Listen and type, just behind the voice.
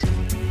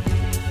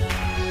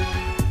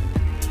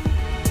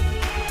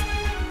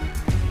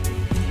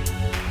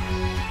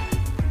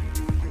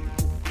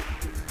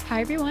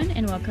Hi, everyone,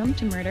 and welcome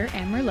to Murder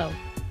and Merlot.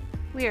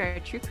 We are a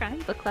true crime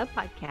book club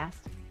podcast.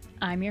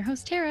 I'm your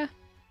host, Tara.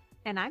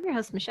 And I'm your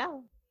host,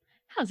 Michelle.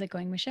 How's it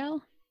going,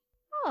 Michelle?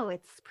 Oh,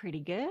 it's pretty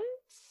good.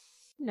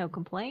 No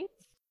complaints.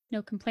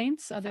 No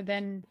complaints other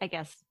than, I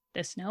guess,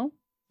 the snow?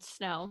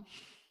 snow.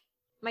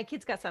 My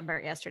kids got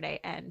sunburnt yesterday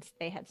and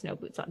they had snow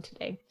boots on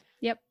today.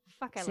 Yep.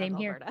 Fuck, I Same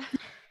love here. Alberta.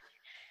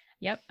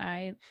 Yep,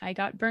 I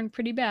got burned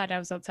pretty bad. I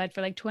was outside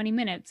for like 20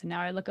 minutes, and now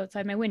I look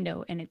outside my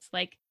window, and it's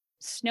like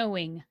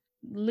snowing,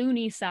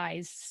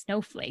 loony-sized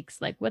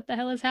snowflakes. Like, what the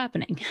hell is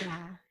happening?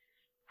 Yeah.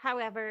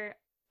 However,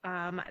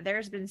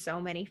 there's been so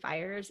many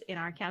fires in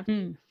our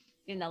county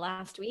in the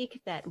last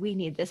week that we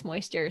need this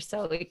moisture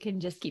so it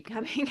can just keep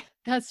coming.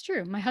 That's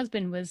true. My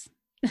husband was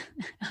a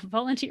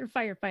volunteer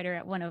firefighter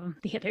at one of them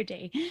the other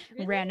day,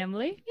 Really?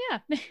 randomly. Yeah,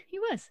 he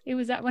was. It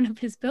was at one of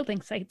his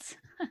building sites.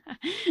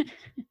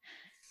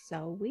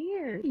 So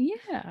weird.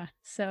 Yeah.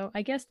 So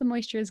I guess the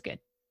moisture is good.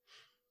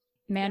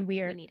 Man,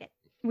 Yep, we need it.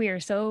 we are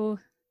so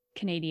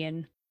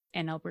Canadian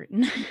and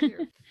Albertan.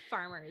 We're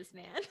farmers,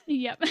 man.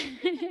 Yep.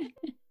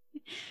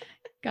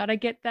 Gotta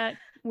get that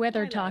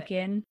weather I love talk it.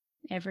 in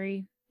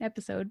every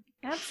episode.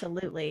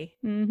 Absolutely.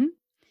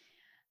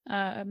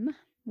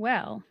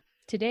 Well,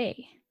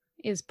 today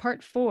is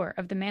part 4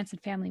 of the Manson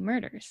family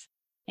murders.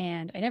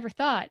 And I never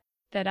thought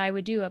that I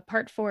would do a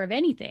part 4 of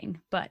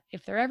anything, but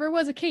if there ever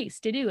was a case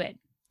to do it,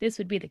 this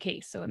would be the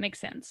case, so it makes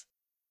sense.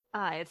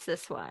 It's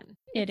this one.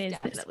 It It's is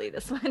this definitely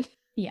this one.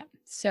 Yeah,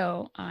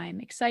 so I'm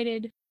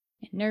excited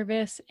and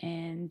nervous,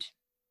 and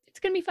it's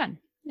gonna be fun.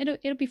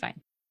 It'll be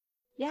fine.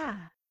 Yeah.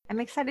 I'm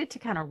excited to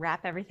kind of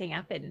wrap everything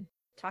up and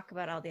talk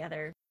about all the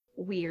other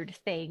weird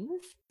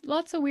things.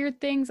 Lots of weird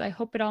things. I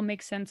hope it all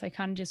makes sense. I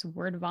kind of just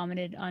word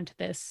vomited onto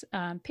this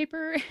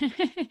paper,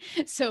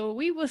 so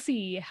we will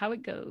see how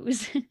it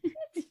goes.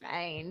 It's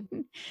fine.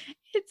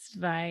 It's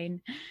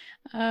fine.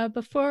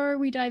 Before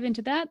we dive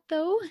into that,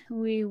 though,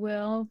 we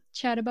will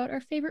chat about our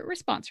favorite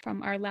response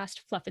from our last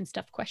Fluff and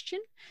Stuff question,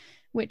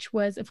 which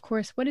was, of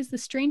course, what is the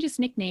strangest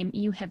nickname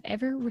you have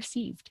ever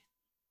received?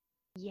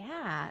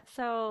 Yeah.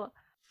 So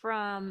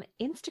from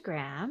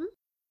Instagram,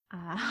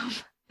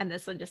 and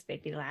this one just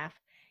made me laugh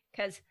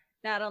because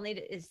not only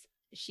is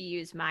she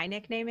use my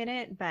nickname in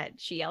it, but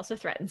she also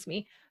threatens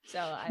me. So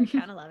I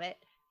kind of love it.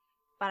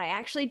 But I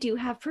actually do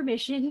have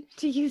permission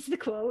to use the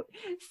quote,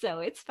 so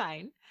it's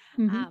fine.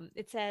 Mhm.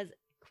 It says,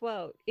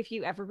 quote, "If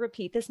you ever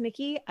repeat this,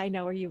 Mickey, I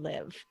know where you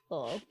live."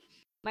 Lol.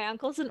 My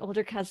uncles and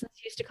older cousins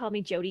used to call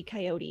me Jody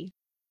Coyote.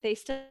 They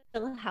still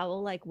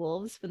howl like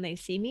wolves when they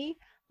see me,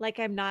 like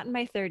I'm not in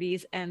my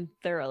 30s and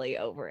thoroughly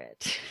over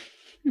it.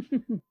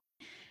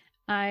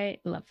 I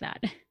love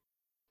that,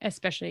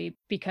 especially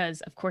because,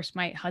 of course,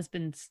 my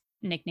husband's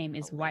nickname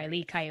is Wile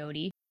E. Hilarious.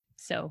 Coyote,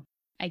 so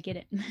I get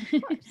it.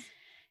 Of course.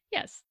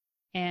 Yes,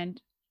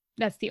 and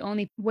that's the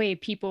only way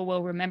people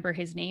will remember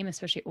his name,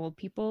 especially old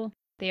people.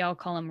 They all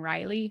call him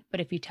Riley, but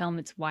if you tell them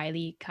it's Wile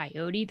E.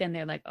 Coyote, then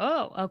they're like,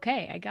 oh,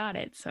 okay, I got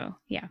it. So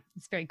yeah,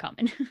 it's very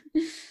common.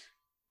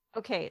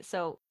 Okay,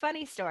 so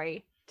funny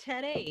story.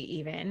 Today,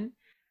 even,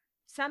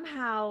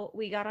 somehow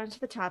we got onto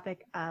the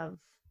topic of,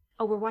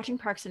 we're watching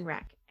Parks and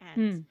Rec,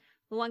 and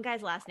the one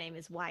guy's last name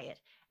is Wyatt.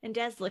 And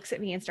Des looks at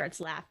me and starts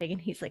laughing, and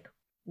he's like,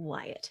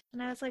 Wyatt.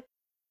 And I was like,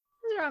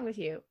 what's wrong with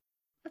you?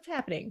 What's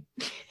happening?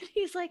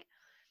 He's like,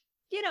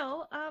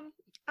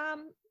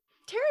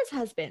 Tara's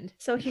husband.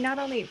 So he not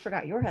only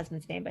forgot your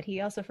husband's name, but he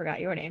also forgot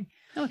your name.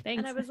 Oh, thanks.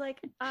 And I was like,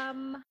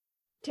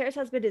 Tara's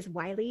husband is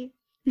Wiley,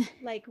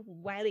 like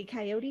Wile E.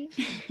 Coyote,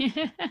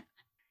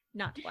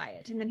 not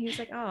Wyatt. And then he was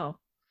like, oh,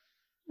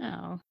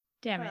 Oh,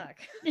 damn fuck.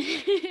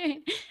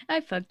 it.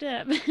 I fucked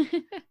up.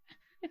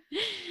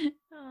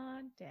 Aw,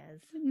 Des.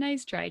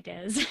 Nice try,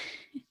 Des.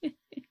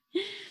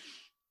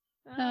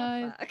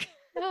 Oh, fuck.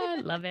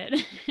 I love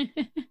it.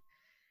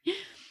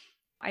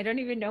 I don't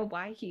even know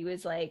why he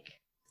was like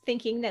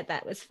thinking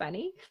that was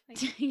funny.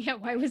 Like, Yeah,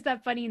 why was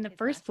that funny in the his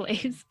first last name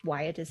place?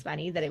 Wyatt is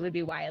funny, that it would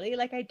be Wiley.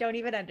 Like, I don't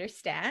even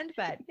understand,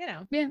 but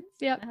Yeah,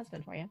 my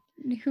husband for you.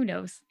 who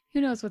knows?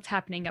 Who knows what's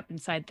happening up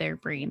inside their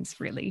brains,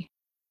 really?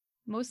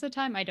 Most of the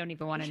time, I don't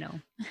even want to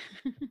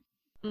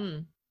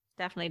know.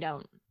 Definitely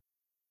don't.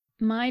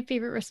 My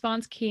favorite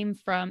response came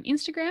from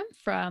Instagram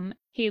from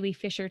Haley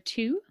Fisher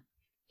 2,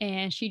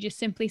 and she just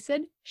simply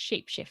said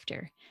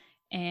shapeshifter.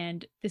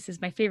 And this is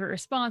my favorite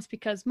response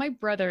because my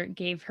brother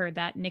gave her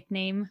that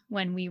nickname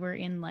when we were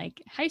in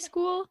like high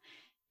school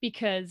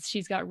because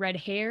she's got red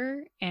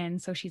hair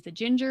and so she's a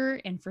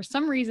ginger, and for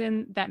some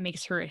reason that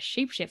makes her a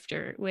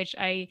shapeshifter, which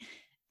I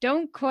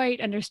don't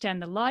quite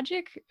understand the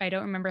logic. I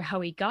don't remember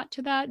how he got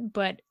to that,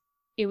 but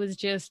it was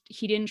just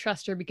he didn't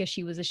trust her because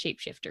she was a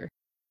shapeshifter.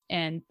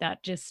 And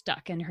that just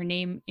stuck, and her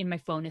name in my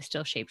phone is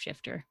still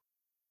Shapeshifter.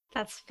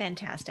 That's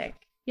fantastic.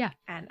 Yeah.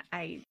 And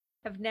I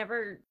have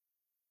never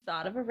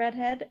thought of a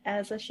redhead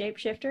as a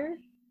shapeshifter.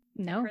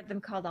 No. I've heard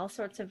them called all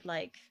sorts of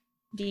like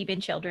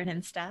demon children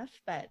and stuff,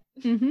 but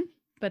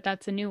But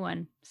that's a new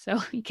one. So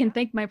you can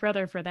thank my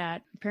brother for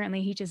that.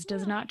 Apparently he just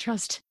does Yeah. not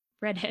trust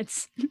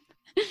redheads.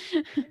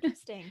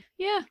 Interesting.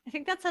 Yeah. I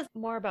think that says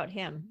more about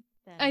him.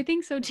 I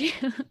think so too.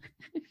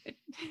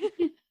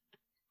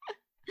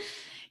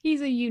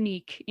 He's a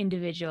unique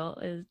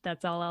individual,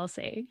 that's all I'll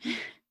say.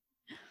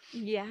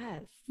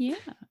 Yes. Yeah.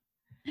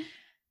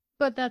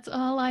 But that's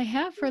all I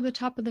have for the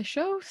top of the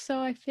show, so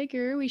I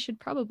figure we should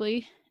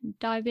probably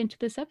dive into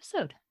this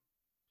episode.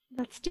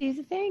 Let's do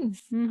the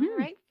things. Mm-hmm. All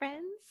right,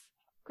 friends.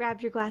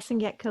 Grab your glass and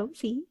get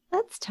cozy.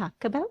 Let's talk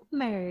about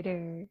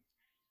murder.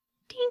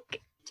 Tink,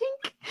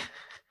 tink.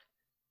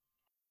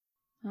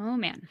 Oh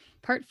man,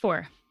 part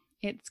 4.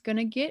 It's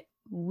gonna get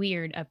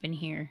weird up in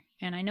here.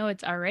 And I know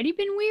it's already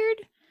been weird,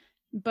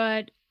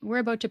 but we're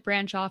about to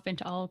branch off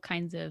into all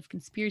kinds of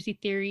conspiracy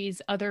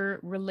theories, other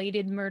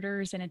related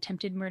murders and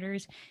attempted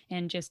murders,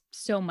 and just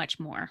so much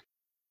more.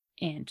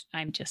 And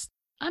I'm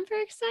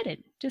very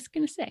excited, just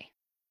gonna say.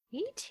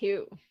 Me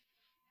too.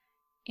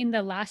 In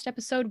the last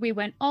episode, we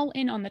went all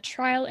in on the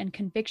trial and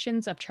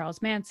convictions of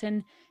Charles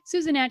Manson,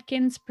 Susan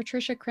Atkins,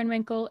 Patricia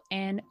Krenwinkel,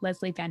 and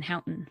Leslie Van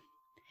Houten.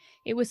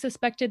 It was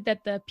suspected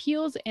that the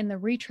appeals and the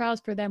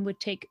retrials for them would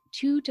take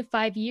 2 to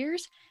 5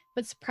 years,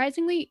 but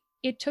surprisingly,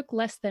 it took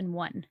less than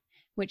 1,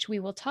 which we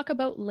will talk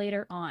about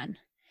later on.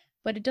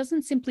 But it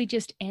doesn't simply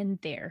just end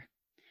there.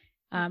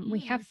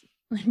 We have...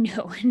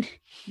 No,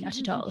 not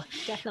at all.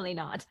 Definitely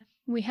not.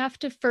 We have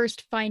to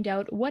first find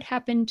out what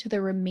happened to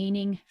the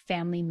remaining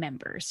family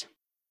members.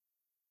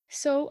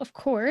 So, of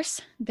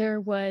course,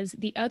 there was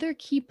the other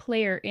key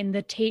player in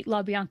the Tate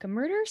LaBianca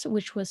murders,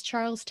 which was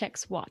Charles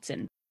Tex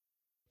Watson.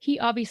 He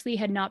obviously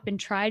had not been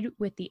tried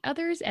with the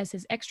others as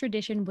his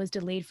extradition was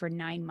delayed for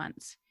 9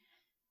 months.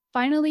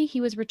 Finally,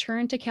 he was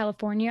returned to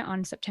California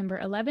on September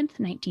 11th,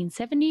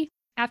 1970,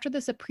 after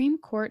the Supreme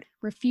Court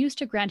refused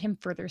to grant him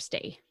further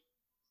stay.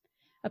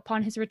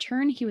 Upon his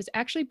return, he was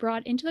actually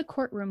brought into the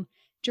courtroom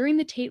during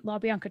the Tate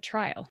LaBianca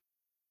trial.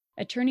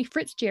 Attorney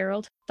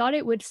Fitzgerald thought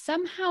it would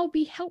somehow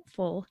be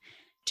helpful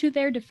to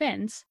their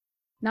defense.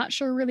 Not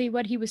sure really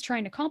what he was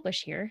trying to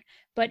accomplish here,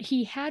 but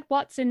he had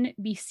Watson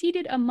be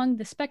seated among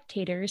the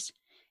spectators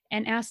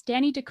and asked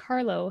Danny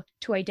DiCarlo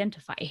to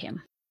identify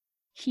him.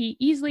 He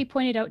easily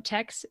pointed out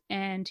Tex,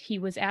 and he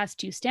was asked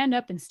to stand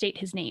up and state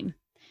his name.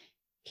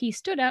 He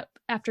stood up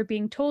after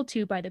being told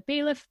to by the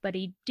bailiff, but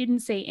he didn't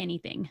say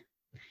anything.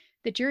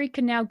 The jury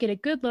could now get a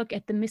good look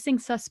at the missing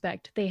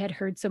suspect they had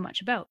heard so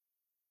much about.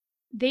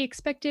 They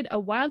expected a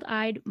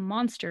wild-eyed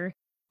monster,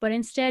 but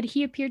instead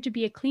he appeared to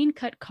be a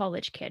clean-cut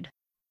college kid.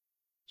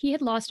 He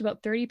had lost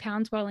about 30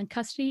 pounds while in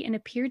custody and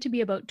appeared to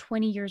be about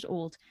 20 years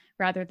old,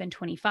 rather than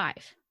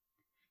 25.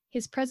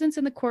 His presence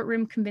in the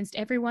courtroom convinced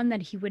everyone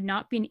that he would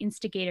not be an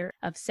instigator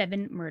of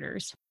 7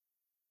 murders.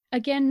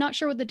 Again, not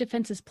sure what the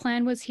defense's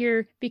plan was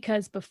here,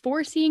 because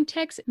before seeing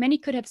Tex, many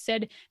could have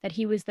said that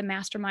he was the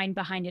mastermind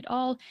behind it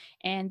all,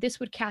 and this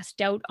would cast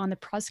doubt on the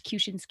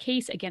prosecution's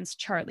case against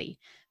Charlie.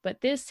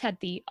 But this had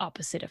the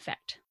opposite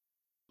effect.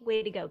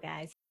 Way to go,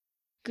 guys.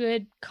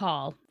 Good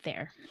call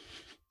there.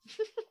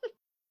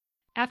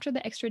 After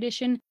the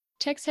extradition,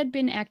 Tex had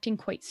been acting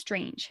quite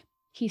strange.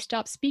 He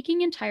stopped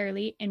speaking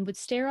entirely and would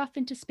stare off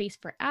into space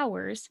for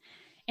hours,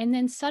 and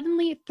then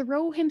suddenly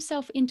throw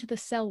himself into the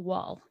cell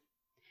wall.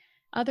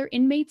 Other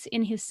inmates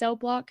in his cell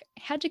block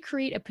had to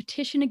create a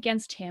petition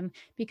against him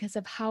because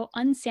of how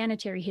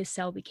unsanitary his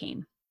cell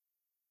became.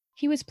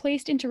 He was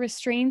placed into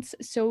restraints,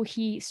 so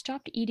he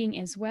stopped eating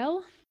as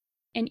well,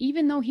 and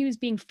even though he was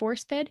being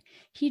force-fed,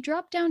 he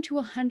dropped down to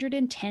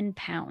 110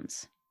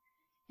 pounds.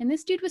 And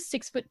this dude was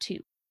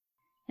 6'2",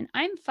 and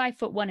I'm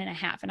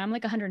 5'1.5", and I'm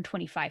like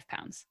 125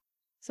 pounds.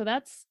 So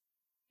that's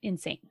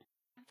insane.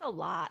 That's a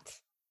lot.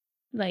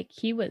 Like,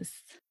 he was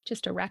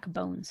just a rack of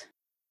bones.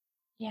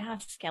 Yeah,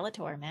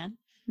 Skeletor, man.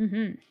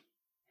 Mm-hmm.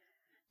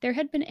 There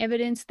had been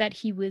evidence that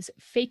he was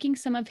faking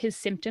some of his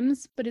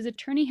symptoms, but his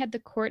attorney had the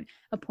court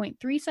appoint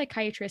 3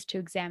 psychiatrists to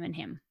examine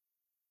him.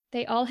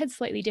 They all had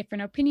slightly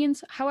different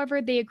opinions.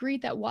 However, they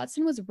agreed that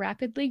Watson was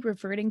rapidly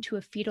reverting to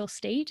a fetal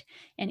state,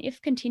 and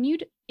if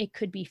continued, it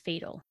could be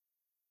fatal.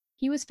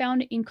 He was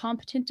found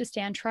incompetent to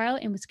stand trial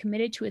and was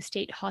committed to a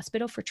state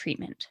hospital for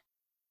treatment.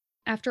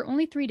 After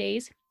only 3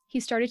 days, he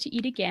started to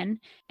eat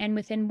again, and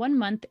within 1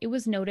 month, it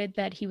was noted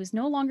that he was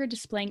no longer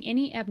displaying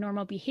any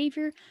abnormal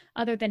behavior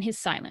other than his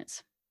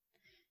silence.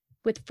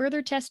 With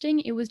further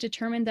testing, it was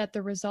determined that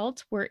the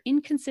results were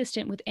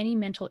inconsistent with any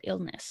mental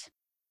illness.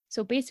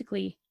 So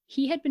basically,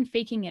 he had been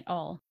faking it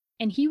all,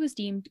 and he was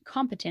deemed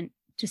competent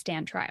to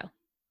stand trial.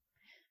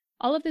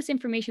 All of this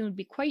information would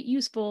be quite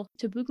useful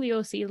to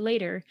Bugliosi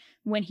later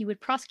when he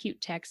would prosecute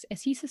Tex,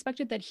 as he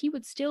suspected that he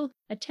would still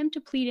attempt to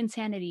plead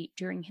insanity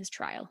during his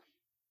trial.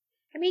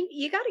 I mean,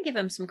 you got to give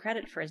him some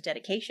credit for his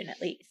dedication,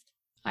 at least.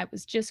 I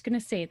was just going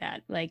to say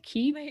that.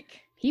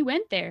 He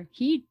went there.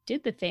 He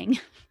did the thing.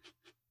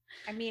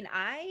 I mean,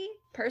 I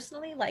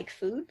personally like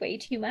food way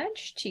too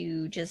much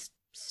to just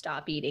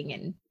stop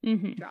eating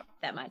and drop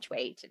that much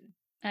weight. And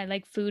I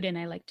like food and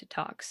I like to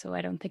talk, so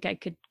I don't think I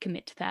could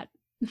commit to that.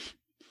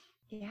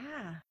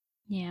 Yeah.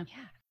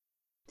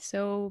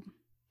 So,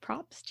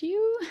 props to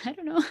you? I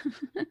don't know.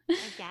 I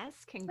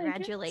guess.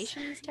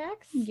 Congratulations,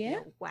 Tex. Yeah.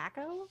 You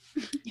wacko.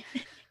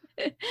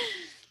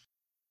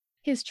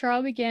 His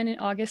trial began in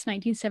August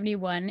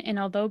 1971, and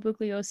although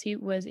Bugliosi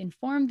was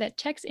informed that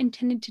Tex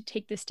intended to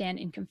take the stand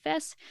and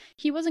confess,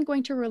 he wasn't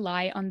going to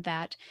rely on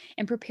that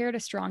and prepared a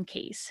strong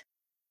case.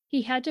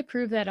 He had to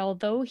prove that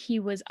although he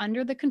was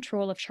under the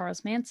control of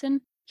Charles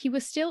Manson, he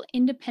was still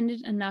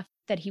independent enough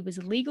that he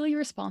was legally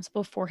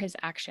responsible for his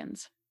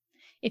actions.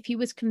 If he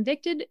was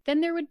convicted, then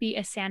there would be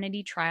a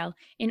sanity trial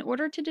in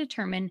order to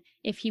determine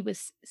if he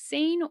was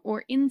sane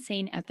or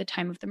insane at the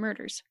time of the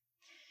murders.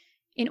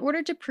 In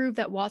order to prove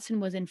that Watson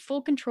was in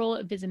full control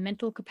of his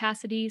mental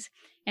capacities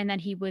and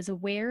that he was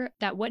aware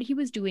that what he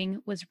was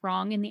doing was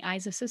wrong in the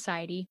eyes of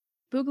society,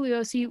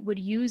 Bugliosi would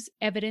use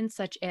evidence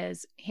such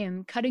as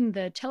him cutting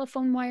the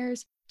telephone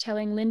wires,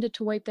 telling Linda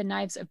to wipe the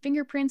knives of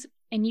fingerprints,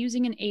 and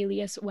using an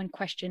alias when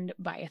questioned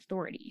by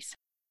authorities.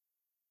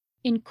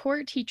 In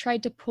court, he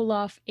tried to pull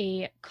off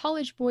a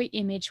college boy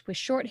image with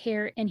short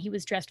hair, and he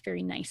was dressed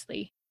very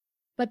nicely.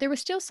 But there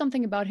was still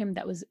something about him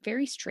that was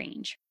very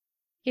strange.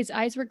 His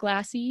eyes were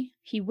glassy,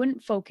 he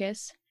wouldn't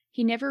focus,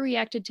 he never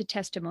reacted to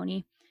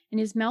testimony, and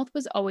his mouth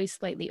was always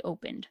slightly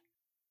opened.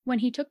 When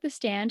he took the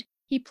stand,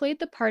 he played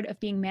the part of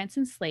being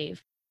Manson's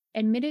slave,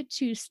 admitted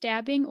to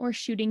stabbing or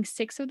shooting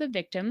 6 of the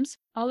victims,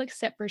 all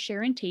except for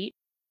Sharon Tate,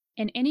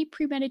 and any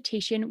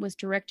premeditation was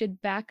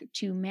directed back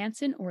to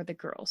Manson or the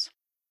girls.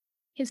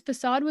 His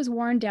facade was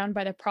worn down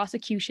by the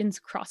prosecution's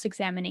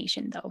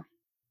cross-examination, though.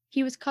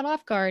 He was caught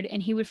off guard,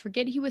 and he would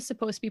forget he was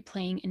supposed to be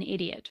playing an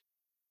idiot.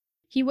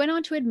 He went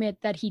on to admit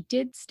that he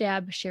did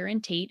stab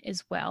Sharon Tate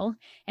as well,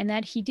 and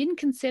that he didn't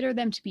consider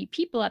them to be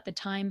people at the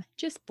time,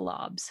 just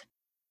blobs.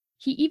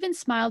 He even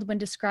smiled when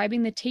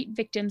describing the Tate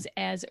victims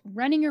as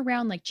running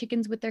around like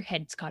chickens with their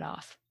heads cut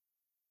off.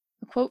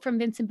 A quote from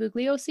Vincent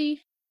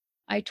Bugliosi,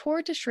 "I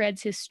tore to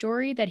shreds his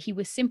story that he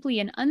was simply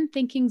an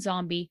unthinking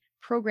zombie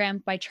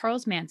programmed by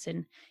Charles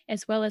Manson,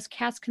 as well as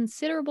cast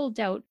considerable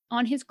doubt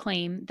on his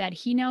claim that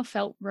he now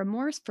felt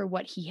remorse for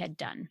what he had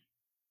done."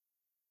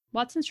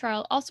 Watson's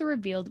trial also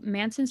revealed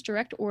Manson's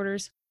direct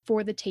orders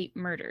for the Tate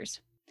murders.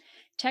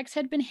 Tex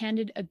had been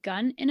handed a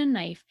gun and a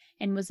knife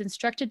and was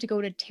instructed to go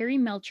to Terry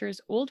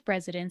Melcher's old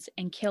residence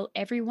and kill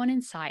everyone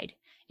inside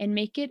and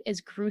make it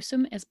as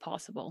gruesome as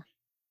possible.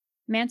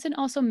 Manson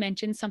also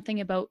mentioned something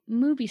about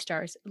movie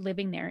stars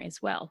living there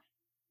as well.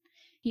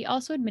 He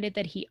also admitted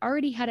that he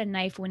already had a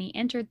knife when he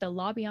entered the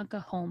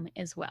LaBianca home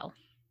as well.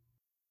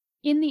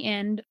 In the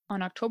end,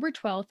 on October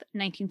 12,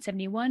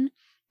 1971,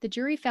 the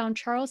jury found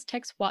Charles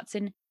Tex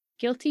Watson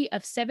guilty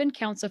of 7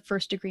 counts of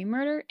first-degree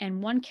murder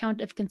and 1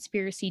 count of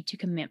conspiracy to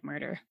commit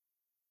murder.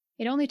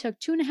 It only took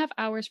 2.5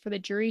 hours for the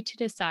jury to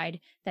decide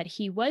that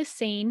he was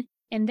sane,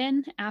 and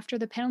then, after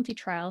the penalty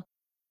trial,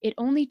 it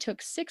only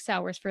took 6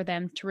 hours for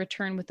them to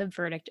return with a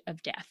verdict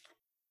of death.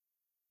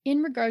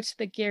 In regards to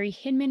the Gary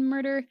Hinman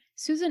murder,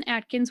 Susan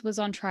Atkins was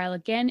on trial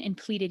again and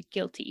pleaded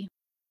guilty.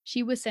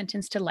 She was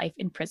sentenced to life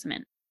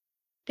imprisonment.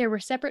 There were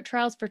separate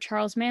trials for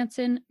Charles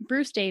Manson,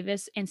 Bruce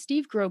Davis, and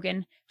Steve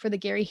Grogan for the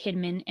Gary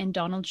Hinman and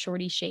Donald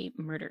Shorty Shea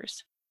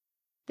murders.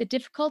 The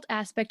difficult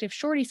aspect of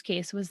Shorty's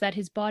case was that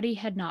his body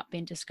had not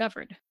been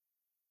discovered.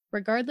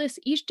 Regardless,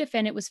 each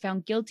defendant was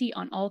found guilty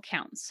on all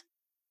counts.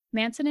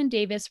 Manson and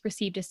Davis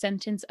received a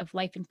sentence of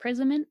life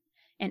imprisonment,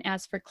 and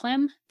as for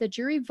Clem, the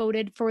jury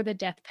voted for the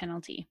death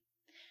penalty.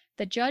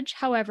 The judge,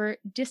 however,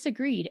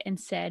 disagreed and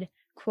said,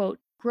 quote,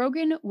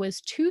 "Grogan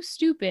was too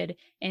stupid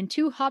and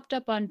too hopped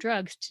up on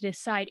drugs to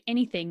decide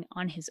anything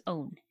on his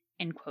own,"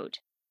 end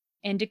quote,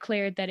 and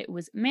declared that it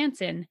was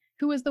Manson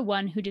who was the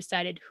one who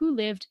decided who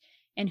lived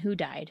and who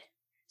died.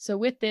 So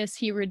with this,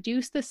 he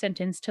reduced the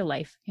sentence to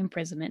life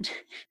imprisonment.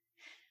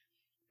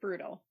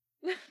 Brutal.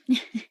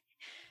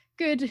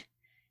 Good,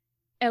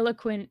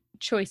 eloquent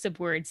choice of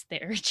words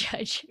there,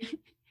 Judge.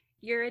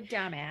 You're a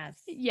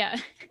dumbass. Yeah.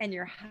 And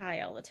you're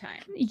high all the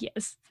time.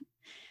 Yes.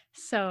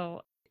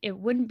 So it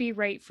wouldn't be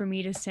right for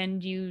me to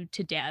send you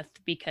to death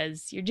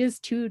because you're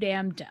just too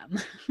damn dumb.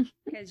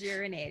 Because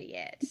you're an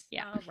idiot.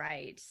 Yeah. All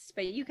right.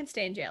 But you can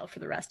stay in jail for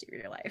the rest of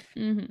your life.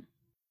 Mm-hmm.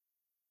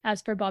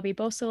 As for Bobby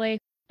Beausoleil,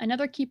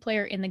 another key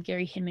player in the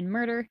Gary Hinman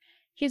murder,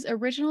 his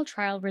original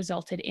trial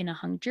resulted in a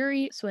hung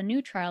jury, so a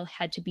new trial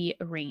had to be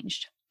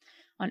arranged.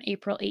 On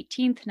April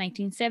 18,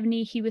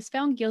 1970, he was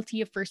found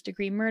guilty of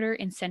first-degree murder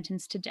and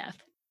sentenced to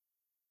death.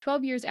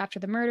 12 years after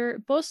the murder,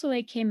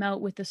 Beausoleil came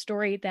out with the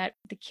story that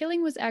the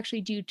killing was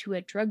actually due to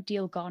a drug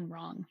deal gone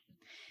wrong.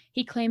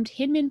 He claimed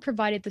Hinman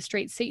provided the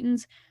Straight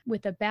Satans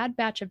with a bad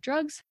batch of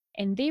drugs,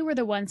 and they were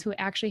the ones who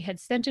actually had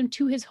sent him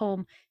to his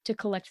home to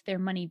collect their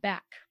money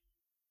back.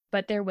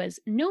 But there was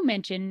no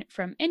mention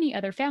from any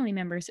other family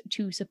members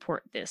to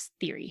support this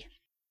theory.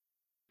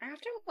 I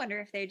have to wonder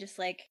if they just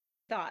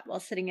thought while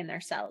sitting in their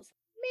cells,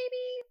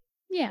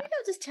 maybe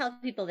I'll just tell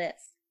people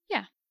this.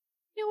 Yeah.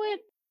 You know what?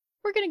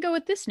 We're going to go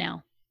with this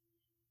now.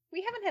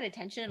 We haven't had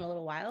attention in a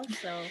little while,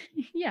 so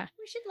yeah,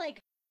 we should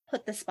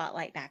put the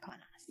spotlight back on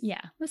us.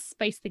 Yeah, let's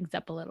spice things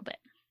up a little bit.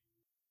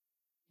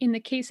 In the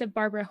case of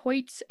Barbara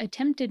Hoyt's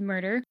attempted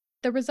murder,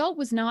 the result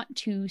was not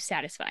too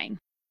satisfying.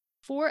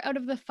 4 out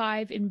of the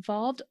 5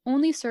 involved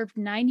only served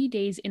 90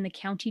 days in the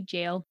county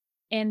jail,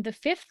 and the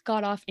 5th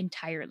got off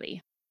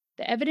entirely.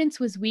 The evidence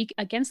was weak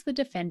against the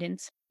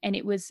defendants, and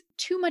it was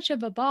too much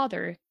of a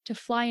bother to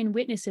fly in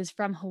witnesses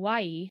from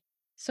Hawaii,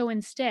 so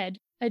instead,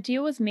 a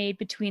deal was made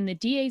between the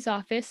DA's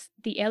office,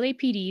 the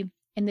LAPD,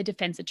 and the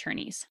defense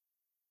attorneys.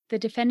 The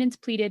defendants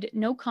pleaded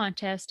no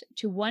contest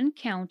to one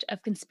count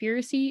of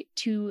conspiracy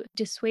to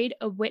dissuade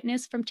a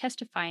witness from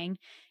testifying,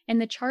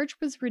 and the charge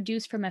was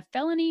reduced from a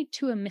felony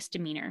to a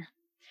misdemeanor.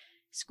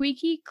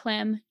 Squeaky,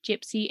 Clem,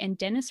 Gypsy, and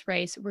Dennis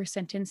Rice were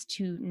sentenced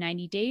to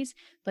 90 days,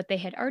 but they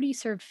had already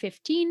served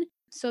 15,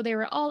 so they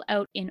were all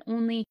out in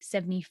only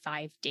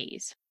 75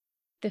 days.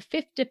 The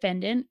fifth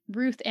defendant,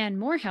 Ruth Ann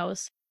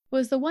Morehouse,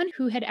 was the one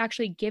who had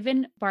actually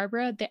given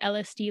Barbara the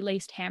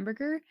LSD-laced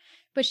hamburger,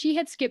 but she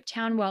had skipped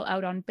town while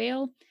out on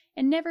bail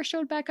and never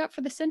showed back up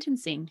for the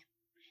sentencing.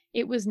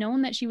 It was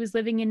known that she was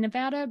living in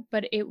Nevada,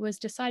 but it was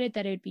decided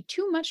that it would be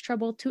too much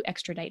trouble to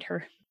extradite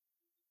her.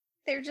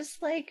 They're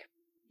just like,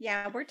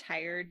 yeah, we're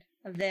tired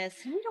of this.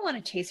 We don't want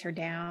to chase her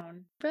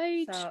down.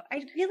 Right. So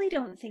I really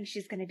don't think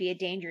she's going to be a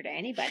danger to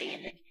anybody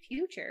in the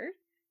future.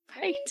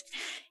 Right.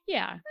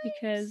 Yeah,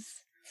 because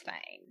it's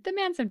fine. The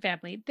Manson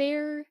family,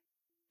 they're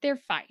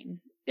fine.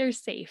 They're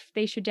safe.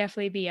 They should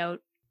definitely be out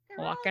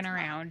walking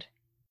around.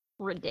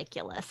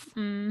 Ridiculous.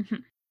 Mm-hmm.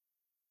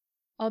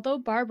 Although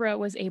Barbara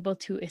was able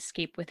to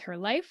escape with her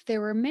life,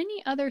 there were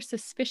many other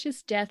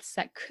suspicious deaths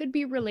that could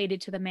be related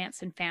to the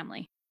Manson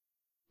family.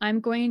 I'm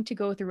going to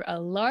go through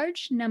a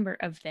large number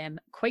of them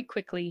quite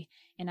quickly,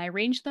 and I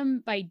arranged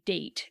them by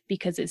date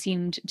because it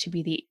seemed to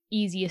be the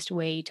easiest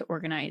way to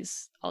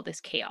organize all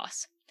this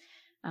chaos.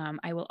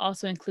 I will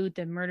also include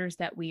the murders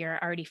that we are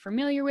already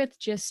familiar with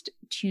just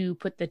to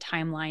put the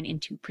timeline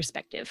into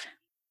perspective.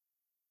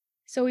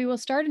 So we will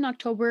start in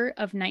October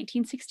of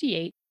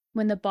 1968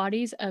 when the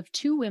bodies of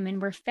two women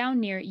were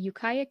found near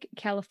Ukiah,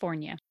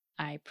 California.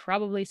 I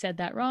probably said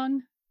that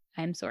wrong.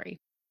 I'm sorry.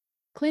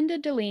 Clinda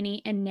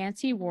Delaney and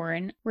Nancy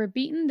Warren were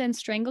beaten then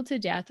strangled to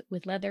death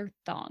with leather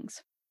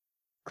thongs.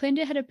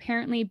 Clinda had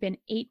apparently been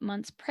 8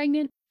 months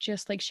pregnant,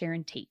 just like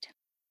Sharon Tate.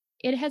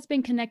 It has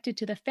been connected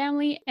to the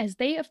family as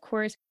they, of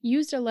course,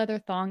 used a leather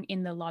thong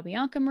in the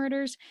LaBianca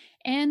murders,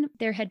 and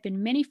there had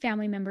been many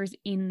family members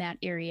in that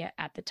area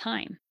at the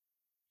time.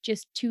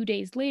 Just 2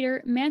 days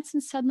later,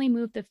 Manson suddenly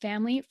moved the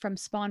family from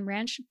Spahn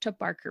Ranch to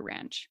Barker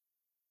Ranch.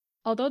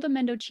 Although the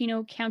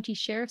Mendocino County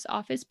Sheriff's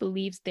Office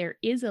believes there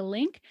is a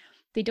link,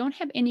 they don't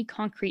have any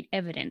concrete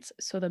evidence,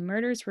 so the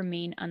murders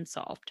remain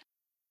unsolved.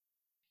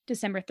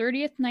 December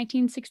 30th,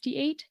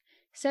 1968,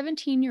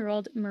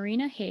 17-year-old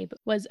Marina Habe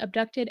was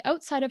abducted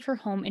outside of her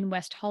home in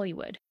West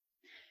Hollywood.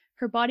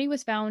 Her body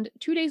was found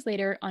 2 days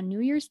later on New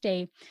Year's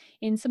Day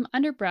in some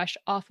underbrush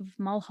off of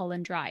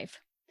Mulholland Drive.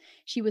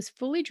 She was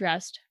fully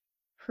dressed,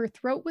 her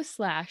throat was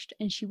slashed,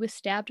 and she was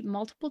stabbed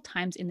multiple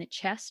times in the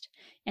chest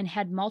and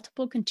had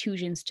multiple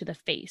contusions to the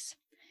face.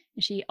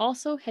 She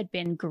also had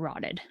been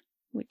garroted,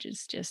 which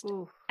is just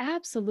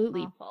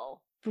absolutely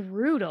awful.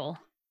 Brutal.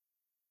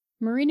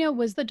 Marina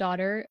was the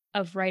daughter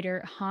of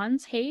writer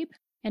Hans Habe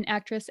and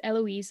actress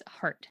Eloise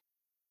Hart.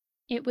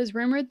 It was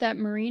rumored that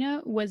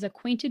Marina was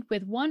acquainted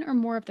with one or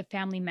more of the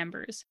family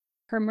members.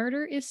 Her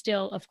murder is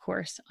still, of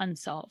course,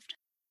 unsolved.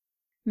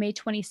 May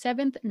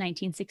 27,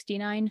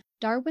 1969,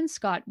 Darwin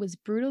Scott was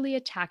brutally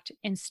attacked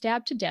and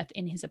stabbed to death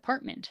in his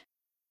apartment.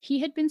 He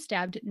had been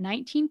stabbed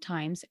 19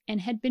 times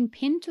and had been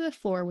pinned to the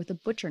floor with a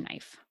butcher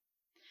knife.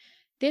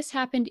 This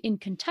happened in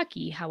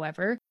Kentucky,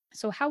 however,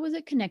 so how was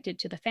it connected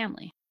to the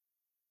family?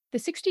 The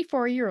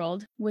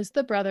 64-year-old was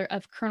the brother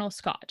of Colonel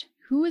Scott,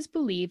 who was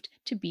believed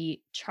to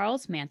be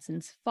Charles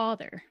Manson's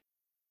father.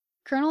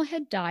 Colonel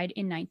had died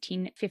in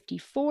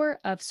 1954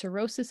 of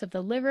cirrhosis of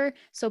the liver,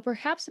 so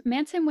perhaps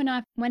Manson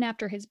went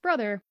after his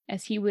brother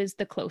as he was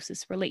the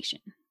closest relation.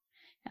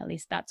 At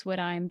least that's what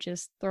I'm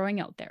just throwing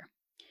out there.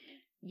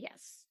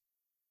 Yes.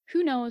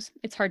 Who knows?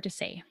 It's hard to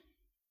say.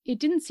 It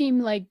didn't seem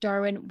like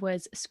Darwin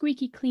was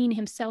squeaky clean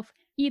himself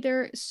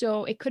either,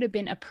 so it could have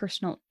been a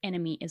personal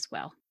enemy as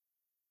well.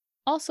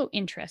 Also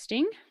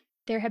interesting,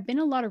 there have been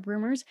a lot of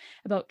rumors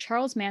about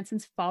Charles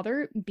Manson's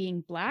father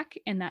being black,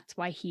 and that's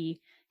why he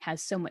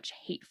has so much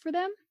hate for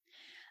them.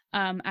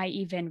 I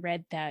even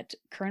read that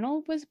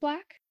Colonel was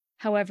black.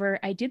 However,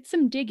 I did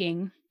some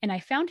digging, and I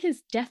found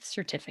his death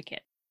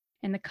certificate,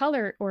 and the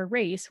color or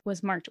race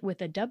was marked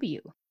with a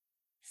W.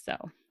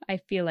 So I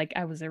feel like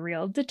I was a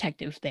real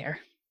detective there.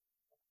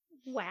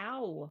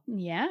 Wow.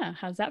 Yeah,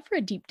 how's that for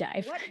a deep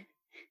dive?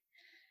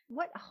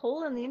 What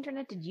hole in the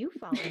internet did you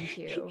fall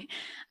into?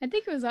 I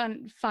think it was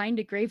on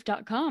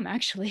findagrave.com,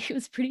 actually. It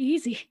was pretty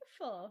easy.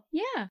 Wonderful.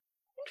 Yeah.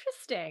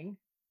 Interesting.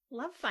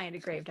 Love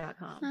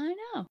findagrave.com. I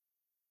know.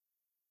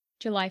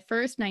 July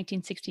 1st,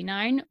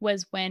 1969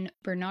 was when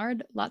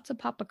Bernard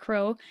Lotzapapa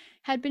Crow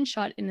had been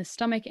shot in the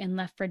stomach and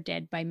left for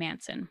dead by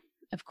Manson.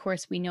 Of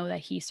course, we know that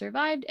he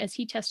survived as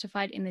he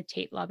testified in the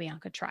Tate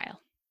LaBianca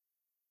trial.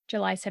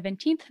 July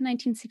 17th,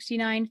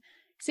 1969,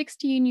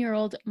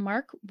 16-year-old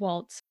Mark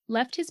Waltz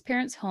left his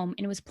parents' home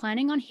and was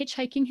planning on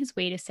hitchhiking his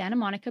way to Santa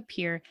Monica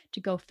Pier to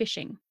go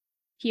fishing.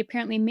 He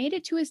apparently made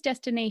it to his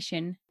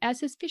destination as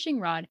his fishing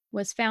rod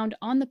was found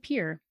on the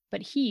pier,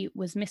 but he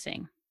was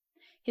missing.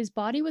 His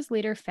body was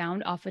later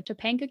found off of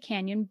Topanga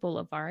Canyon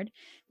Boulevard,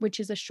 which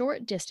is a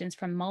short distance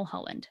from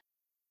Mulholland.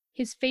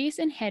 His face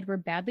and head were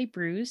badly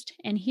bruised,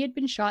 and he had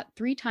been shot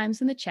 3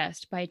 times in the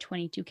chest by a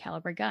 .22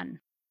 caliber gun.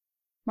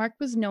 Mark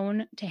was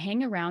known to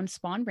hang around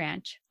Spahn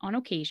Ranch on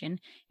occasion,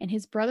 and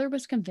his brother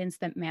was convinced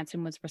that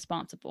Manson was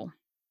responsible.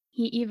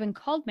 He even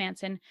called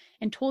Manson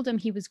and told him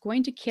he was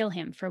going to kill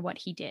him for what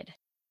he did.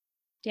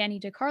 Danny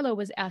DeCarlo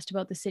was asked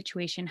about the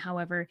situation,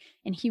 however,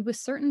 and he was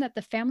certain that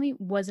the family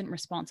wasn't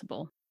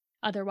responsible.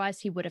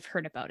 Otherwise, he would have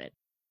heard about it.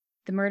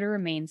 The murder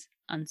remains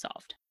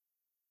unsolved.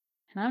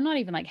 And I'm not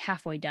even like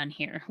halfway done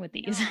here with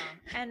these. No.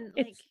 And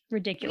it's like,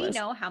 ridiculous. We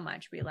know how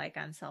much we like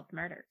unsolved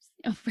murders.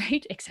 Oh,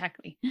 right?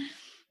 Exactly.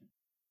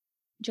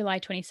 July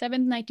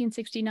 27,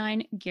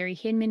 1969, Gary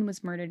Hinman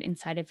was murdered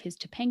inside of his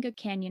Topanga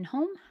Canyon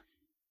home.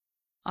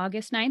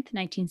 August 9th,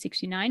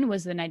 1969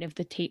 was the night of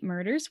the Tate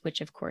murders, which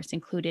of course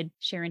included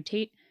Sharon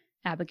Tate,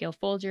 Abigail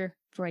Folger,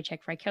 Wojciech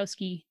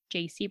Frykowski,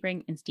 Jay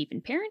Sebring, and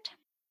Stephen Parent.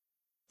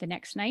 The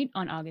next night,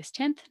 on August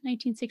 10th,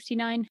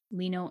 1969,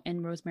 Lino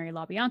and Rosemary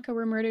LaBianca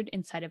were murdered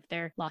inside of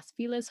their Los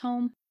Feliz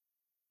home.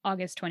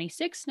 August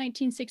 26,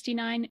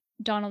 1969,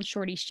 Donald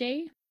Shorty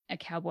Shea, a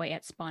cowboy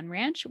at Spahn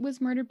Ranch,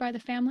 was murdered by the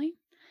family.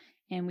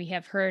 And we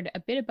have heard a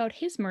bit about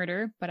his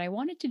murder, but I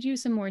wanted to do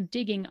some more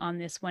digging on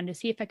this one to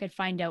see if I could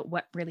find out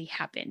what really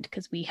happened,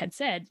 because we had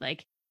said,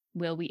 like,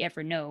 will we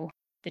ever know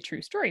the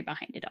true story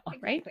behind it all,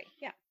 Exactly. right?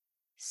 Yeah.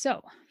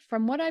 So,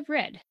 from what I've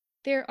read,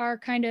 there are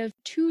kind of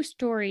 2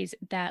 stories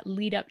that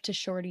lead up to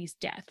Shorty's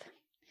death.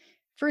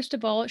 First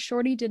of all,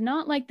 Shorty did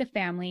not like the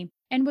family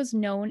and was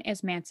known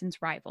as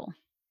Manson's rival.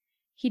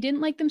 He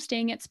didn't like them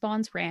staying at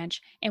Spahn's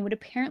ranch and would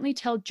apparently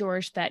tell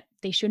George that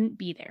they shouldn't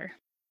be there.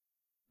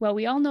 Well,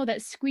 we all know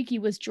that Squeaky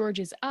was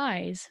George's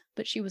eyes,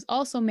 but she was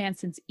also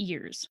Manson's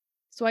ears.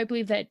 So I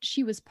believe that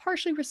she was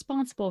partially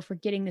responsible for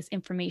getting this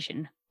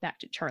information back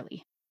to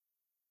Charlie.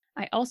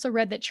 I also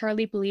read that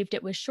Charlie believed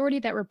it was Shorty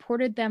that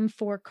reported them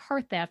for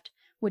car theft,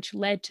 which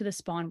led to the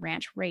Spahn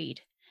Ranch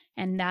raid,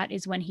 and that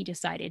is when he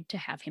decided to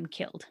have him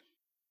killed.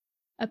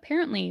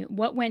 Apparently,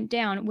 what went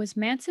down was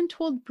Manson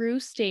told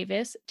Bruce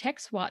Davis,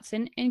 Tex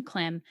Watson, and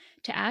Clem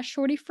to ask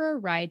Shorty for a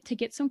ride to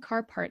get some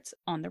car parts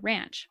on the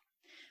ranch.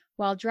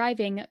 While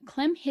driving,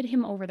 Clem hit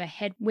him over the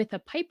head with a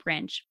pipe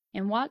wrench,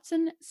 and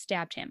Watson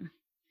stabbed him.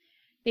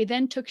 They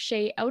then took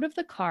Shea out of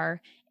the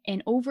car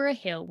and over a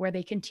hill where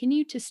they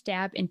continued to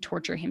stab and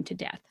torture him to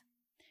death.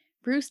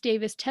 Bruce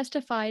Davis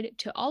testified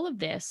to all of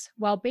this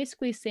while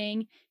basically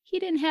saying he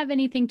didn't have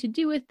anything to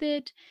do with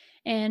it,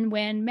 and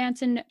when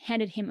Manson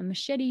handed him a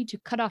machete to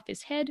cut off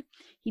his head,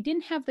 he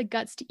didn't have the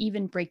guts to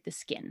even break the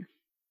skin.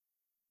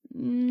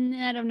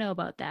 I don't know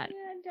about that,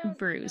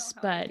 Bruce,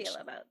 but I feel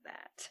about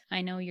that.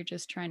 I know you're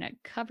just trying to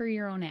cover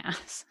your own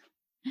ass.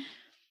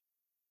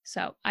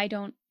 So I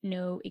don't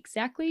know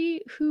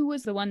exactly who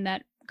was the one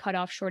that cut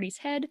off Shorty's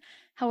head.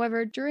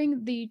 However,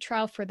 during the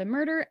trial for the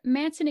murder,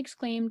 Manson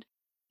exclaimed,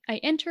 "I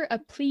enter a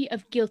plea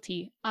of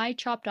guilty. I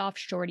chopped off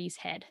Shorty's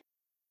head."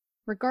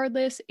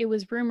 Regardless, it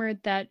was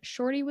rumored that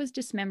Shorty was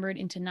dismembered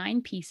into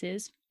 9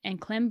 pieces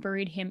and Clem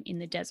buried him in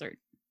the desert.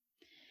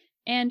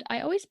 And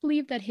I always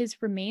believed that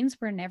his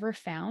remains were never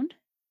found,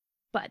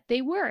 but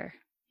they were.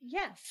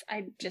 Yes,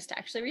 I just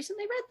actually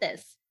recently read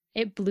this.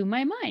 It blew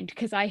my mind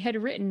because I had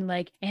written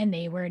like, and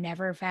they were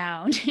never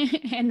found.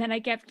 And then I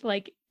kept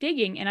like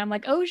digging and I'm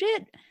like, oh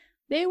shit,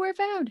 they were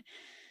found.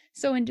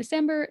 So in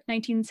December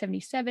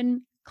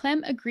 1977,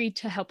 Clem agreed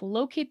to help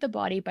locate the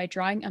body by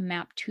drawing a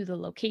map to the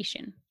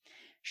location.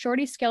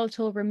 Shorty's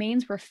skeletal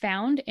remains were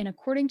found, and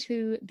according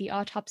to the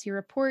autopsy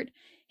report,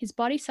 his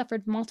body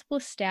suffered multiple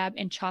stab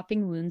and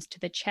chopping wounds to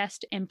the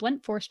chest and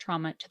blunt force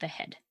trauma to the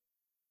head.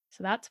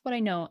 So that's what I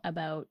know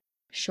about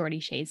Shorty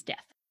Shea's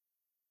death.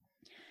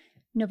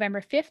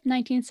 November 5th,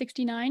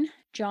 1969,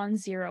 John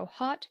Zero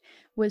Hott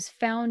was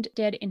found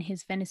dead in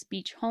his Venice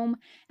Beach home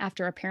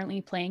after apparently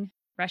playing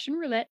Russian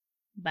roulette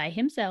by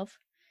himself.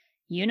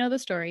 You know the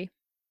story.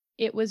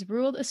 It was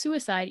ruled a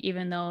suicide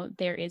even though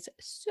there is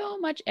so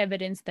much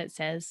evidence that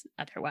says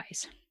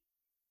otherwise.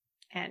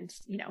 And,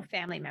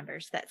 family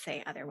members that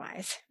say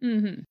otherwise.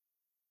 Mm-hmm.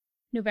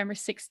 November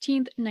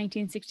 16th,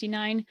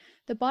 1969,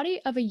 the body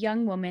of a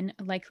young woman,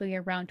 likely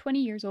around 20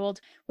 years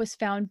old, was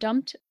found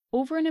dumped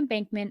over an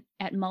embankment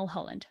at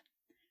Mulholland,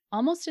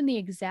 almost in the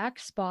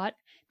exact spot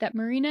that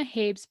Marina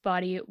Habe's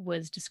body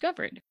was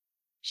discovered.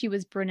 She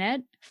was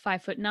brunette,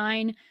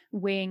 5'9",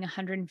 weighing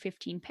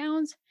 115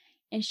 pounds,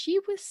 and she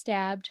was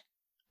stabbed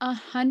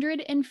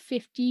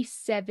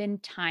 157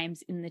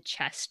 times in the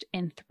chest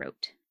and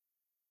throat.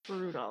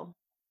 Brutal.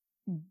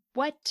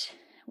 What?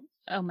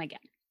 Oh my God.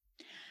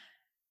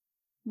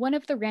 One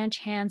of the ranch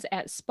hands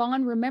at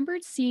Spahn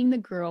remembered seeing the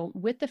girl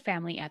with the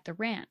family at the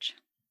ranch.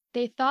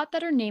 They thought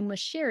that her name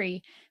was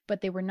Sherry, but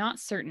they were not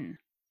certain.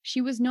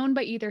 She was known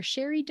by either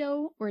Sherry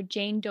Doe or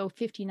Jane Doe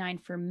 59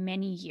 for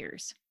many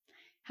years.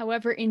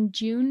 However, in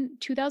June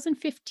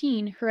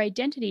 2015, her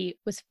identity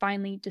was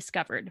finally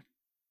discovered.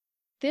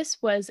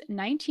 This was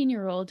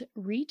 19-year-old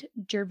Reet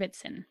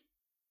Jurvetson.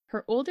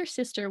 Her older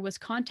sister was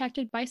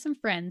contacted by some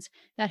friends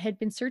that had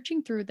been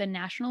searching through the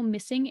National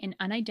Missing and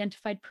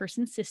Unidentified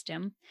Person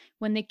System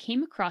when they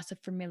came across a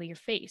familiar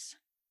face.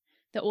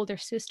 The older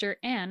sister,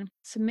 Anne,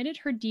 submitted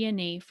her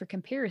DNA for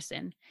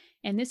comparison,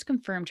 and this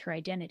confirmed her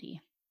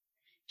identity.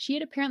 She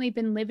had apparently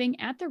been living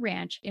at the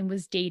ranch and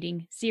was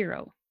dating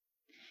Zero.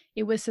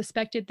 It was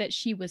suspected that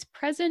she was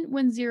present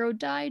when Zero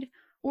died,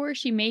 or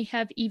she may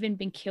have even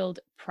been killed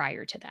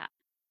prior to that.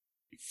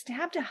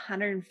 Stabbed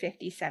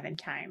 157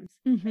 times.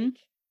 Mm-hmm. Like,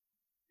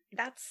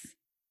 that's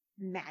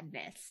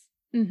madness.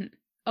 Mm-hmm.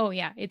 Oh,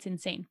 yeah, it's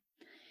insane.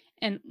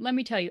 And let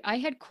me tell you, I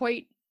had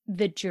quite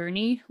the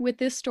journey with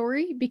this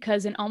story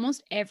because in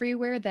almost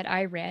everywhere that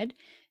I read,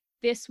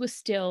 this was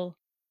still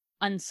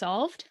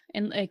unsolved.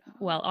 And, like,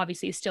 well,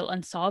 obviously it's still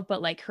unsolved,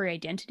 but like her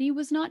identity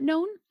was not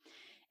known.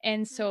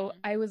 And so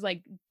I was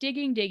like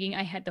digging.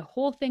 I had the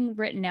whole thing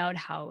written out,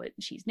 how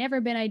she's never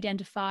been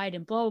identified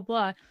and blah, blah,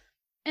 blah.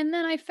 And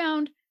then I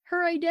found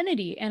her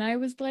identity and I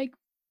was like,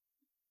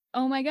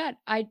 oh my God,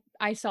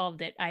 I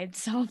solved it. I had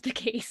solved the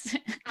case.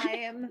 I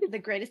am the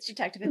greatest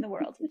detective in the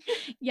world.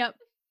 Yep.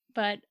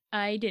 But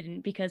I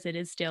didn't because it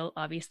is still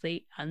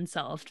obviously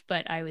unsolved.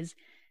 But I was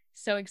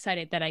so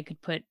excited that I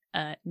could put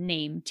a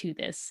name to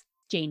this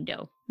Jane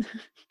Doe.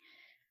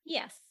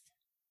 Yes.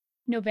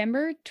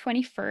 November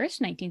 21st,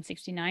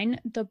 1969,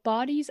 the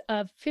bodies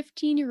of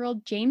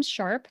 15-year-old James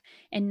Sharp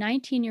and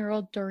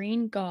 19-year-old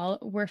Doreen Gall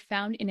were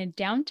found in a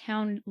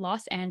downtown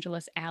Los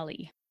Angeles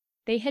alley.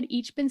 They had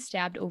each been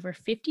stabbed over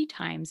 50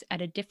 times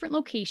at a different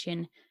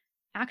location,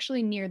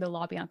 actually near the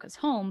LaBianca's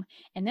home,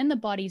 and then the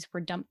bodies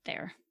were dumped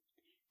there.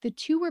 The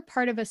two were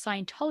part of a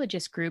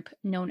Scientologist group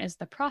known as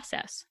The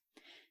Process.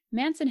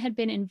 Manson had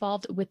been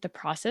involved with The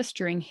Process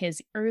during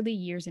his early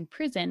years in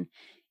prison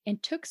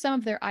and took some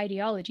of their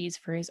ideologies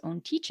for his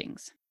own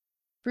teachings.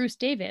 Bruce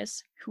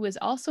Davis, who was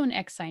also an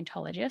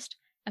ex-Scientologist,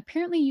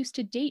 apparently used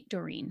to date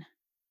Doreen.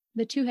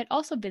 The two had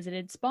also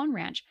visited Spawn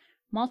Ranch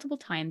multiple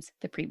times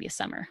the previous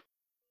summer.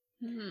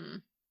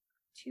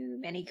 Too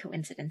many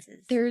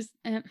coincidences.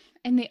 And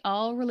they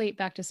all relate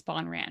back to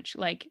Spawn Ranch.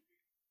 Like,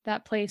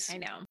 that place I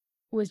know.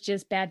 was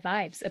just bad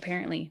vibes,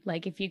 apparently.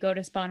 Like, if you go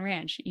to Spawn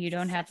Ranch, you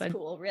don't have That's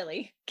cool,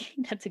 really.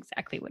 That's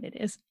exactly what it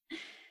is.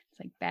 It's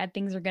like, bad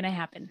things are going to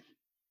happen.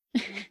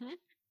 Mm-hmm.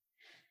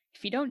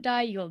 If you don't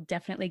die, you'll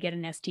definitely get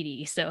an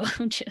STD, so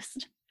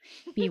just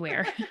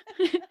beware.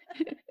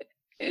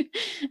 It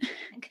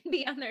could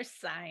be on their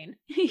sign.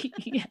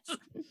 Yes.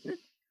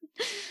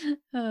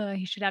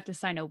 You should have to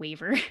sign a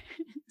waiver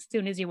as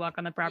soon as you walk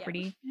on the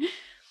property. Yep.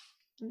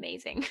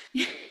 Amazing.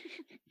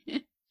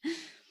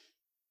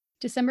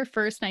 December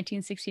 1st,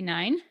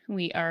 1969,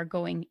 we are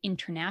going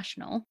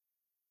international.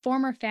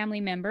 Former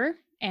family member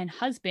and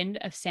husband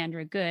of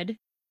Sandra Good,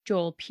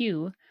 Joel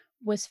Pugh,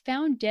 was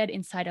found dead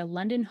inside a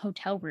London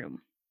hotel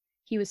room.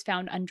 He was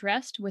found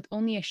undressed with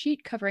only a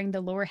sheet covering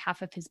the lower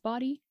half of his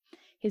body.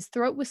 His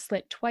throat was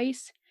slit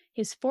twice,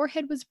 his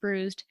forehead was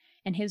bruised,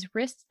 and his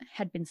wrists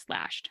had been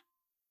slashed.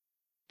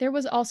 There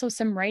was also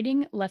some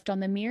writing left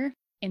on the mirror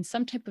in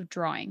some type of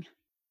drawing.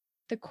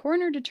 The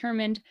coroner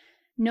determined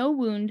no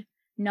wound,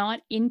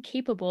 not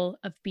incapable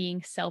of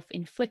being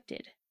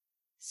self-inflicted.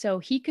 So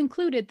he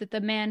concluded that the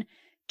man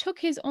took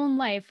his own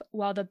life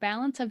while the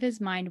balance of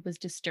his mind was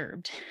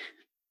disturbed.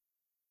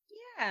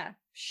 Yeah,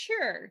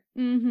 sure.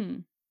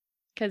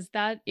 Because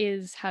that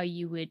is how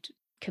you would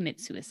commit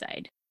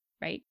suicide,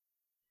 right?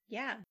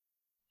 Yeah.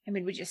 I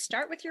mean, would you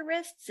start with your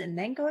wrists and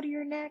then go to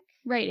your neck?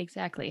 Right,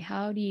 exactly.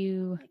 How do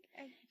you...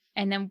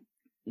 And then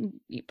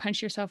you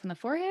punch yourself in the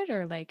forehead,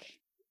 or like,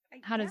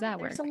 how does that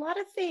work? There's a lot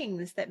of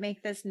things that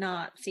make this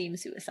not seem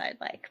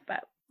suicide-like,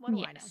 but what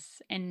do I know?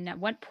 And at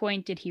what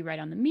point did he write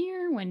on the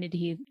mirror? When did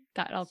he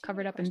got all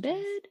covered up in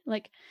bed?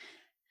 Like,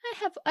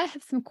 I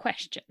have some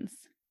questions.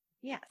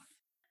 Yes.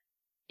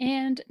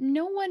 And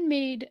no one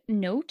made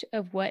note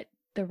of what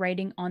the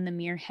writing on the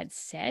mirror had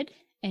said,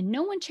 and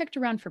no one checked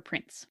around for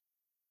prints.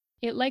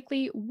 It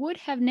likely would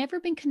have never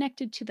been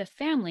connected to the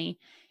family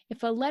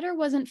if a letter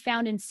wasn't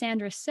found in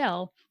Sandra's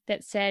cell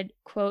that said,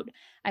 quote,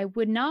 "I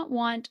would not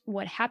want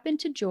what happened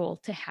to Joel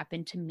to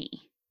happen to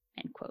me,"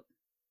 end quote.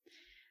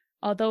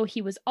 Although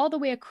he was all the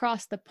way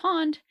across the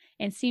pond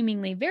and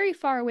seemingly very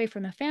far away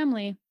from the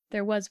family,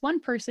 there was one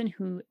person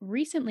who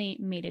recently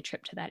made a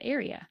trip to that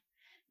area.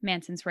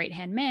 Manson's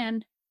right-hand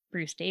man,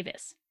 Bruce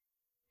Davis.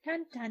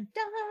 Dun, dun,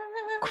 dun.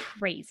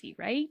 Crazy,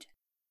 right?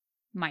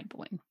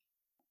 Mind-blowing.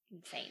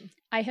 Insane.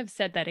 I have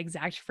said that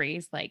exact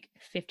phrase like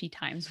 50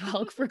 times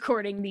while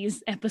recording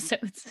these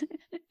episodes.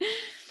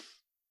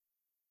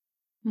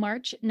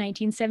 March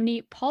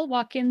 1970, Paul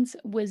Watkins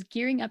was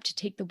gearing up to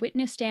take the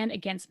witness stand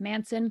against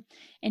Manson,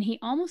 and he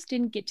almost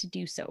didn't get to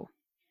do so.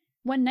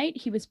 One night,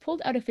 he was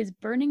pulled out of his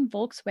burning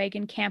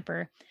Volkswagen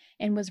camper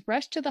and was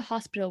rushed to the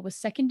hospital with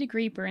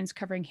second-degree burns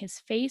covering his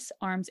face,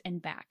 arms,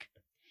 and back.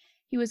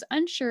 He was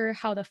unsure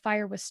how the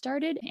fire was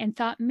started and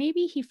thought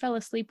maybe he fell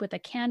asleep with a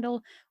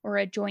candle or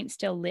a joint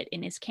still lit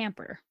in his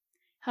camper.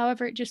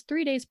 However, just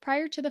 3 days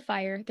prior to the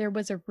fire, there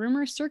was a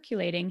rumor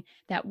circulating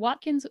that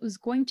Watkins was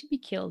going to be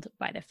killed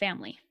by the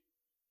family.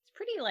 It's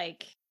pretty,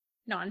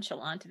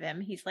 nonchalant of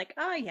him. He's like,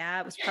 oh yeah,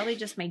 it was probably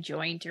just my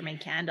joint or my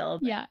candle.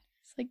 Yeah.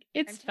 It's like,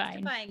 it's I'm fine.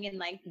 testifying in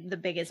like the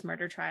biggest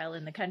murder trial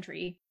in the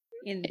country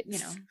in, a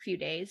few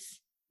days.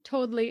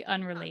 Totally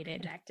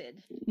unrelated. Not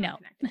connected. No.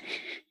 Not connected.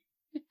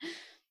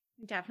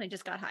 Definitely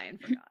just got high and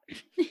forgot.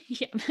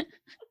 Yeah.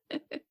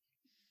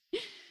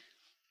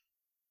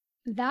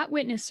 That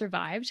witness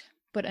survived,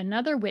 but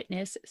another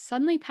witness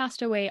suddenly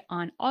passed away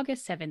on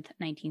August 7th,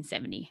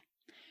 1970.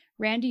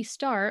 Randy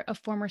Starr, a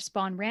former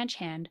Spawn Ranch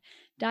hand,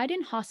 died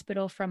in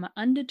hospital from an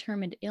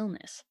undetermined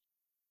illness.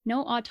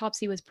 No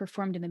autopsy was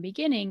performed in the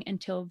beginning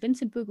until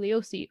Vincent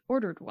Bugliosi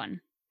ordered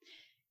one.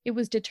 It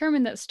was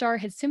determined that Starr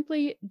had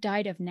simply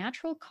died of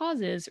natural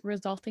causes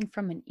resulting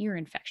from an ear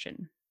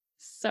infection.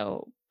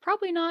 So,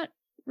 probably not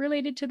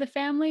related to the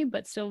family,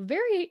 but still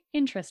very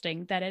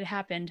interesting that it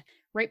happened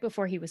right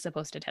before he was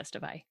supposed to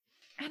testify.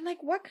 And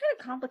like, what kind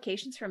of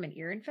complications from an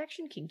ear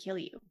infection can kill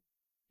you?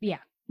 Yeah,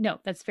 no,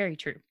 that's very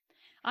true.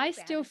 I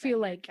still feel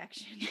like,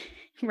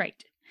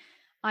 right.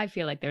 I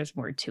feel like there's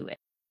more to it.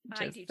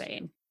 Just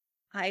saying.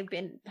 I've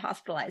been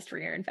hospitalized for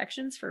ear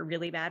infections, for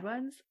really bad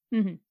ones.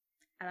 Mm-hmm.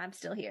 And I'm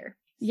still here.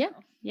 So.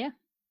 Yeah.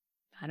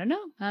 I don't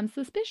know. I'm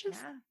suspicious.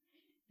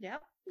 Yeah.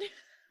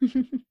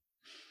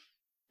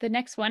 The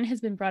next one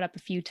has been brought up a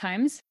few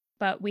times,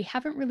 but we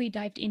haven't really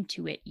dived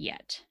into it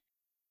yet.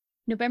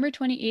 November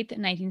 28th,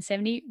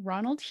 1970,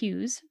 Ronald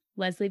Hughes,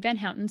 Leslie Van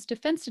Houten's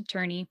defense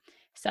attorney,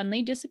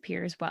 suddenly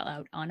disappears while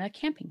out on a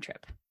camping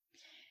trip.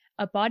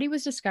 A body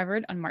was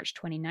discovered on March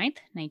 29th,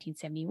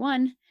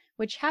 1971,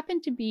 which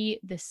happened to be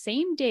the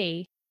same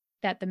day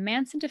that the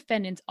Manson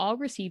defendants all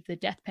received the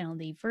death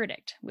penalty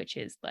verdict, which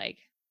is like,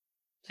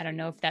 I don't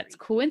know if that's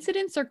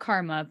coincidence or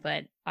karma,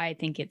 but I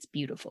think it's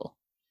beautiful.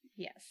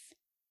 Yes.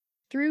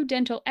 Through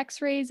dental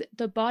x-rays,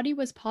 the body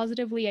was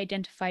positively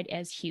identified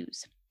as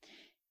Hughes.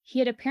 He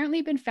had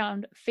apparently been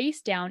found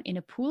face down in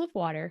a pool of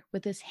water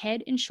with his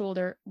head and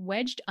shoulder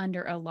wedged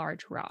under a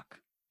large rock.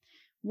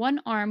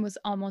 One arm was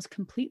almost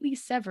completely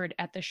severed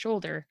at the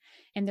shoulder,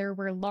 and there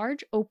were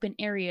large open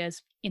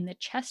areas in the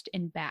chest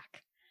and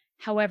back.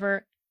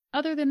 However,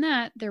 other than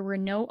that, there were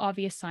no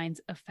obvious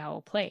signs of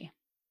foul play.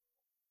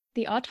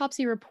 The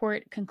autopsy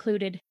report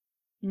concluded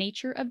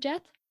nature of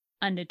death,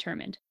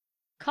 undetermined.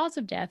 Cause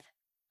of death,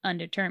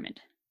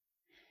 undetermined.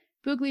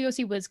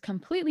 Bugliosi was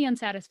completely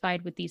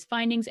unsatisfied with these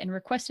findings and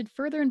requested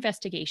further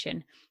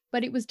investigation,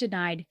 but it was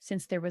denied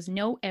since there was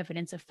no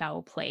evidence of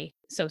foul play,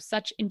 so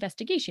such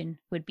investigation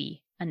would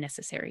be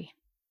unnecessary.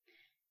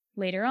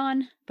 Later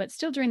on, but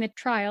still during the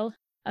trial,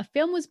 a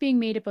film was being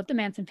made about the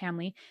Manson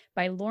family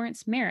by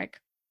Lawrence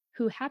Merrick,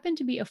 who happened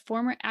to be a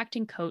former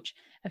acting coach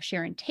of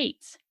Sharon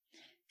Tate's.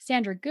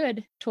 Sandra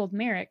Good told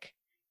Merrick,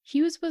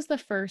 Hughes was the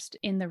first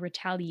in the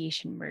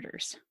retaliation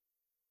murders.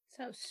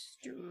 So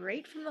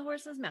straight from the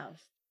horse's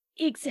mouth.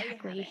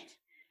 Exactly.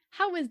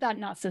 How is that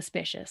not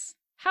suspicious?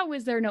 How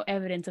is there no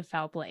evidence of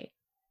foul play?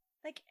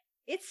 Like,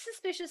 it's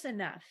suspicious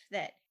enough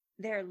that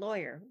their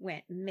lawyer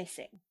went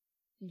missing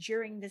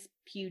during this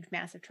huge,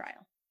 massive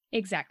trial.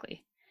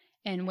 Exactly.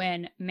 And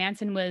when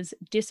Manson was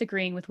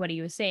disagreeing with what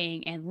he was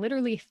saying and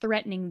literally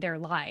threatening their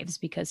lives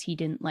because he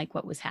didn't like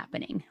what was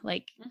happening.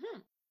 Like,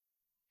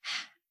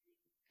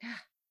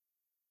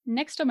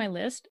 Next on my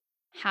list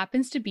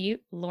happens to be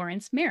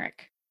Lawrence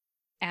Merrick.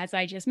 As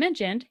I just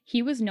mentioned,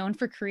 he was known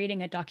for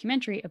creating a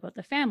documentary about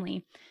the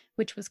family,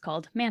 which was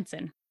called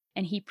Manson,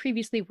 and he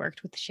previously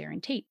worked with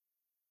Sharon Tate.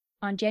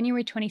 On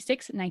January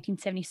 26,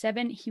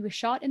 1977, he was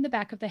shot in the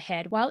back of the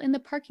head while in the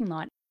parking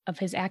lot of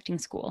his acting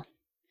school.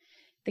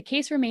 The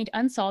case remained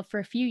unsolved for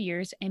a few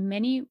years, and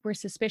many were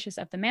suspicious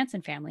of the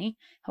Manson family.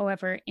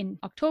 However, in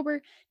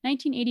October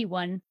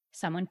 1981,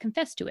 someone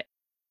confessed to it.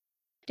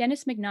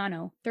 Dennis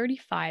Mignano,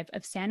 35,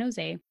 of San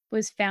Jose,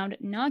 was found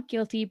not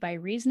guilty by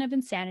reason of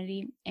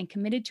insanity and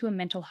committed to a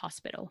mental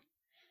hospital.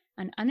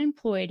 An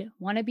unemployed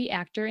wannabe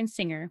actor and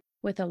singer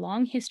with a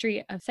long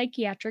history of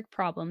psychiatric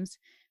problems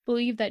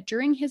believed that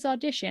during his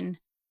audition,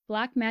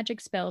 black magic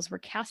spells were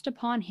cast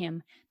upon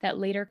him that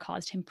later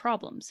caused him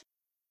problems.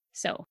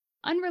 So,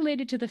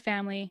 unrelated to the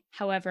family,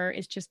 however,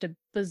 is just a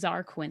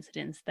bizarre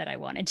coincidence that I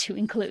wanted to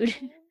include.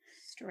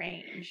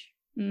 Strange.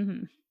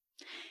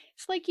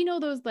 It's like, you know,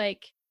 those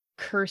like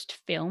cursed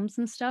films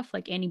and stuff,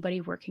 like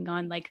anybody working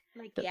on like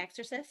The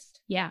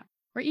Exorcist? Yeah.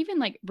 Or even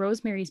like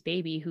Rosemary's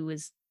Baby, who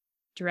was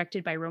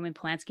directed by Roman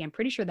Polanski. I'm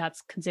pretty sure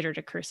that's considered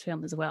a cursed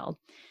film as well.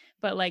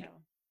 But like,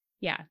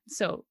 yeah.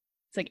 So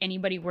it's like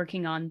anybody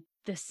working on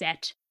the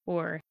set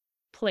or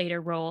played a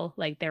role,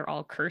 like they're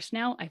all cursed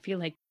now. I feel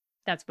like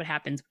that's what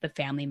happens with a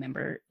family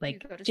member.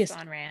 Like you go to just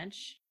Spawn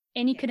Ranch.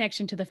 Any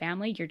connection to the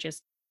family, you're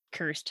just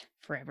cursed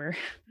forever.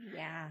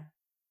 Yeah.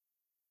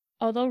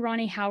 Although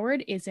Ronnie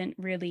Howard isn't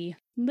really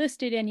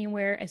listed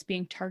anywhere as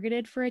being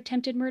targeted for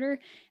attempted murder,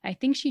 I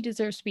think she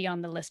deserves to be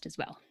on the list as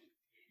well.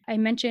 I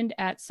mentioned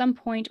at some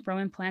point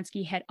Roman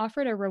Polanski had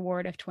offered a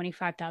reward of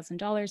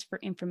 $25,000 for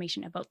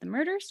information about the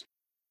murders.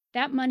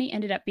 That money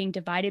ended up being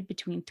divided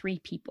between 3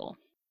 people.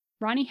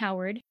 Ronnie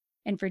Howard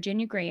and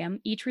Virginia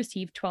Graham each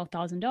received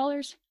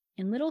 $12,000,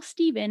 and little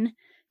Stephen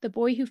The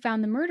boy who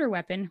found the murder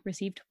weapon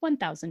received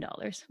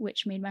 $1,000,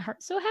 which made my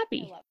heart so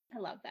happy. I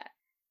love that.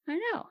 I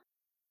know.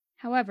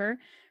 However,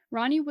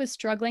 Ronnie was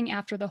struggling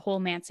after the whole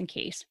Manson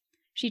case.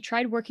 She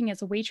tried working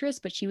as a waitress,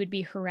 but she would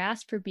be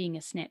harassed for being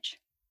a snitch.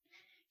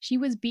 She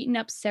was beaten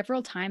up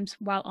several times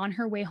while on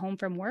her way home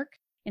from work,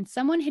 and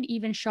someone had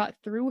even shot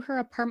through her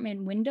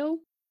apartment window,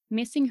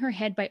 missing her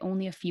head by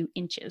only a few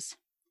inches.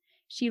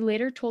 She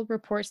later told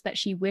reports that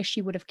she wished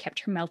she would have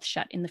kept her mouth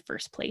shut in the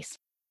first place.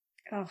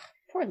 Oh,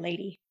 poor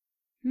lady.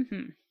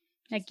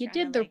 Like you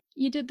did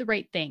the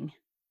right thing.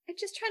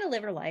 Just trying to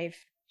live her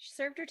life. She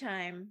served her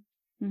time.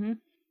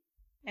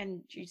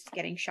 And she's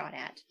getting shot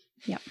at.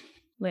 Yep,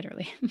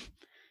 literally.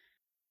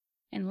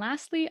 And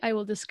lastly, I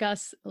will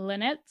discuss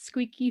Lynette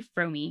Squeaky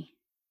Fromme.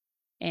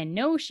 And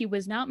no, she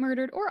was not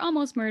murdered or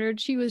almost murdered.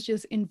 She was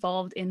just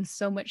involved in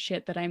so much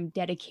shit that I'm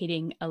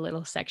dedicating a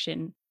little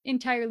section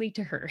entirely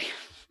to her.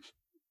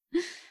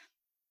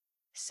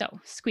 So,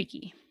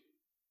 Squeaky.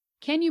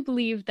 Can you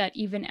believe that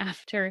even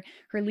after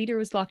her leader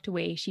was locked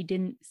away, she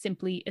didn't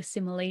simply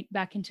assimilate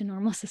back into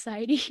normal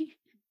society?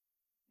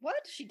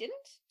 What? She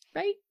didn't?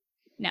 Right?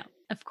 No,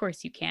 of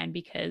course you can,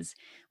 because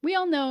we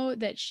all know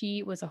that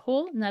she was a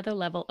whole nother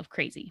level of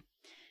crazy.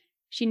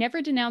 She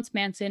never denounced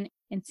Manson,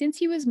 and since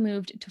he was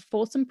moved to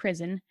Folsom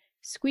Prison,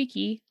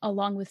 Squeaky,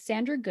 along with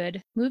Sandra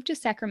Good, moved to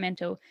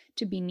Sacramento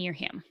to be near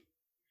him.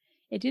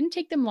 It didn't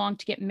take them long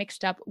to get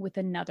mixed up with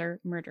another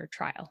murder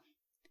trial.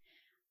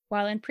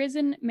 While in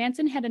prison,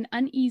 Manson had an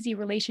uneasy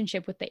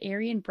relationship with the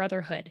Aryan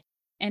Brotherhood,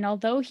 and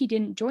although he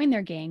didn't join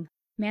their gang,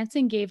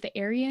 Manson gave the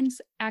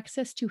Aryans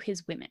access to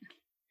his women.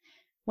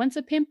 Once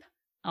a pimp,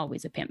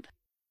 always a pimp.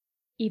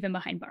 Even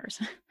behind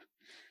bars.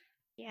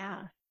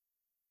 Yeah.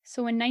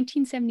 So in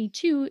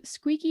 1972,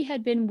 Squeaky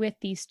had been with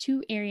these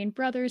two Aryan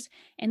brothers,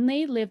 and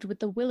they lived with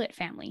the Willett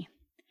family.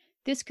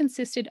 This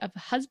consisted of a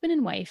husband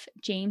and wife,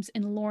 James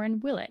and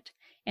Lauren Willett,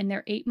 and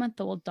their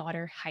 8-month-old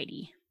daughter,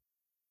 Heidi.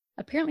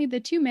 Apparently, the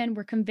two men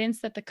were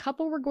convinced that the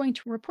couple were going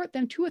to report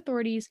them to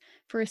authorities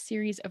for a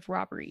series of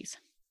robberies.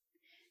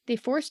 They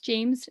forced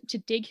James to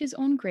dig his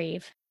own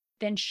grave,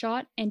 then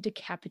shot and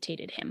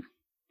decapitated him.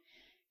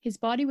 His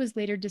body was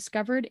later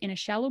discovered in a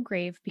shallow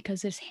grave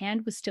because his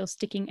hand was still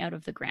sticking out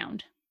of the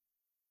ground.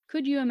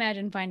 Could you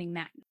imagine finding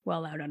that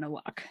while out on a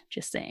walk?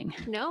 Just saying.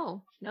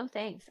 No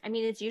thanks. I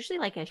mean, it's usually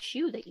like a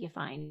shoe that you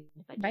find,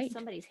 but just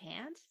somebody's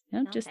hand?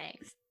 No, just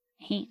thanks.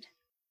 Hand.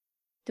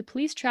 The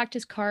police tracked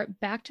his car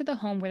back to the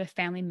home where the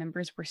family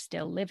members were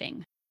still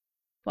living.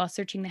 While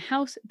searching the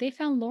house, they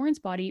found Lauren's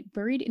body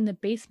buried in the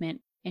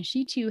basement, and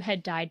she too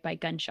had died by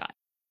gunshot.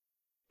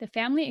 The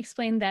family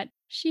explained that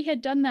she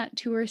had done that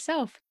to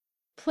herself,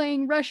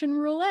 playing Russian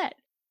roulette.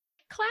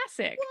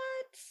 Classic.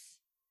 What?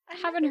 I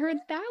haven't heard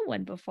that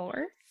one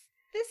before.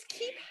 This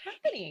keep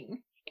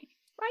happening.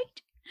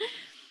 Right?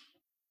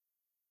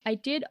 I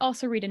did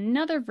also read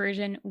another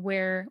version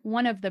where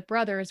one of the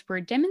brothers were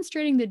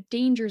demonstrating the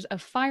dangers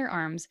of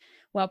firearms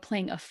while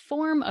playing a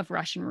form of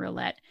Russian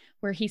roulette,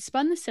 where he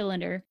spun the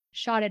cylinder,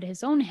 shot at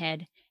his own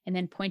head, and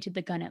then pointed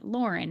the gun at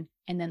Lauren,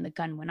 and then the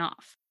gun went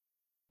off,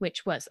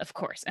 which was, of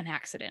course, an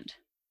accident.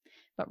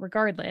 But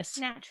regardless,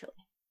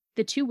 naturally,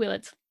 the two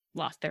Willets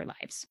lost their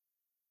lives.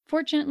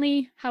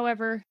 Fortunately,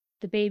 however,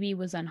 the baby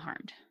was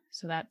unharmed,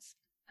 so that's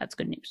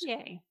good news.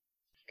 Yay.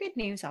 Good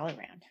news all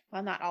around.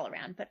 Well, not all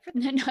around, but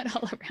not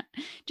all around.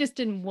 Just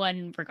in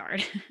one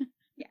regard.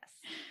 Yes.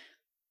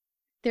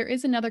 There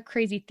is another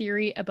crazy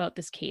theory about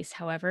this case,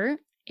 however.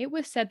 It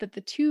was said that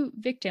the two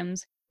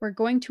victims were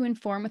going to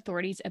inform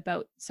authorities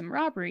about some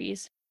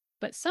robberies,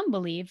 but some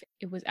believe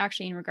it was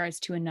actually in regards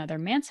to another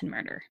Manson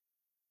murder,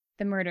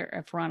 the murder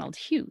of Ronald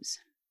Hughes.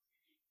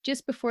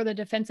 Just before the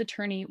defense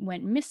attorney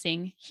went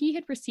missing, he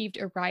had received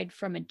a ride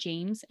from a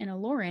James and a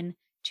Lauren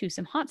to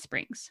some hot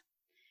springs.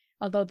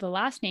 Although the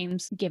last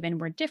names given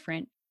were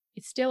different,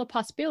 it's still a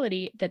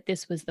possibility that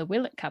this was the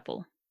Willett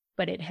couple,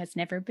 but it has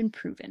never been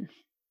proven.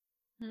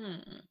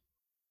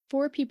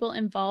 4 people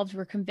involved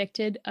were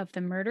convicted of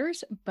the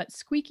murders, but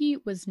Squeaky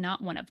was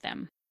not one of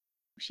them.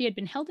 She had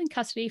been held in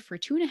custody for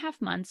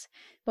 2.5 months,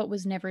 but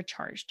was never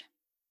charged.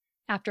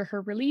 After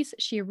her release,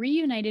 she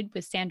reunited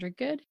with Sandra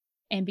Good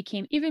and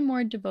became even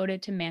more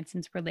devoted to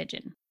Manson's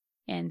religion.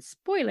 And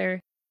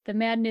spoiler, the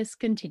madness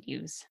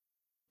continues.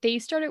 They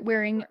started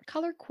wearing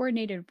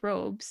color-coordinated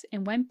robes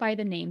and went by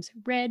the names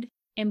Red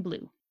and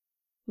Blue.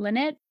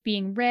 Lynette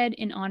being red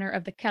in honor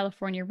of the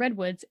California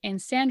redwoods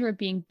and Sandra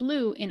being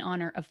blue in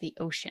honor of the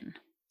ocean.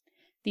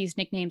 These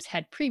nicknames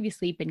had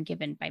previously been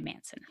given by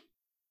Manson.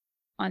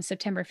 On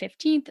September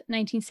 15th,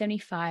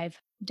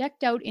 1975,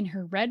 decked out in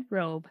her red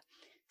robe,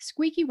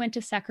 Squeaky went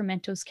to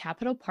Sacramento's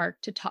Capitol Park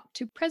to talk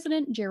to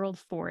President Gerald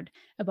Ford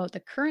about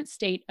the current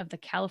state of the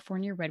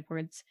California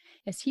redwoods,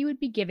 as he would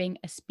be giving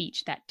a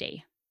speech that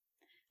day.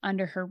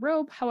 Under her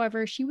robe,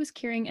 however, she was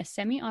carrying a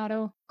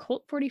semi-auto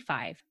Colt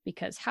 45,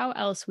 because how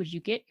else would you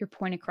get your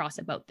point across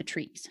about the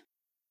trees?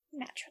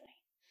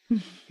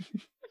 Naturally.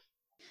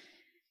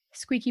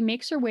 Squeaky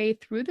makes her way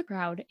through the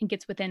crowd and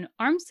gets within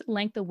arm's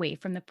length away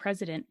from the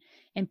president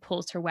and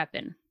pulls her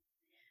weapon.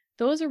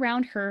 Those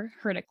around her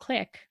heard a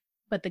click,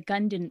 but the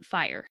gun didn't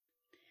fire.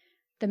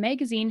 The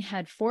magazine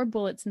had 4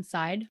 bullets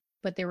inside,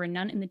 but there were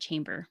none in the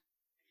chamber.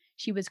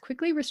 She was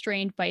quickly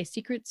restrained by a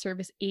Secret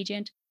Service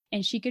agent,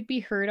 and she could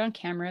be heard on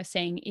camera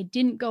saying it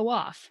didn't go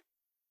off.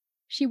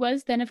 She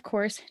was then, of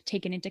course,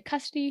 taken into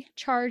custody,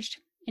 charged,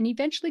 and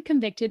eventually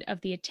convicted of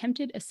the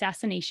attempted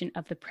assassination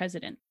of the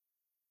president.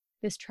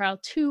 This trial,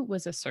 too,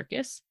 was a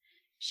circus.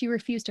 She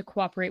refused to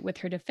cooperate with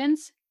her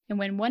defense, and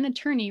when one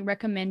attorney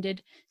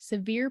recommended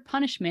severe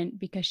punishment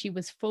because she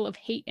was full of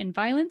hate and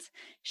violence,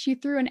 she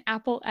threw an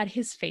apple at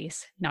his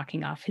face,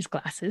 knocking off his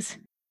glasses.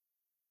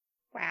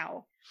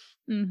 Wow.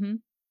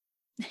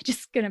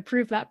 Just gonna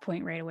prove that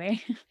point right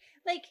away.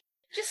 Like,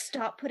 just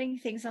stop putting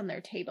things on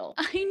their table.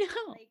 I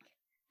know. Like,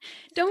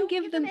 don't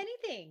give them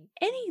anything.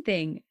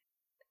 Anything.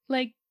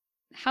 Like,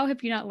 how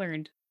have you not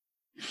learned?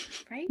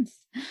 Right?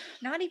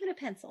 Not even a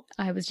pencil.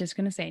 I was just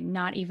gonna say,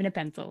 not even a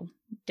pencil.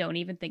 Don't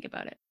even think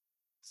about it.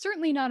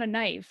 Certainly not a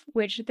knife,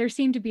 which there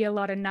seem to be a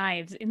lot of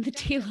knives in the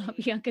De La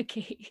Bianca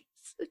case.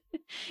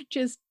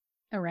 Just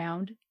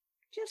around.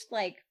 Just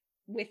like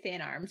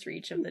within arm's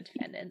reach of the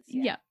defendants.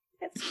 Yeah.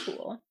 That's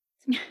cool.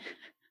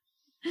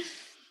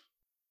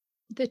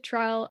 The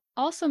trial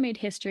also made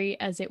history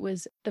as it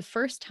was the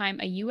first time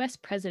a U.S.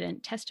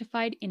 president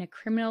testified in a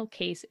criminal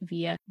case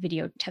via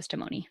video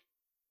testimony,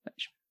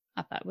 which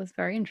I thought was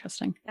very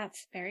interesting.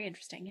 That's very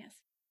interesting, yes.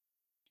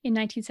 In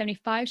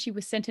 1975, she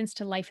was sentenced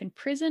to life in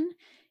prison,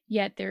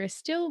 yet there is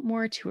still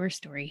more to her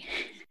story.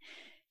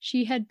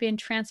 She had been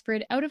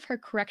transferred out of her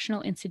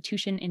correctional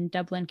institution in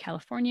Dublin,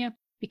 California,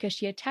 because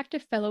she attacked a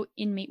fellow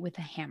inmate with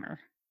a hammer.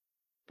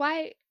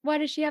 Why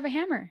does she have a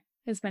hammer?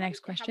 Is my next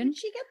question. How did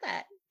she get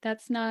that?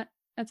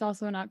 That's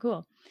also not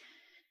cool.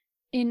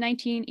 In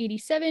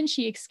 1987,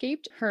 she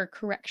escaped her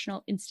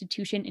correctional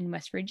institution in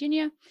West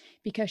Virginia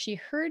because she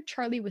heard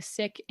Charlie was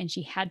sick and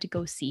she had to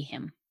go see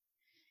him.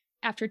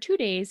 After 2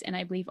 days, and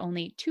I believe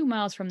only 2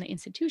 miles from the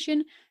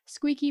institution,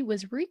 Squeaky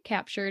was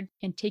recaptured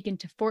and taken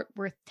to Fort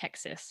Worth,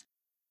 Texas.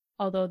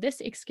 Although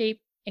this escape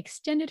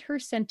extended her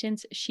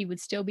sentence, she would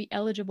still be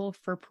eligible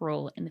for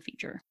parole in the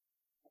future.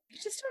 I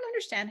just don't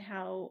understand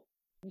how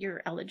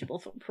you're eligible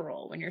for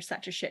parole when you're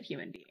such a shit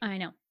human being. I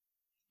know.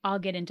 I'll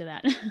get into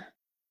that.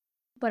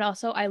 But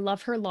also, I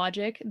love her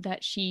logic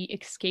that she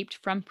escaped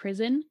from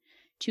prison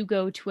to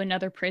go to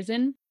another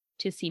prison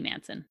to see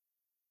Manson.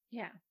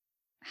 Yeah.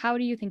 How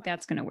do you think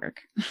that's going to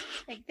work?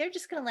 Like, they're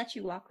just going to let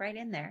you walk right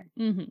in there.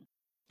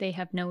 They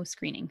have no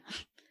screening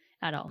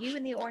at all. You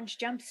in the orange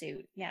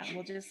jumpsuit. Yeah,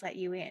 we'll just let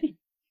you in.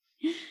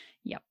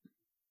 Yep.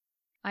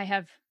 I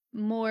have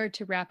more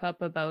to wrap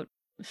up about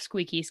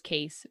Squeaky's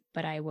case,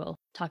 but I will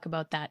talk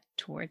about that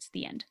towards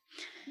the end.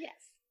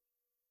 Yes.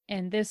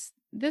 And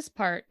this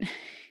part,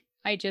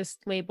 I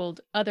just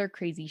labeled other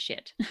crazy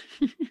shit.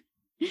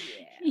 Yeah.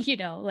 You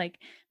know, like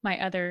my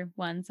other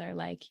ones are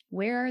like,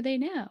 where are they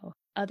now?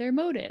 Other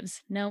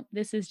motives. No,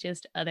 this is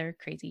just other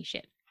crazy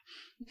shit.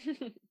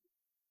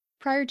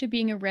 Prior to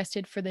being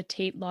arrested for the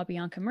Tate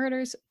LaBianca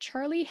murders,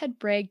 Charlie had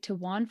bragged to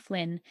Juan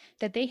Flynn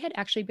that they had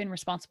actually been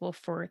responsible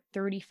for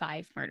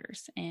 35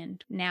 murders.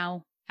 And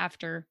now,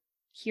 after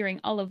hearing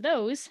all of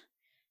those,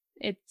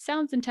 it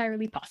sounds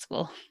entirely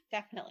possible.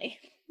 Definitely.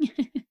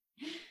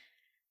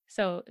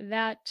 So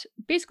that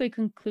basically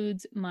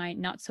concludes my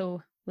not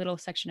so little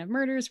section of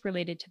murders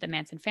related to the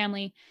Manson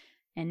family.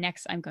 And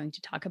next, I'm going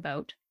to talk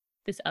about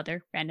this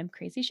other random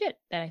crazy shit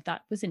that I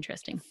thought was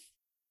interesting.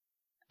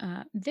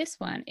 This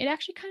one, it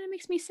actually kind of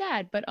makes me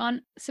sad, but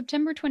on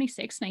September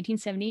 26,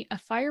 1970, a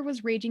fire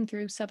was raging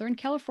through Southern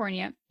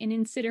California and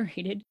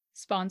incinerated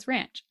Spawn's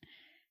Ranch.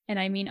 And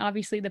I mean,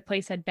 obviously the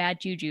place had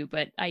bad juju,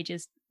 but I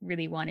just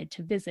really wanted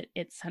to visit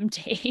it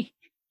someday.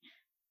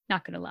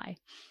 Not gonna lie.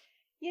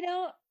 You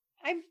know,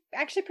 I'm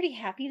actually pretty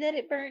happy that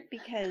it burnt,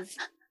 because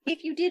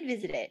if you did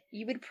visit it,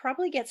 you would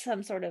probably get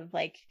some sort of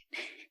like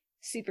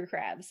super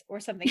crabs or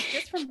something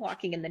just from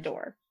walking in the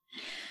door.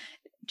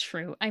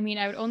 True. I mean,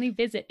 I would only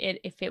visit it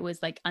if it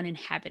was like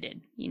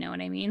uninhabited. You know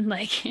what I mean?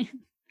 Like,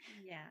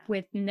 yeah,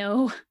 with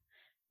no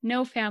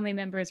family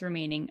members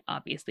remaining.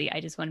 Obviously, I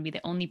just want to be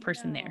the only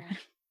person there.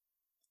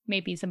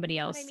 Maybe somebody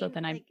else, so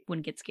then I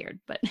wouldn't get scared.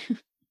 But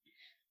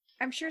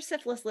I'm sure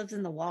syphilis lives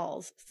in the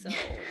walls, so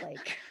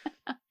like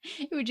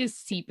it would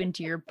just seep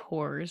into your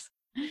pores.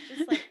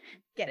 Just like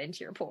get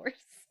into your pores.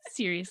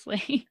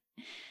 Seriously.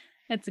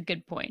 That's a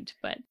good point,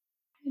 but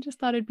I just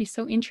thought it'd be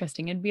so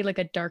interesting. It'd be like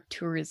a dark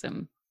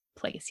tourism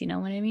place, you know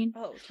what I mean?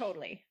 Oh,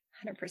 totally.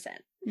 100%.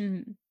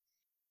 Mm.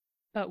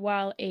 But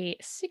while a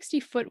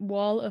 60-foot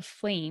wall of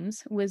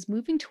flames was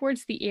moving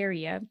towards the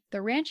area,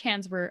 the ranch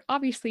hands were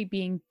obviously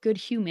being good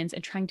humans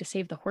and trying to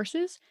save the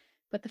horses,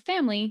 but the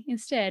family,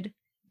 instead,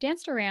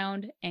 danced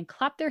around and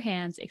clapped their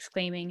hands,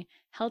 exclaiming,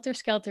 "Helter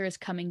Skelter is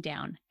coming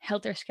down.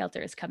 Helter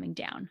Skelter is coming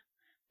down."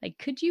 Like,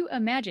 could you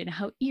imagine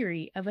how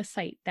eerie of a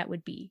sight that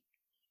would be?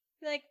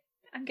 Like,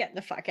 I'm getting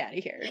the fuck out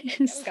of here. Like,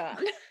 I'm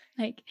gone.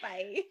 Like,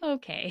 bye.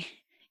 Okay.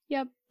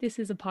 Yep, this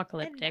is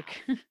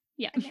apocalyptic.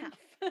 Yeah. Enough.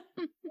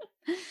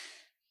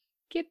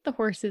 Get the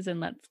horses and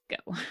let's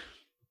go.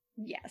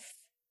 Yes.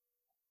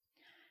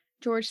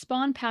 George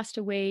Spahn passed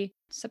away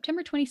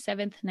September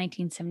 27th,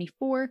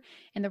 1974,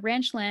 and the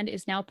ranch land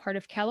is now part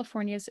of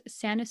California's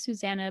Santa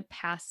Susana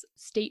Pass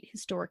State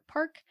Historic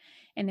Park,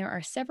 and there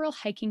are several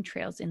hiking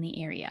trails in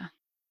the area.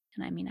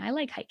 And I mean, I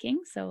like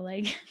hiking, so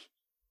like,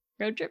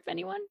 road trip,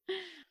 anyone?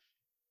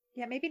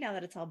 Yeah, maybe now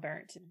that it's all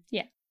burnt.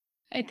 Yeah,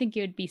 I think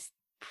it would be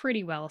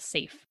pretty well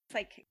safe. It's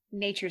like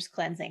nature's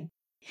cleansing.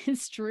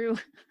 It's true.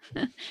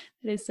 It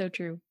is so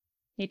true.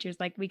 Nature's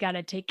like, we got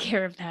to take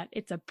care of that.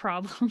 It's a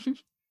problem.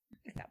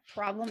 It's a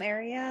problem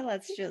area.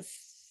 Let's just.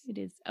 It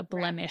is a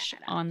blemish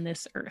on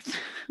this earth.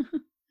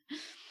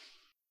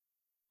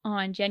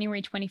 On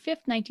January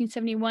 25th,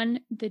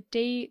 1971, the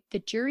day the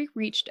jury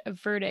reached a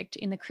verdict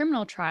in the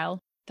criminal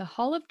trial, the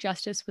Hall of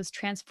Justice was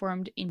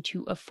transformed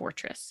into a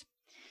fortress.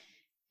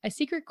 A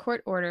secret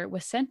court order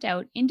was sent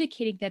out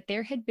indicating that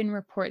there had been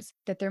reports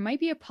that there might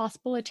be a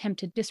possible attempt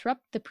to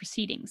disrupt the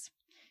proceedings,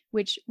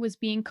 which was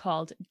being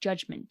called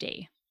Judgment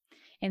Day,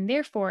 and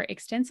therefore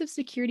extensive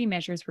security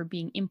measures were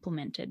being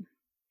implemented.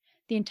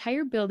 The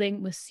entire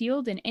building was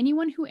sealed and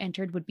anyone who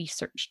entered would be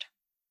searched.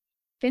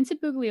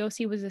 Vincent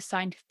Bugliosi was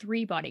assigned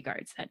 3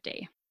 bodyguards that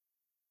day.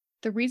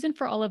 The reason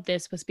for all of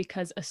this was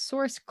because a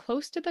source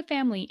close to the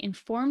family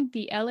informed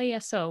the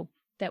LASO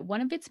that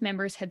one of its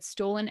members had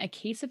stolen a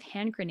case of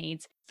hand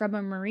grenades from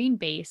a Marine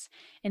base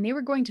and they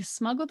were going to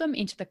smuggle them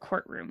into the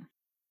courtroom.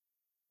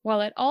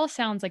 While it all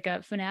sounds like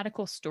a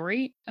fanatical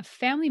story, a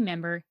family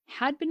member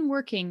had been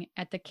working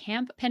at the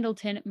Camp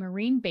Pendleton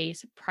Marine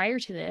base prior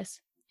to this,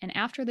 and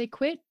after they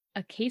quit,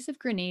 a case of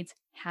grenades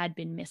had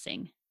been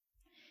missing.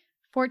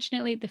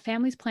 Fortunately, the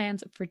family's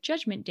plans for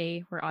Judgment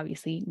Day were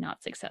obviously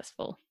not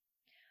successful.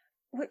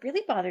 What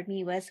really bothered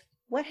me was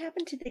what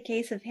happened to the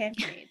case of hand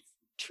grenades?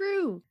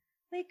 True.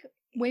 Like,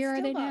 where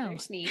are they now?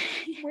 Me.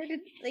 Where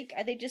did, like,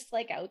 are they just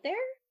like out there?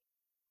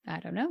 I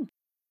don't know.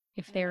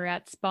 If they were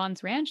at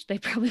Spawn's ranch, they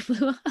probably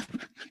blew up.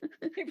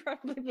 They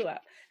probably blew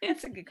up.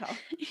 That's a good call.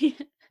 Yeah.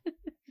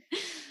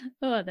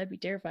 Oh, that'd be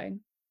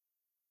terrifying.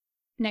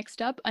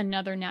 Next up,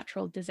 another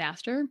natural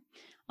disaster.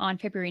 On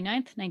February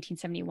 9th,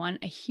 1971,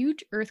 a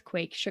huge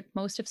earthquake shook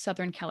most of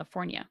Southern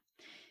California.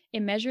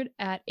 It measured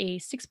at a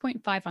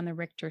 6.5 on the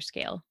Richter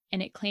scale,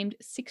 and it claimed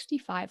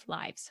 65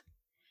 lives.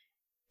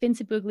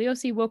 Vincent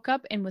Bugliosi woke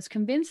up and was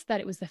convinced that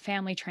it was the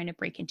family trying to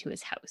break into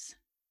his house.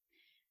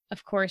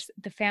 Of course,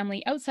 the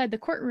family outside the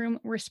courtroom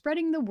were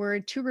spreading the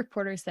word to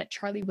reporters that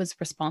Charlie was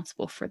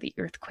responsible for the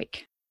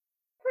earthquake.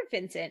 Poor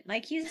Vincent.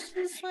 Like, he's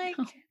just like,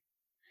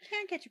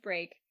 can't catch a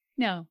break.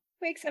 No.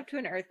 Wakes up to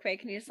an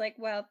earthquake and he's like,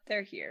 well,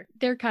 they're here.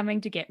 They're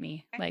coming to get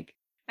me. I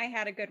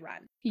had a good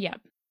run.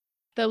 Yep.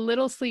 The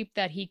little sleep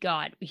that he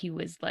got, he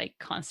was like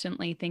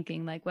constantly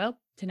thinking like, well,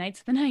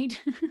 tonight's the night.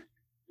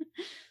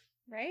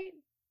 Right?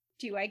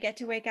 Do I get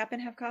to wake up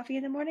and have coffee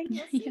in the morning?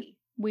 We'll see. Yeah,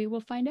 we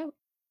will find out.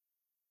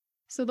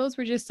 So those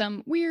were just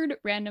some weird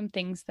random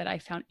things that I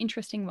found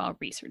interesting while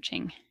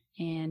researching.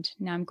 And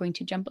now I'm going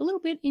to jump a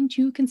little bit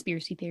into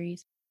conspiracy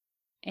theories.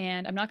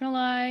 And I'm not going to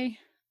lie,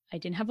 I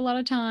didn't have a lot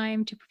of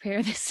time to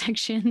prepare this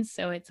section,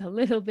 so it's a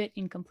little bit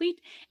incomplete,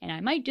 and I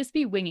might just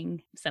be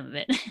winging some of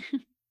it.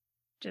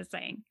 Just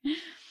saying.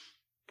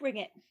 Bring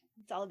it.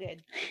 It's all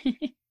good.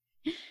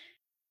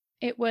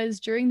 It was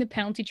during the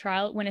penalty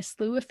trial when a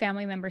slew of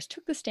family members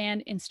took the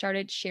stand and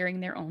started sharing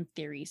their own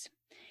theories.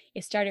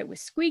 It started with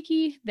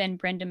Squeaky, then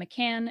Brenda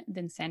McCann,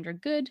 then Sandra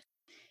Good.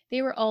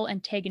 They were all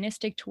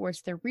antagonistic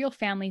towards their real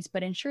families,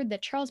 but ensured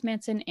that Charles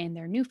Manson and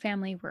their new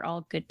family were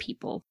all good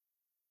people.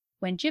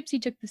 When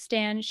Gypsy took the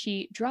stand,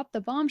 she dropped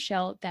the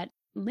bombshell that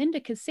Linda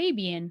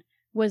Kasabian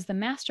was the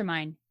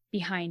mastermind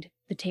behind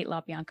the Tate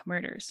LaBianca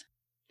murders.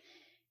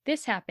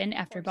 This happened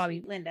after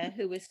Bobby... Linda,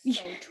 who was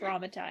so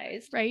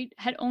traumatized. Right?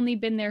 Had only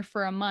been there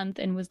for a month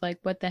and was like,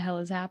 what the hell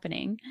is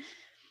happening?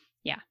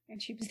 Yeah. And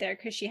she was there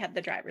because she had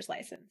the driver's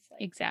license.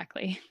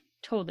 Exactly.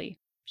 Totally.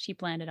 She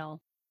planned it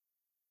all.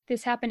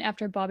 This happened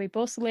after Bobby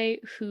Beausoleil,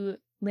 who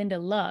Linda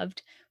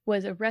loved,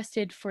 was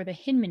arrested for the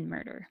Hinman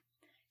murder.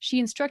 She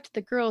instructed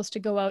the girls to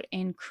go out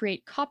and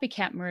create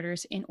copycat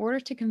murders in order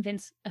to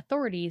convince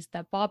authorities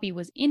that Bobby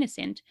was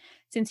innocent,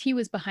 since he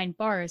was behind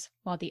bars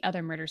while the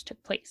other murders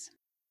took place.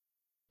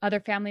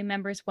 Other family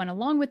members went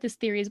along with this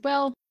theory as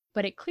well,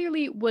 but it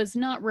clearly was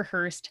not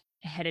rehearsed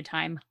ahead of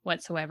time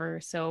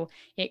whatsoever, so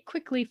it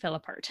quickly fell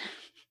apart.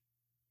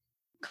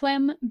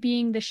 Clem,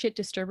 being the shit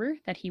disturber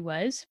that he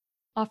was,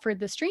 offered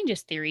the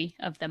strangest theory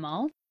of them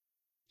all.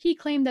 He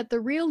claimed that the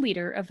real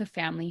leader of the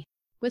family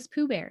was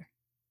Pooh Bear.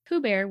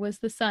 Pooh Bear was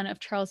the son of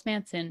Charles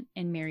Manson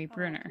and Mary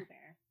Brunner.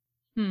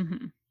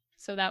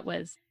 So that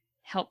was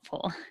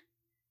helpful.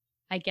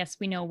 I guess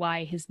we know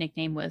why his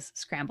nickname was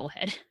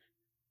Scramblehead.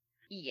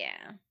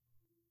 Yeah.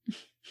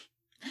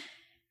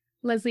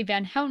 Leslie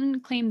Van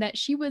Houten claimed that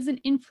she wasn't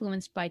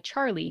influenced by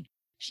Charlie.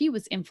 She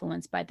was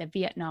influenced by the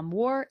Vietnam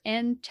War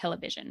and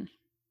television.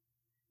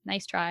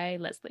 Nice try,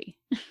 Leslie.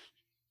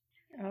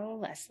 Oh,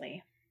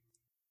 Leslie.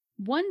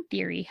 One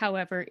theory,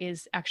 however,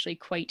 is actually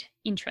quite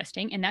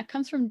interesting, and that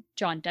comes from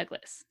John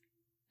Douglas.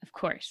 Of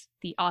course,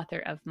 the author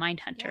of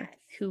Mindhunter,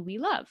 who we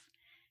love.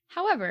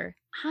 However,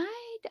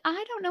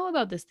 I don't know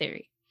about this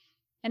theory.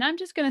 And I'm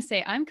just going to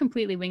say, I'm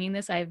completely winging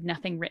this. I have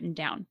nothing written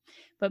down.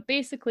 But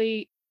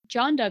basically,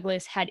 John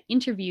Douglas had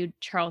interviewed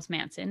Charles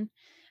Manson.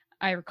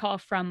 I recall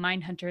from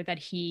Mindhunter that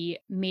he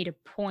made a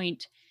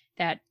point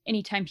that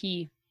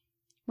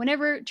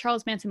whenever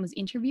Charles Manson was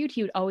interviewed,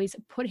 he would always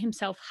put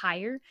himself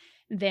higher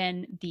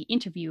than the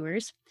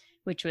interviewers,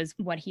 which was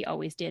what he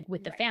always did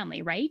with the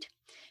family, right?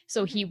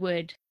 So he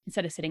would,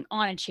 instead of sitting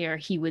on a chair,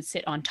 he would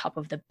sit on top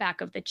of the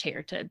back of the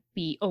chair to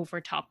be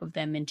over top of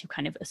them and to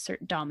kind of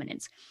assert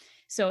dominance.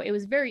 So it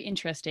was very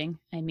interesting.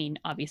 I mean,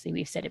 obviously,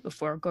 we've said it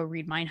before, go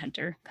read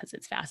Mindhunter because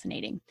it's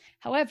fascinating.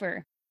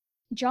 However,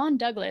 John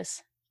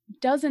Douglas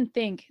doesn't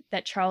think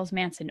that Charles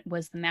Manson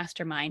was the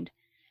mastermind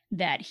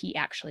that he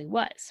actually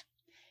was.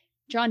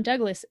 John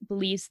Douglas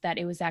believes that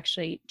it was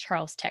actually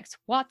Charles Tex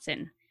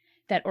Watson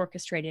that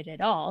orchestrated it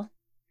all,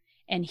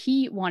 and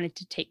he wanted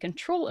to take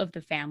control of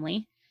the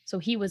family, so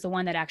he was the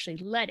one that actually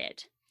led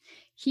it.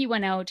 He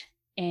went out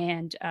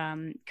and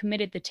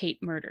committed the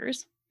Tate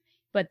murders,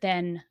 but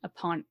then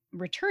upon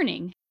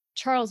returning,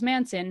 Charles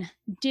Manson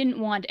didn't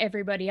want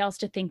everybody else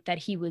to think that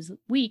he was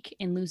weak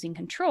in losing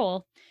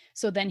control,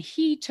 so then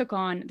he took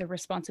on the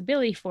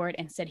responsibility for it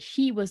and said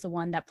he was the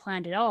one that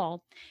planned it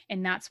all,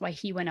 and that's why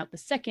he went out the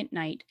second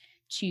night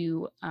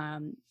to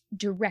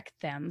direct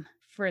them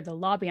for the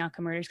LaBianca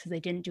murders because they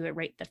didn't do it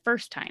right the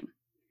first time.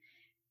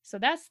 So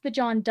that's the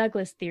John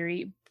Douglas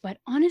theory, but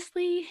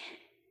honestly,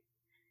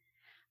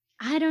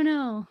 I don't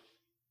know.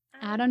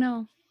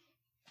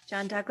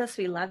 John Douglas,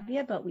 we love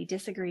you, but we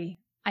disagree.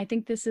 I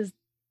think this is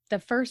the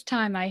first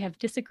time I have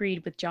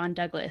disagreed with John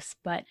Douglas,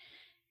 but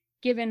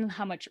given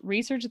how much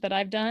research that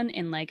I've done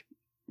in like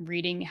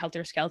reading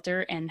Helter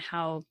Skelter and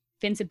how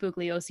Vincent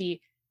Bugliosi,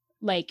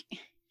 like,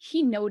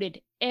 he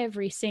noted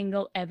every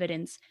single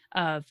evidence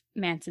of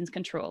Manson's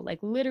control. Like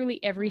literally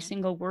every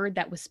single word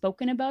that was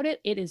spoken about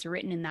it, it is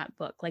written in that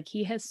book. Like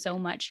he has so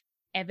much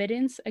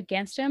evidence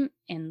against him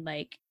and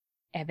like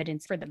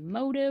evidence for the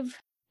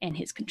motive and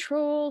his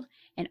control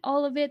and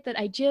all of it that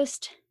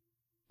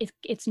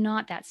it's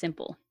not that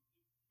simple.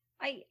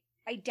 I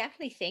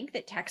definitely think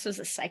that Tex was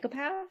a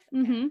psychopath.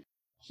 Mm-hmm.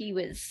 He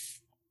was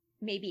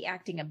maybe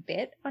acting a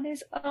bit on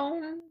his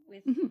own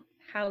with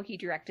how he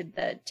directed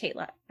the Tate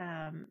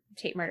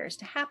murders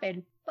to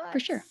happen, but for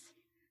sure,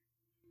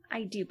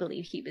 I do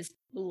believe he was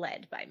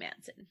led by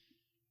Manson.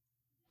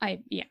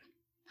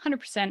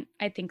 100%.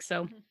 I think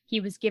so. He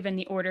was given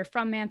the order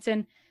from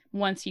Manson.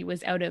 Once he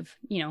was out of,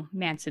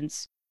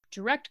 Manson's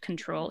direct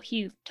control,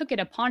 he took it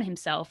upon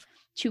himself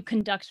to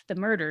conduct the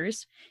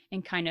murders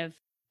and kind of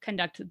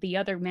conduct the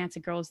other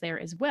Manson girls there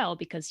as well,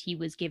 because he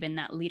was given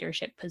that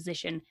leadership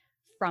position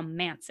from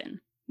Manson.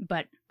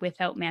 But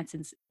without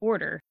Manson's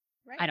order,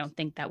 I don't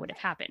think that would have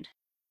happened.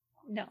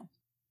 No.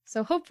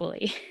 So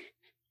hopefully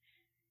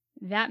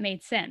that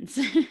made sense.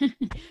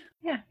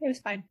 Yeah, it was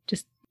fine.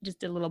 Just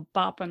a little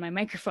bop on my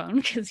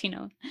microphone because,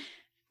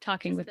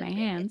 talking with my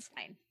hands.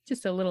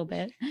 Just a little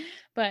bit.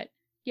 But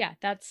yeah,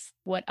 that's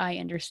what I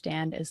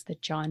understand as the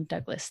John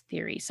Douglas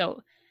theory.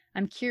 So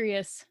I'm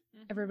curious,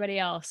 everybody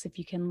else, if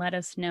you can let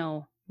us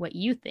know what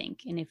you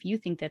think. And if you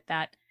think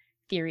that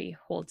theory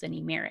holds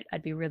any merit,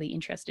 I'd be really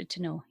interested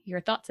to know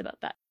your thoughts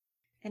about that.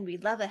 And we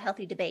love a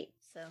healthy debate,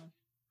 so.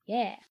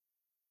 Yeah.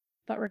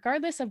 But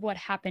regardless of what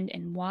happened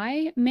and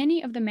why,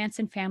 many of the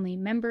Manson family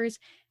members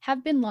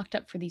have been locked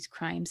up for these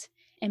crimes,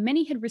 and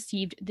many had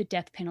received the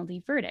death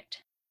penalty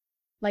verdict.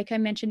 Like I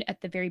mentioned at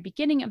the very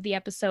beginning of the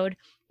episode,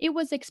 it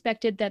was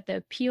expected that the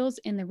appeals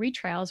and the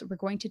retrials were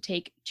going to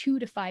take 2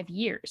 to 5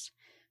 years,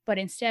 but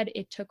instead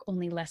it took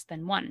only less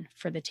than 1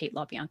 for the Tate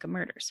LaBianca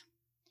murders.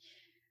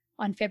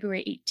 On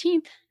February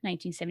 18th,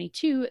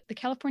 1972, the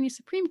California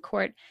Supreme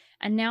Court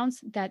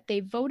announced that they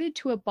voted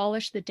to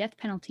abolish the death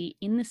penalty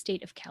in the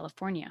state of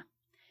California.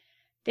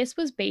 This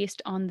was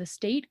based on the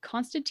state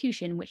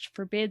constitution, which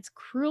forbids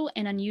cruel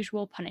and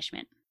unusual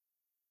punishment.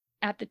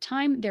 At the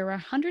time, there were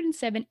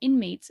 107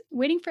 inmates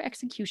waiting for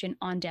execution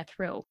on death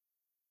row.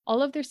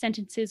 All of their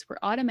sentences were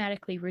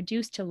automatically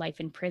reduced to life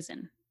in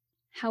prison.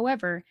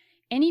 However,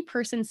 any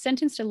person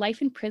sentenced to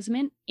life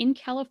imprisonment in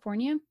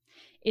California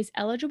is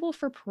eligible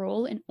for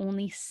parole in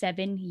only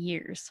 7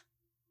 years.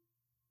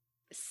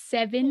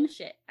 7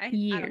 Bullshit.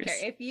 years. I don't care.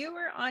 If you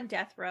were on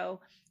death row,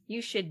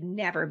 you should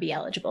never be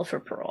eligible for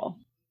parole.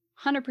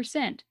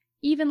 100%.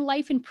 Even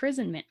life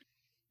imprisonment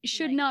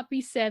should not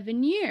be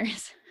 7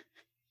 years.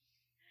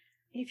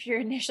 If your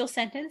initial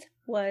sentence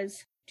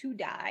was to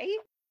die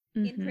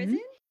in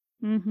prison,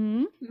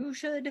 you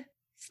should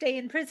stay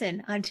in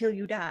prison until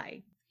you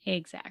die.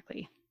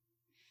 Exactly.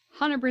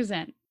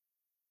 100%.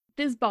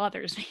 This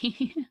bothers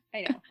me.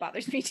 I know,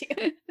 bothers me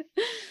too.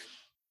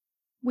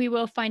 We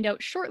will find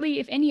out shortly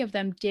if any of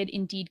them did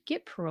indeed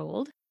get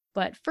paroled,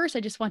 but first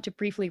I just want to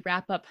briefly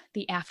wrap up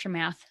the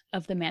aftermath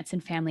of the Manson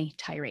family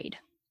tirade.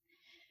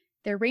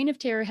 Their reign of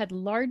terror had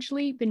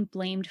largely been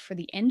blamed for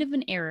the end of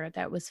an era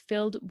that was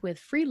filled with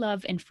free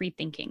love and free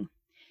thinking.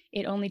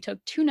 It only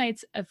took 2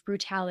 nights of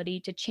brutality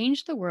to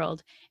change the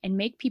world and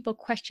make people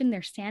question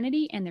their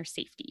sanity and their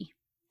safety.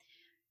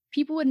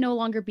 People would no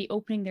longer be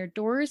opening their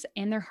doors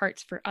and their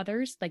hearts for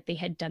others like they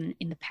had done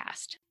in the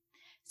past.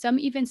 Some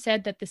even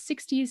said that the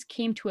 60s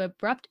came to an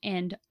abrupt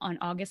end on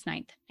August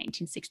 9th,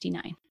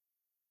 1969.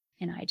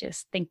 And I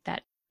just think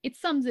that it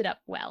sums it up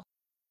well.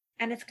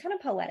 And it's kind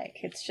of poetic.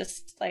 It's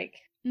just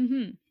like,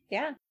 Mm-hmm.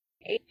 yeah,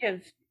 age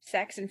of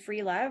sex and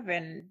free love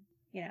and,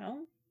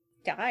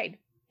 died.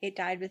 It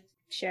died with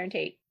Sharon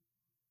Tate.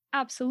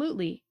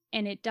 Absolutely.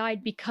 And it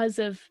died because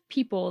of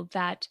people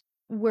that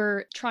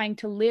were trying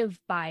to live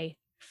by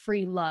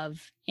free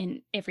love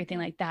and everything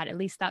like that. At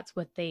least that's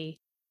what they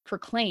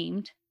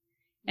proclaimed.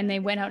 And they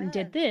went out and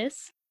did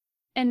this,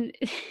 and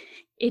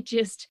it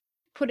just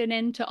put an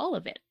end to all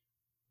of it.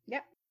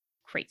 Yep.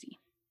 Crazy.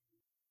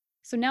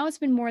 So now it's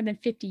been more than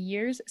 50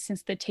 years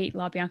since the Tate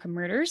LaBianca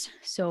murders,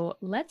 so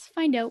let's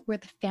find out where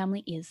the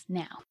family is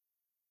now.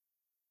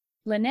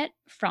 Lynette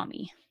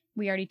Fromey.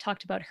 We already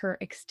talked about her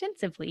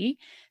extensively,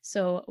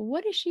 so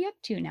what is she up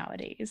to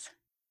nowadays?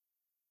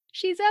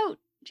 She's out.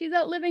 She's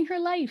out living her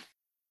life.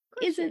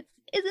 Isn't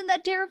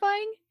that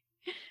terrifying?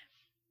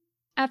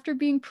 After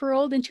being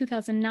paroled in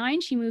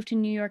 2009, she moved to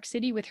New York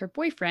City with her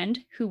boyfriend,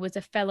 who was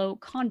a fellow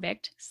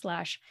convict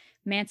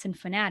 / Manson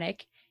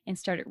fanatic, and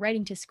started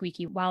writing to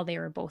Squeaky while they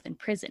were both in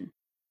prison.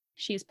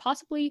 She is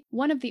possibly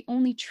one of the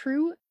only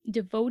true,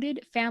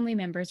 devoted family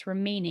members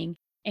remaining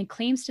and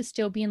claims to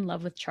still be in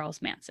love with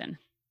Charles Manson.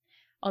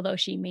 Although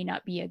she may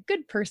not be a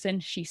good person,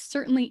 she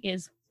certainly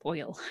is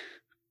loyal.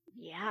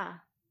 Yeah.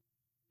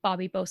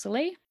 Bobby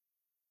Beausoleil.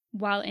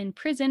 While in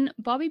prison,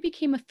 Bobby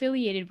became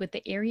affiliated with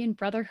the Aryan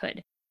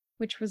Brotherhood,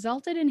 which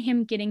resulted in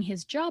him getting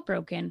his jaw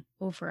broken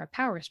over a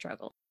power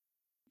struggle.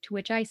 To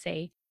which I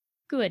say,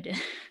 good.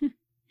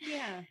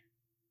 Yeah.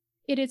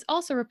 It is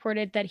also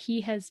reported that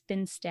he has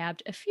been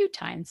stabbed a few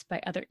times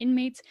by other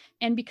inmates,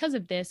 and because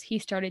of this, he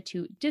started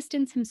to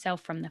distance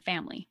himself from the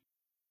family.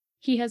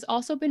 He has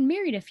also been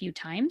married a few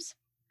times,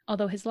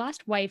 although his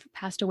last wife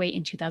passed away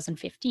in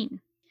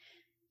 2015.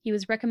 He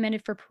was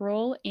recommended for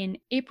parole in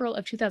April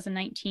of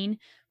 2019,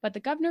 but the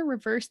governor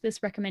reversed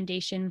this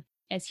recommendation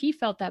as he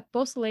felt that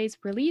Beausoleil's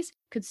release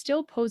could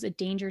still pose a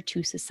danger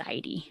to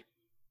society.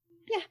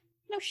 Yeah,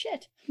 no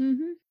shit.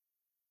 Mm-hmm.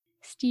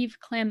 Steve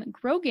Clem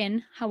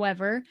Grogan,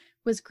 however,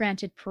 was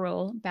granted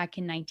parole back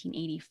in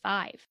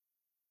 1985.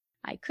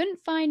 I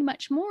couldn't find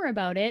much more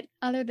about it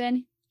other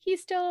than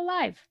he's still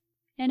alive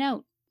and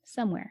out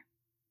somewhere.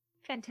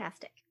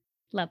 Fantastic.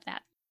 Love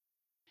that.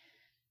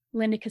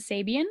 Linda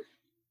Kasabian.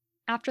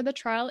 After the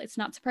trial, it's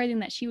not surprising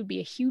that she would be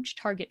a huge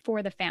target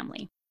for the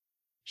family.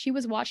 She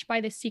was watched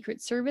by the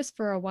Secret Service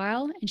for a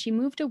while, and she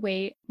moved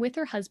away with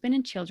her husband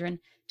and children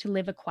to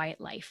live a quiet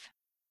life.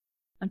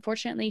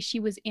 Unfortunately, she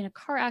was in a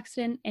car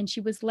accident and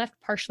she was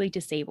left partially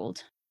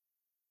disabled.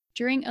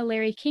 During a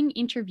Larry King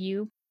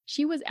interview,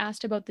 she was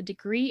asked about the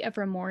degree of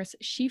remorse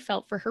she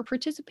felt for her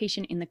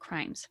participation in the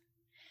crimes.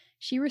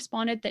 She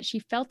responded that she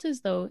felt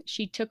as though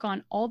she took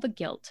on all the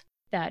guilt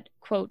that,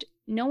 quote,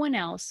 no one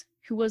else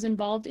who was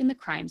involved in the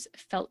crimes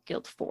felt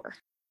guilt for.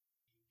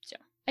 So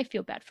I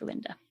feel bad for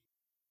Linda.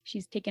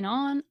 She's taken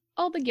on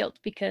all the guilt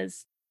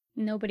because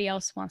nobody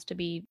else wants to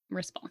be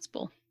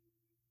responsible.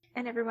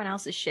 And everyone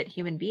else is shit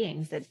human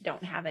beings that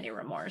don't have any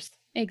remorse.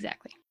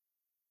 Exactly.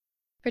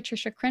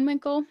 Patricia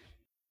Krenwinkel.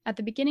 At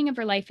the beginning of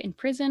her life in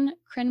prison,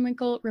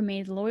 Krenwinkel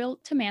remained loyal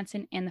to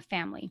Manson and the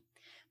family,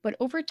 but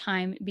over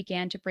time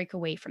began to break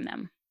away from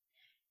them.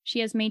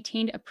 She has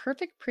maintained a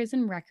perfect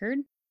prison record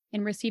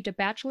and received a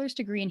bachelor's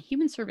degree in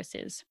human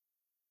services.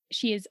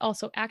 She is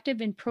also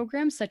active in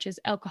programs such as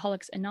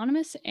Alcoholics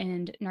Anonymous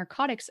and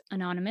Narcotics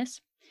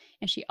Anonymous,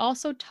 and she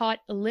also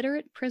taught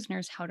illiterate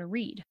prisoners how to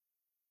read.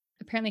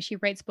 Apparently, she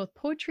writes both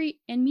poetry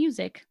and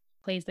music,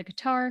 plays the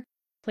guitar,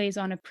 plays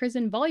on a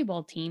prison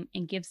volleyball team,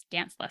 and gives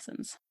dance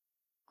lessons.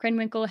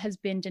 Krenwinkel has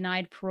been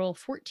denied parole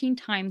 14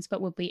 times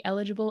but will be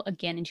eligible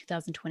again in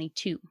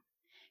 2022.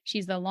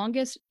 She's the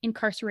longest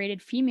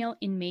incarcerated female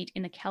inmate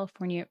in the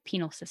California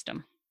penal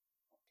system.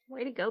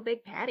 Way to go,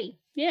 Big Patty.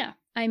 Yeah,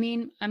 I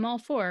mean, I'm all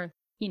for,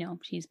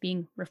 she's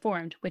being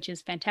reformed, which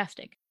is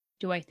fantastic.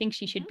 Do I think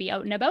she should be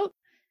out and about?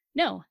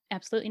 No,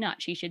 absolutely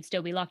not. She should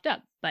still be locked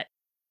up, but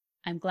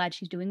I'm glad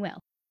she's doing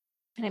well.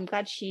 And I'm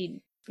glad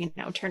she,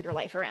 turned her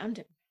life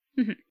around.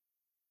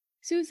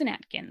 Susan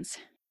Atkins.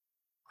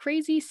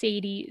 Crazy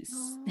Sadie.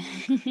 Oh,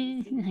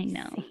 I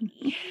know.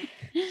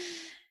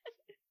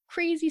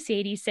 Crazy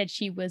Sadie said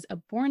she was a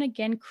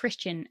born-again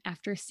Christian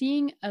after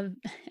seeing a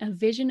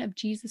vision of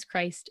Jesus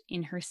Christ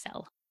in her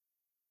cell.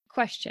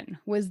 Question,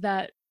 was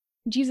that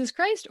Jesus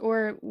Christ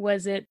or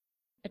was it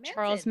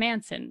Charles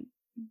Manson?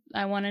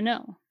 I want to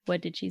know.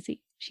 What did she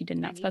see? She did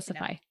not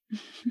specify.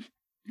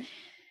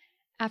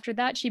 After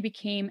that, she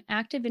became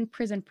active in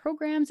prison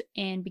programs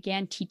and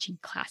began teaching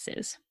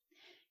classes.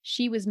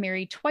 She was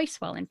married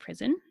twice while in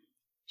prison.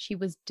 She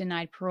was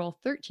denied parole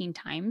 13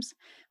 times.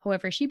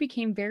 However, she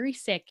became very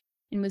sick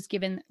and was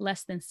given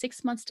less than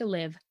 6 months to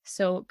live,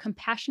 so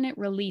compassionate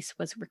release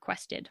was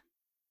requested.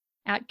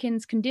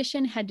 Atkins'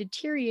 condition had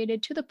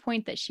deteriorated to the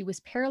point that she was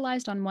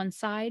paralyzed on one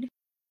side,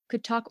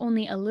 could talk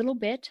only a little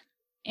bit,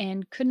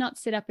 and could not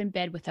sit up in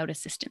bed without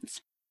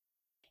assistance.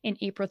 In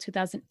April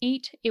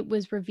 2008, it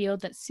was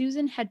revealed that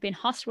Susan had been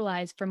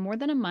hospitalized for more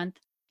than a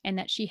month and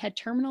that she had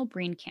terminal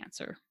brain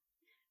cancer.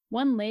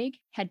 One leg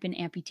had been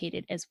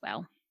amputated as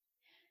well.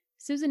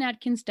 Susan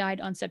Atkins died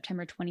on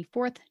September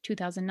 24th,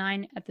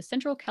 2009 at the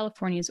Central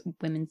California's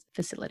Women's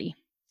Facility.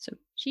 So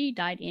she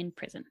died in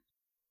prison.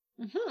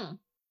 Mm-hmm.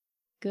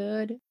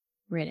 Good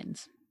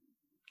riddance.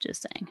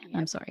 Just saying. Yep.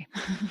 I'm sorry.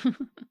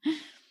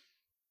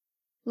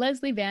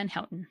 Leslie Van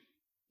Houten.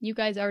 You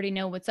guys already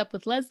know what's up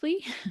with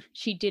Leslie.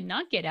 She did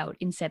not get out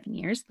in 7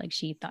 years like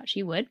she thought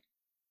she would.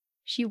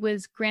 She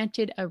was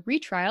granted a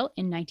retrial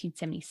in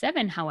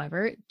 1977,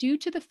 however, due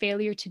to the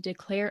failure to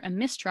declare a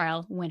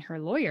mistrial when her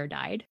lawyer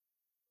died,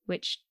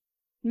 which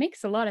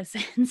makes a lot of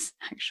sense,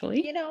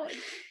 actually. You know,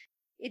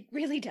 it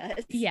really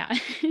does. Yeah.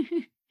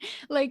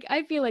 Like,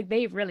 I feel like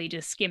they've really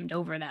just skimmed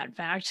over that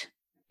fact.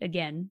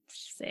 Again,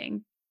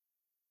 saying.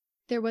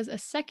 There was a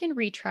second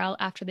retrial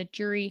after the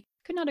jury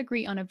could not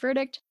agree on a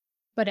verdict,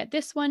 but at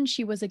this one,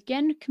 she was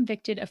again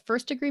convicted of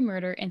first-degree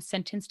murder and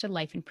sentenced to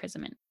life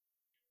imprisonment.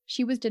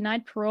 She was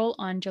denied parole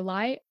on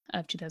July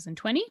of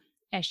 2020,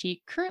 as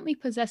she currently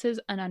possesses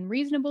an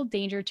unreasonable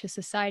danger to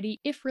society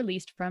if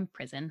released from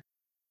prison.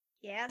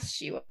 Yes,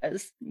 she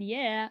was.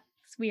 Yeah,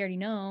 because we already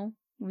know.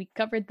 We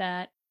covered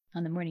that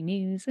on the morning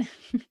news.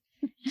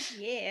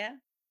 Yeah.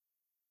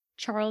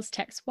 Charles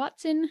Tex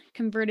Watson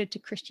converted to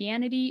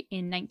Christianity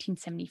in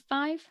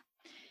 1975.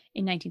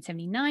 In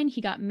 1979,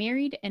 he got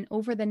married, and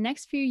over the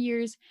next few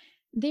years,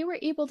 they were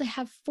able to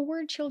have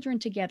 4 children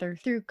together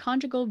through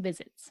conjugal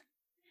visits.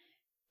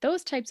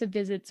 Those types of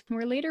visits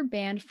were later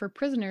banned for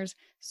prisoners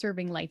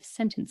serving life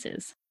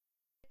sentences.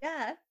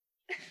 Yeah.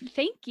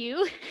 Thank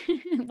you.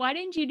 Why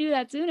didn't you do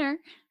that sooner?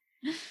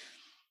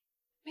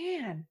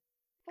 Man.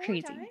 4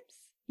 Crazy. times?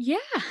 Yeah.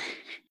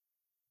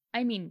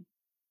 I mean,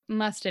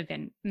 must have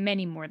been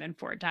many more than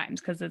 4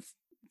 times, because it's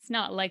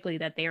not likely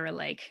that they were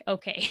like,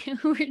 okay,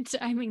 we're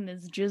timing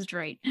this just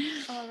right.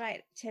 All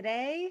right.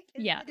 Today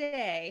is the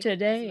day.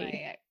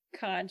 Today. It's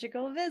my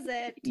conjugal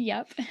visit.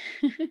 Yep.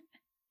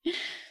 Man.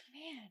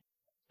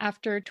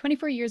 After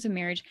 24 years of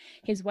marriage,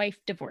 his wife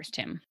divorced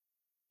him.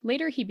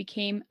 Later, he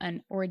became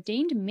an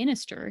ordained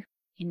minister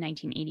in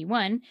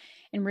 1981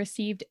 and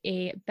received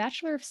a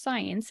Bachelor of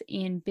Science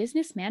in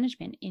Business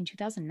Management in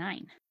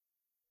 2009.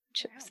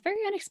 Which was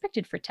very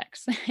unexpected for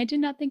Tex. I did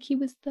not think he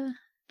was the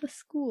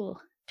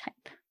school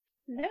type.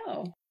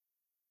 No.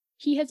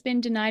 He has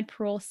been denied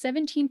parole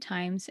 17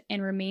 times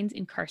and remains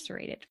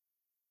incarcerated.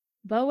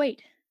 But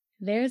wait,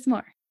 there's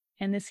more,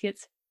 and this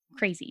gets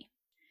crazy.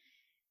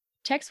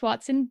 Tex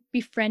Watson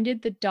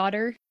befriended the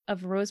daughter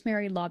of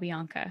Rosemary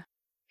LaBianca,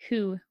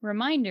 who,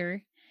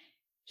 reminder,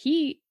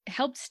 he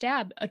helped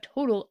stab a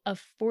total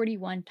of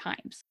 41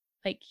 times.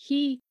 Like,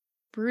 he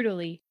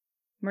brutally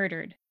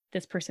murdered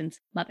this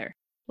person's mother.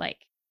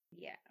 Like,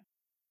 yeah.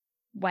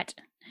 What?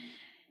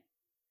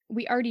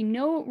 We already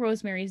know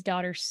Rosemary's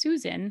daughter,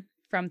 Susan,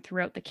 from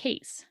throughout the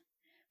case,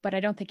 but I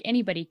don't think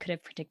anybody could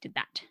have predicted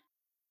that.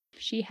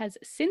 She has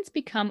since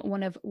become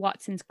one of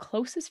Watson's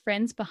closest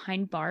friends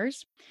behind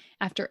bars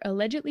after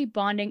allegedly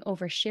bonding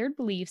over shared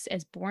beliefs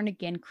as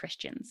born-again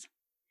Christians.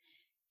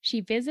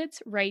 She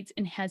visits, writes,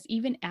 and has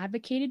even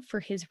advocated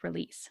for his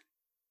release.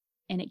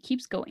 And it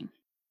keeps going.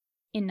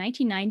 In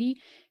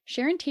 1990,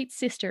 Sharon Tate's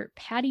sister,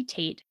 Patty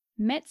Tate,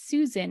 met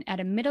Susan at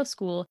a middle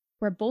school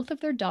where both of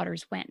their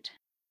daughters went.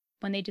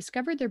 When they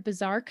discovered their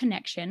bizarre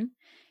connection,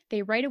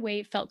 they right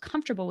away felt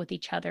comfortable with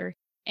each other,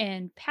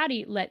 and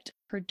Patty let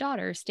her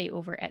daughter stay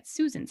over at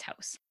Susan's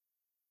house.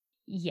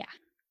 Yeah.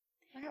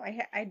 Wow,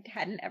 I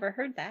hadn't ever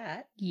heard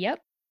that. Yep.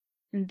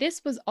 And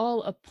this was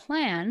all a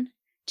plan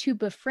to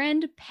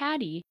befriend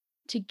Patty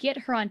to get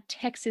her on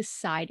Tex's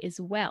side as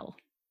well.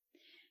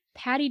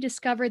 Patty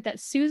discovered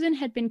that Susan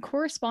had been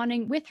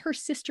corresponding with her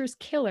sister's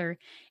killer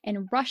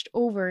and rushed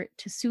over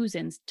to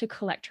Susan's to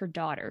collect her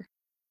daughter.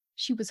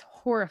 She was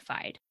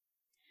horrified.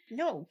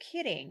 No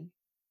kidding.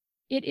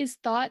 It is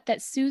thought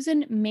that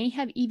Susan may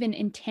have even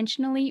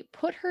intentionally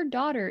put her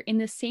daughter in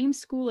the same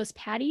school as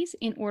Patty's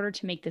in order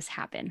to make this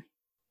happen.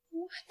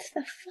 What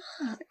the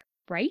fuck?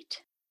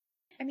 Right?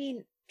 I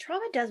mean,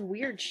 trauma does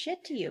weird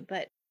shit to you,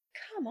 but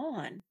come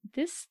on.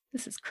 This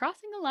is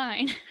crossing a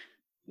line.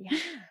 Yeah.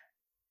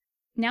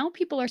 Now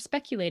people are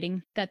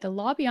speculating that the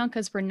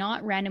LaBiancas were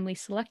not randomly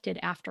selected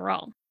after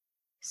all.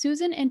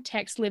 Susan and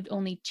Tex lived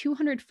only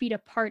 200 feet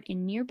apart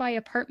in nearby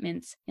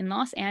apartments in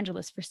Los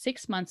Angeles for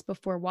 6 months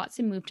before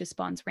Watson moved to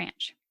Spawn's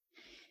Ranch.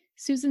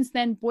 Susan's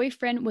then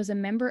boyfriend was a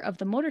member of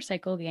the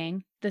motorcycle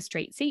gang, the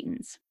Straight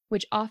Satans,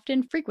 which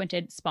often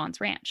frequented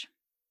Spawn's Ranch.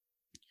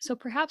 So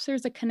perhaps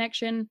there's a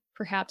connection,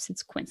 perhaps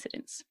it's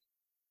coincidence.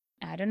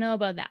 I don't know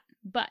about that,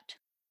 but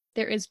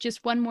there is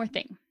just one more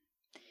thing.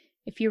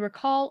 If you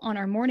recall on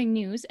our Morning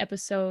News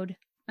episode,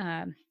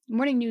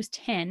 Morning News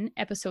 10,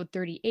 episode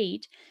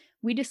 38,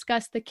 we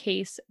discussed the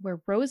case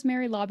where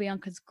Rosemary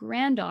LaBianca's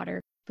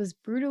granddaughter was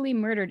brutally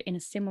murdered in a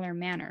similar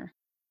manner.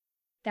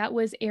 That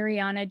was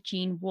Ariana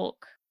Jean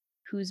Wolk,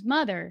 whose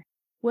mother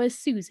was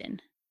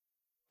Susan.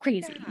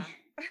 Crazy. Yeah.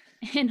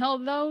 And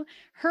although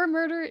her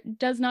murder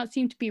does not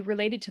seem to be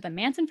related to the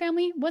Manson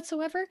family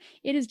whatsoever,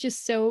 it is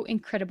just so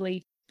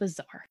incredibly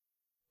bizarre.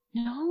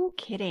 No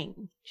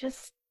kidding.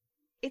 Just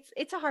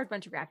it's a hard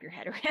one to wrap your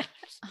head around.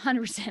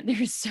 100%.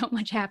 There's so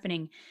much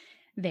happening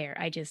there.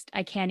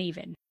 I can't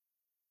even.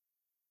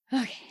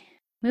 Okay,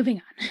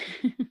 moving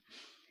on.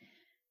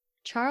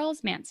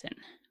 Charles Manson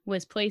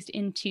was placed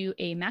into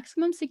a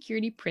maximum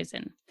security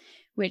prison,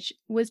 which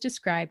was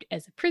described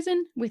as a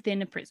prison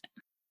within a prison.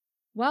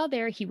 While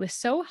there, he was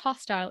so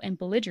hostile and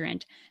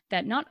belligerent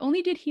that not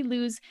only did he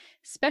lose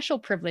special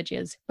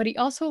privileges, but he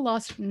also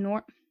lost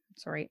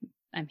Sorry,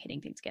 I'm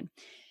hitting things again.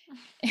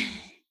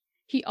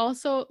 He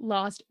also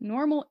lost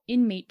normal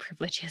inmate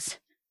privileges.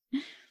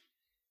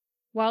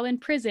 While in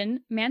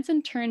prison,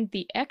 Manson turned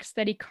the X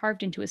that he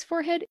carved into his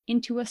forehead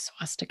into a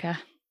swastika.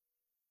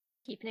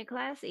 Keeping it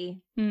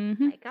classy,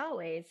 Mm-hmm. like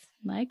always.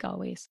 Like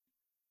always.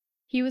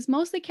 He was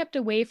mostly kept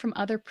away from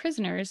other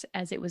prisoners,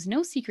 as it was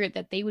no secret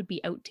that they would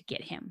be out to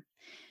get him.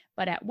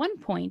 But at one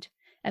point,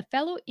 a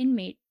fellow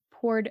inmate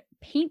poured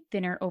paint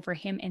thinner over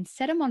him and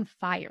set him on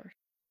fire.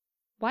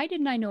 Why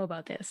didn't I know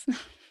about this?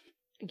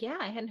 Yeah,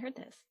 I hadn't heard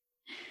this.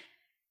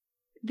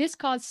 This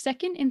caused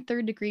second and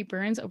third degree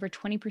burns over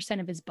 20%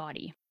 of his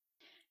body.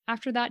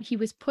 After that, he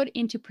was put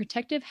into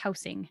protective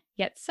housing,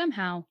 yet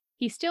somehow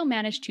he still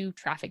managed to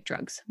traffic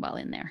drugs while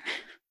in there.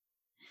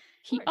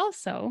 He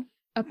also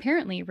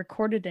apparently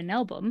recorded an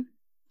album,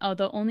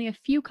 although only a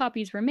few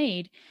copies were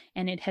made,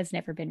 and it has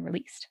never been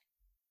released.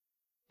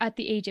 At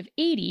the age of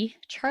 80,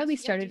 Charlie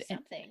started...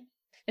 something.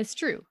 It's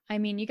true. I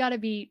mean, you gotta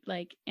be,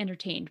 like,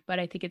 entertained, but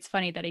I think it's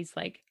funny that he's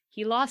like,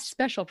 he lost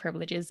special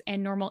privileges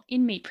and normal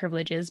inmate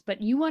privileges,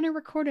 but you want to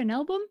record an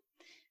album?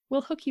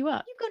 We'll hook you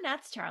up. You go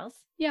nuts, Charles.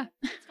 Yeah.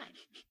 It's fine.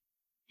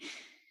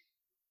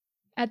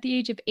 At the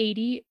age of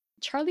 80,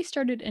 Charlie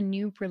started a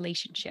new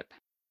relationship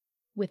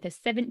with a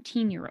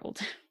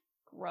 17-year-old.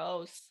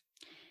 Gross.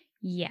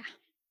 Yeah.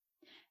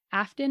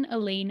 Afton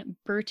Elaine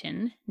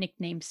Burton,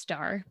 nicknamed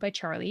Star by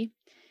Charlie,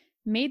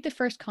 made the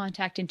first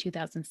contact in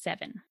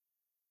 2007.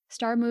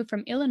 Star moved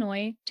from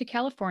Illinois to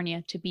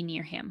California to be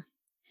near him.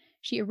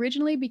 She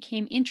originally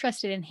became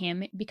interested in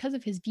him because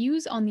of his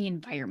views on the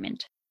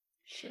environment.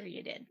 Sure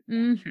you did.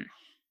 Mm-hmm.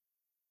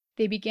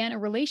 They began a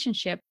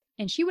relationship,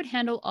 and she would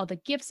handle all the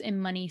gifts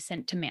and money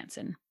sent to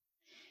Manson.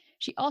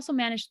 She also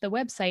managed the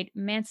website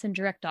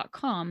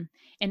mansondirect.com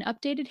and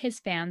updated his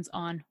fans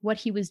on what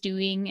he was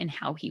doing and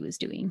how he was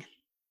doing.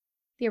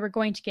 They were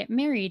going to get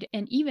married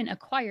and even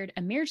acquired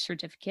a marriage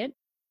certificate.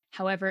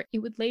 However, it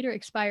would later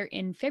expire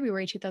in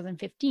February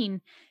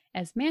 2015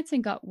 as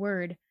Manson got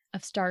word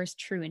of Star's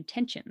true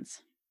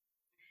intentions.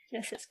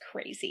 This is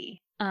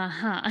crazy.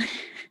 Uh-huh.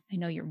 I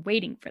know you're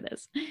waiting for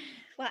this.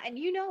 Well, and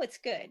you know it's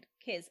good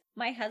because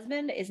my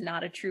husband is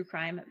not a true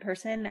crime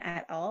person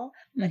at all,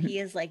 but he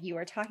is like, you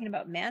are talking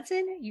about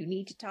Manson, you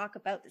need to talk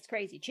about this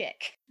crazy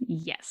chick.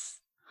 Yes,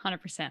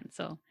 100%.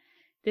 So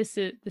this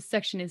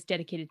section is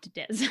dedicated to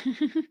Des.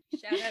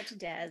 Shout out to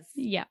Des.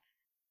 Yeah.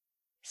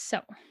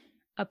 So,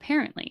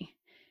 apparently,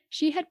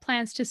 she had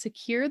plans to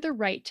secure the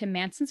right to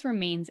Manson's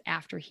remains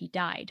after he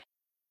died.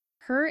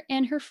 Her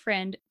and her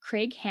friend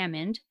Craig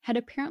Hammond had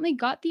apparently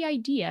got the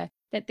idea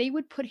that they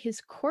would put his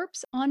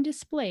corpse on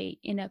display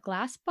in a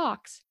glass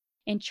box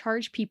and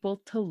charge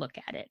people to look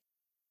at it.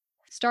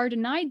 Starr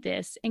denied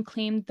this and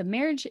claimed the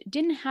marriage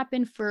didn't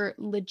happen for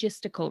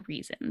logistical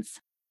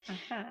reasons.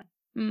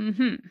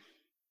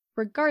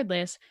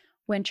 Regardless,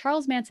 when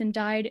Charles Manson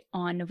died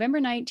on November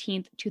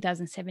 19th,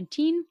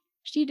 2017,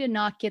 she did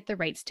not get the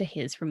rights to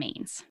his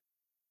remains.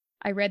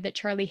 I read that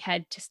Charlie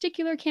had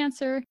testicular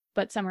cancer,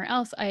 but somewhere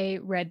else I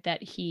read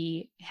that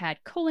he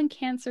had colon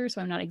cancer,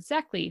 so I'm not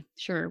exactly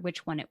sure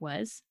which one it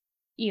was.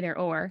 Either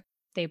or,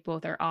 they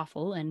both are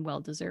awful and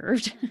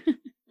well-deserved.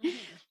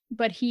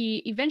 But he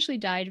eventually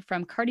died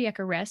from cardiac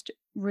arrest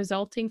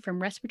resulting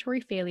from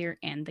respiratory failure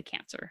and the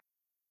cancer.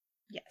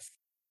 Yes.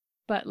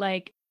 But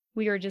like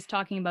we were just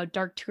talking about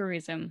dark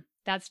tourism,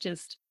 that's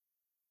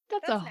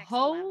a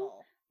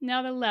whole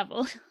nother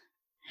level.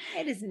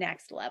 It is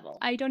next level.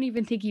 I don't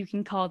even think you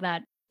can call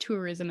that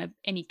tourism of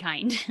any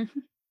kind.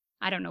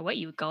 I don't know what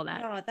you would call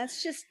that. Oh,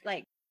 that's just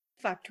like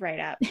fucked right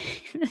up.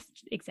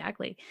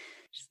 Exactly.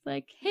 Just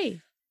like,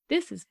 hey,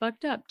 this is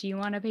fucked up. Do you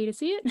want to pay to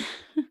see it?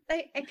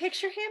 I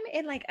picture him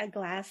in like a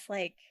glass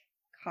like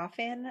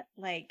coffin,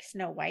 like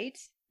Snow White.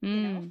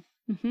 You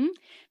know?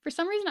 For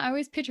some reason, I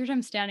always pictured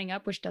him standing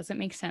up, which doesn't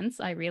make sense.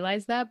 I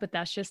realize that, but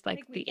that's just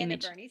like the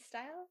image. Bernie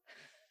style?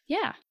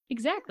 Yeah,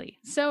 exactly.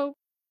 So,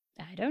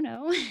 I don't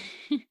know.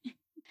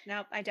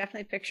 Nope, I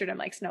definitely pictured him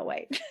like Snow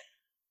White.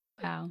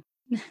 Wow,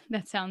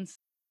 that sounds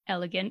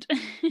elegant.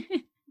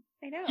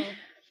 I know.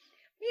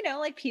 You know,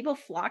 like people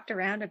flocked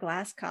around a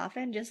glass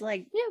coffin, just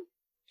like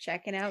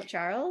checking out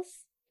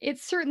Charles. It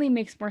certainly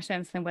makes more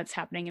sense than what's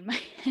happening in my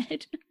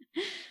head.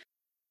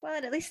 Well,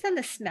 and at least then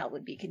the smell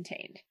would be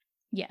contained.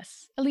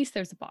 Yes, at least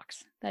there's a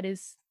box. That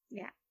is,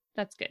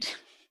 that's good.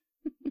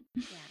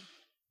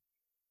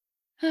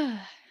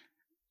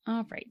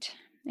 All right.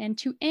 And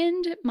to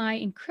end my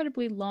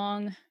incredibly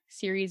long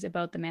series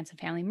about the Manson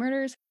family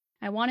murders,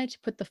 I wanted to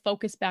put the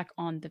focus back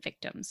on the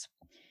victims.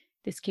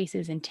 This case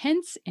is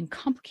intense and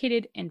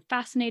complicated and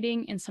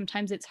fascinating, and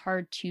sometimes it's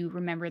hard to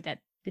remember that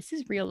this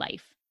is real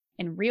life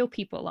and real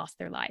people lost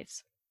their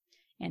lives.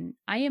 And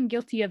I am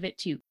guilty of it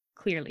too,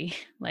 clearly.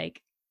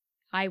 Like,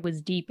 I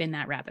was deep in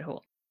that rabbit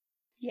hole.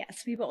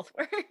 Yes, we both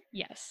were.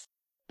 Yes.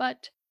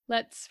 But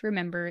let's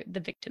remember the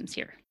victims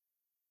here.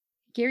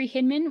 Gary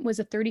Hinman was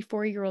a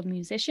 34-year-old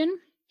musician.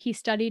 He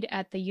studied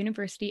at the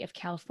University of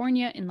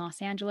California in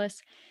Los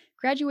Angeles,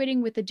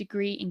 graduating with a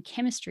degree in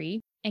chemistry,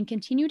 and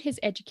continued his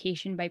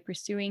education by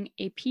pursuing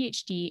a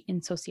PhD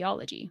in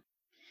sociology.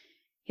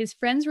 His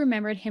friends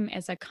remembered him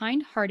as a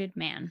kind-hearted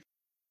man.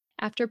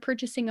 After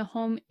purchasing a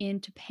home in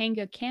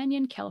Topanga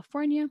Canyon,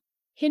 California,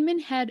 Hinman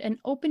had an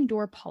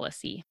open-door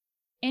policy.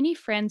 Any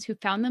friends who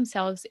found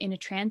themselves in a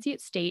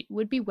transient state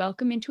would be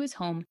welcome into his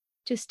home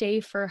to stay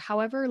for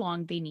however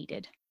long they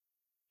needed.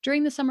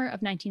 During the summer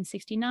of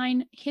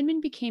 1969,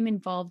 Hinman became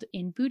involved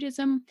in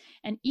Buddhism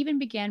and even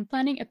began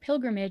planning a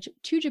pilgrimage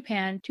to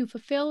Japan to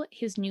fulfill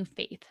his new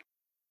faith.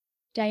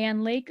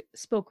 Diane Lake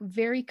spoke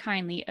very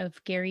kindly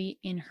of Gary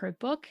in her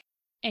book,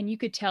 and you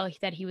could tell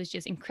that he was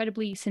just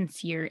incredibly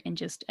sincere and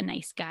just a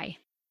nice guy.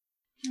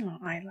 Oh,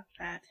 I love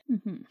that.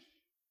 Mm-hmm.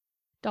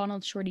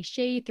 Donald Shorty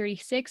Shea,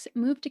 36,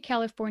 moved to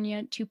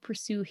California to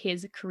pursue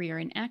his career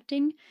in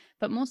acting,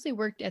 but mostly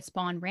worked at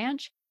Spahn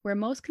Ranch, where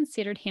most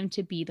considered him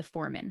to be the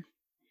foreman.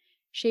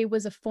 Shea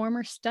was a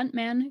former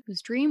stuntman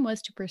whose dream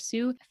was to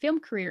pursue a film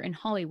career in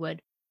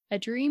Hollywood, a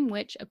dream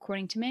which,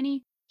 according to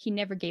many, he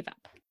never gave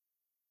up.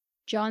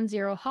 John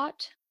Zero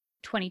Hott,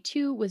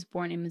 22, was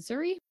born in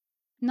Missouri.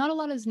 Not a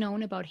lot is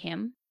known about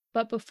him,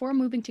 but before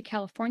moving to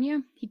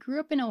California, he grew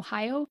up in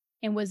Ohio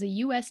and was a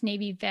U.S.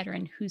 Navy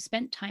veteran who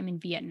spent time in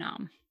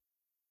Vietnam.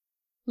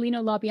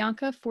 Lino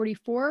LaBianca,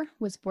 44,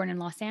 was born in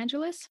Los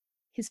Angeles.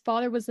 His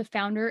father was the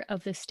founder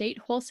of the State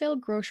Wholesale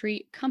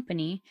Grocery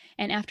Company,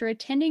 and after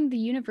attending the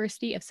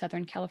University of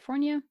Southern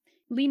California,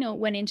 Lino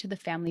went into the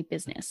family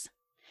business.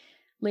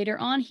 Later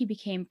on, he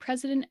became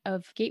president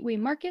of Gateway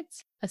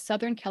Markets, a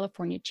Southern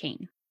California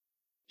chain.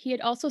 He had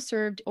also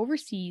served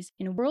overseas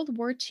in World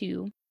War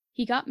II.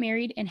 He got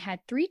married and had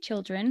 3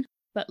 children,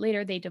 but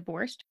later they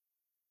divorced.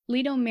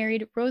 Lino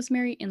married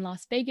Rosemary in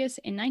Las Vegas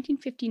in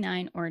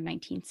 1959 or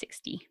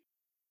 1960.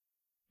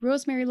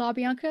 Rosemary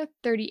LaBianca,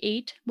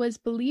 38, was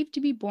believed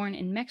to be born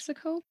in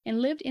Mexico and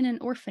lived in an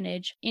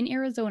orphanage in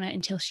Arizona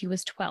until she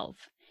was 12.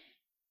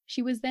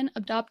 She was then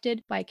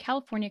adopted by a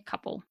California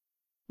couple.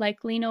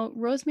 Like Lino,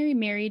 Rosemary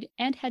married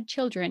and had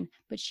children,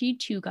 but she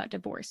too got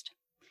divorced.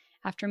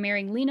 After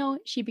marrying Lino,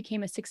 she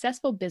became a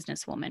successful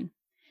businesswoman.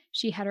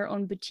 She had her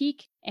own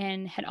boutique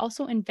and had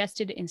also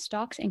invested in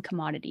stocks and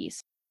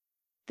commodities.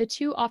 The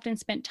two often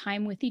spent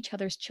time with each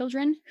other's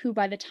children, who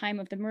by the time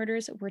of the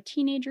murders were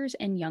teenagers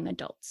and young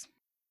adults.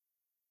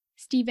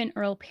 Stephen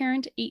Earl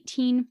Parent,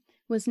 18,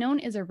 was known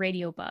as a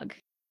radio bug,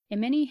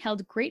 and many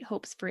held great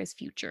hopes for his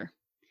future.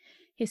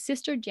 His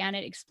sister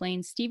Janet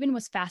explains Stephen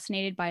was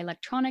fascinated by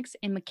electronics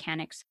and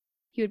mechanics.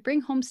 He would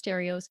bring home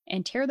stereos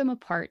and tear them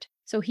apart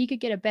so he could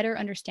get a better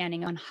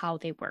understanding on how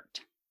they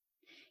worked.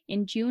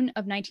 In June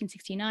of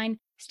 1969,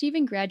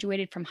 Stephen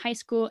graduated from high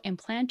school and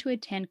planned to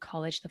attend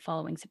college the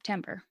following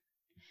September.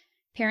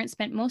 Parent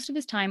spent most of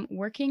his time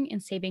working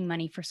and saving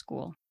money for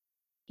school.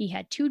 He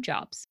had 2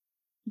 jobs.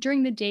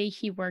 During the day,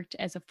 he worked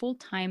as a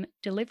full-time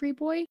delivery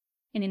boy,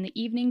 and in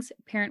the evenings,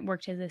 Parent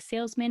worked as a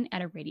salesman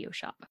at a radio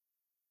shop.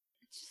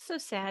 It's just so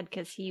sad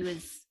because he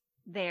was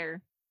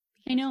there.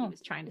 I know. He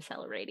was trying to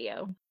sell a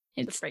radio.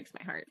 It breaks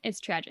my heart. It's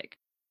tragic.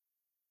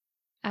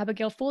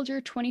 Abigail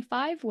Folger,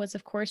 25, was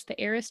of course the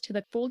heiress to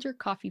the Folger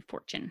coffee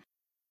fortune.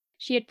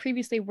 She had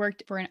previously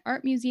worked for an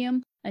art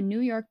museum, a New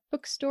York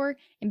bookstore,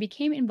 and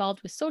became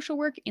involved with social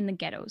work in the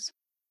ghettos.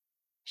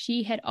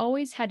 She had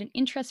always had an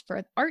interest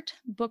for art,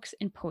 books,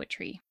 and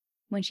poetry.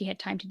 When she had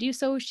time to do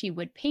so, she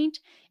would paint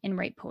and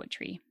write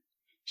poetry.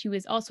 She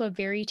was also a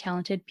very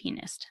talented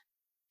pianist.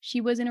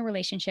 She was in a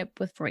relationship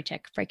with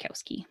Wojciech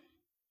Frykowski.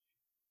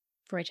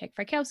 Wojciech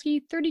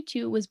Frykowski,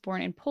 32, was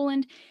born in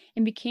Poland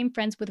and became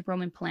friends with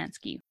Roman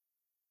Polanski.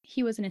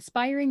 He was an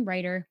aspiring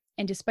writer,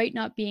 and despite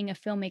not being a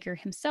filmmaker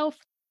himself,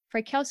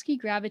 Frykowski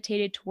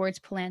gravitated towards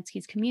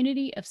Polanski's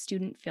community of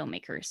student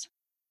filmmakers.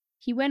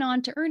 He went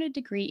on to earn a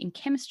degree in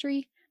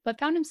chemistry, but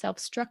found himself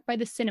struck by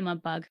the cinema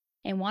bug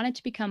and wanted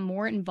to become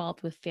more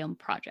involved with film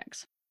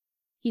projects.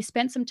 He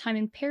spent some time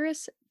in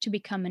Paris to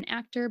become an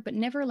actor, but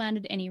never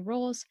landed any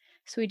roles,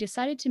 so he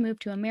decided to move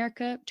to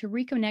America to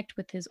reconnect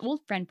with his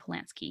old friend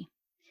Polanski.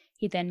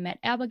 He then met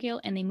Abigail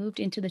and they moved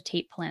into the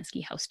Tate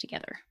Polanski house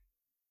together.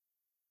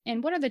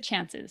 And what are the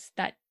chances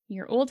that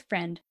your old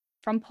friend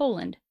from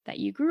Poland that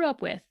you grew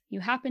up with, you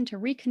happen to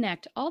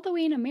reconnect all the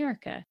way in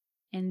America,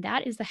 and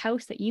that is the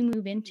house that you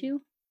move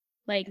into?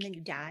 Like, and then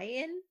you die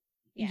in?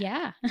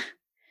 Yeah.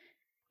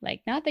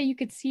 Like, not that you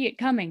could see it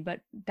coming,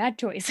 but bad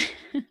choice.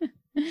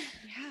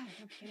 Yeah,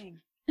 no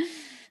kidding.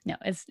 No,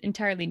 it's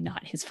entirely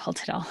not his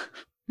fault at all.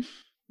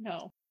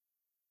 No.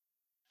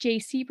 Jay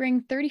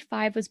Sebring,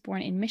 35, was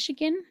born in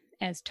Michigan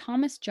as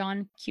Thomas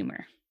John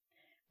Kumer,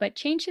 but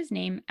changed his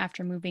name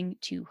after moving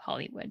to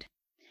Hollywood.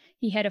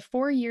 He had a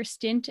 4-year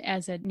stint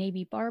as a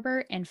Navy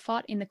barber and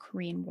fought in the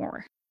Korean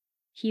War.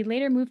 He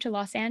later moved to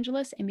Los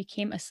Angeles and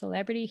became a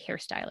celebrity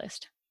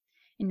hairstylist.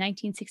 In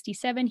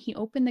 1967, he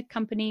opened the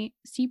company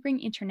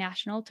Sebring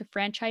International to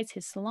franchise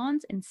his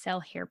salons and sell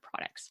hair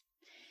products.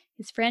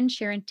 His friend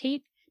Sharon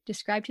Tate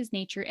described his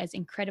nature as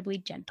incredibly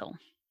gentle.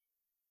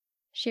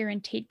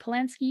 Sharon Tate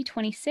Polanski,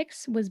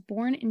 26, was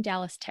born in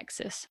Dallas,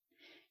 Texas.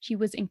 She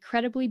was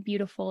incredibly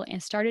beautiful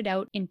and started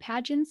out in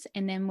pageants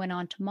and then went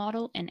on to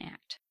model and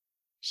act.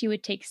 She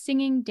would take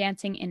singing,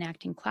 dancing, and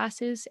acting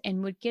classes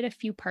and would get a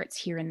few parts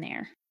here and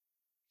there.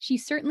 She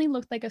certainly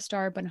looked like a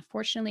star, but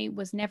unfortunately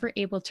was never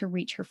able to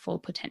reach her full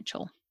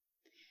potential.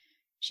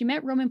 She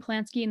met Roman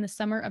Polanski in the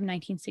summer of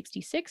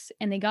 1966,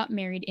 and they got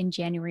married in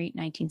January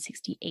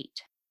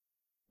 1968.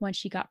 Once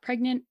she got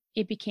pregnant,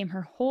 it became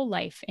her whole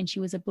life, and she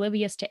was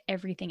oblivious to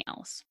everything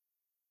else.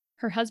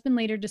 Her husband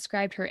later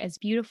described her as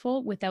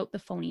beautiful without the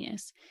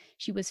phoniness.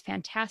 She was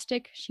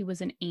fantastic. She was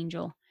an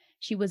angel.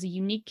 She was a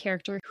unique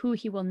character who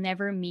he will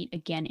never meet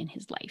again in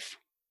his life.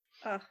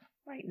 Oh,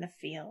 right in the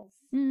feels.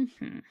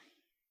 Mm-hmm.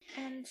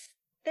 And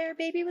their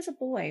baby was a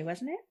boy,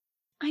 wasn't it?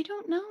 I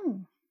don't know.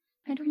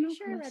 I don't know.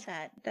 Sure, I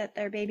read that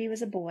their baby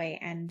was a boy,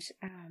 and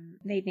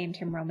they named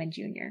him Roman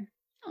Jr.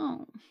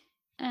 Oh,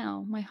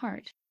 ow, my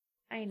heart.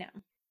 I know.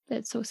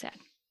 That's so sad.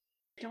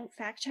 Don't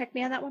fact check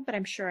me on that one, but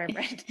I'm sure I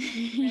read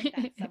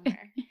that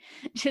somewhere.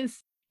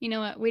 Just, you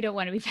know what? We don't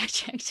want to be fact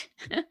checked.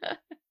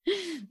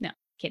 No,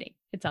 kidding.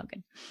 It's all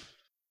good.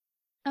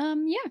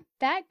 Yeah,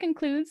 that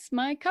concludes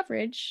my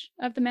coverage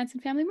of the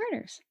Manson family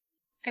murders.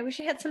 I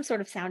wish I had some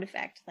sort of sound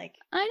effect, like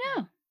I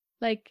know.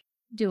 Like,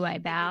 do I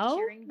bow?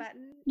 cheering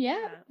button.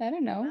 Yeah, I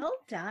don't know. Well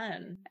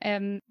done.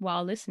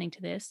 While listening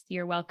to this,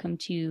 you're welcome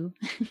to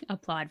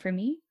applaud for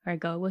me or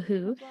go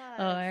woohoo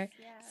or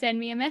send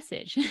me a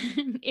message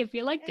if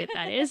you liked it,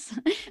 that is.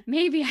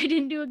 Maybe I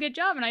didn't do a good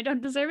job and I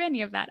don't deserve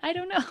any of that. I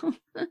don't know.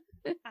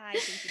 I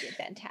think you did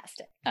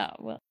fantastic. Oh,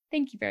 well,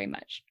 thank you very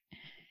much.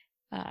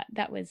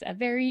 That was a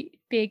very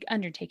big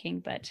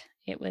undertaking, but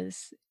it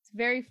was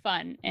very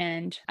fun.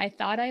 And I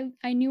thought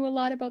I knew a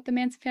lot about the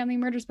Manson family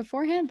murders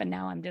beforehand, but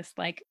now I'm just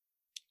like,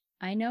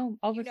 I know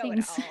all the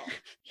things.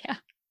 Yeah.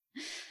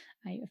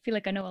 I feel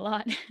like I know a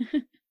lot.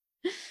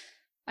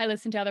 I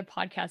listen to other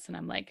podcasts and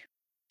I'm like,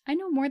 I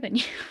know more than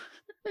you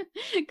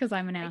because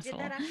I'm an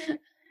asshole.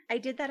 I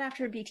did that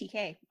after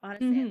BTK.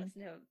 Honestly,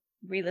 I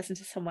re-listened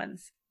to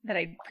someone's that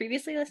I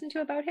previously listened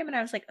to about him, and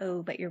I was like,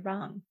 oh, but you're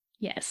wrong.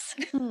 Yes.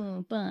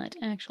 Oh, but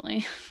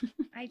actually.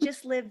 I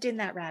just lived in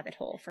that rabbit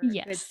hole for a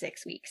good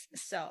 6 weeks.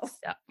 So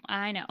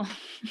I know.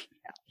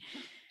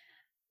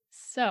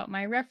 So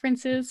my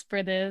references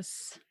for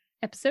this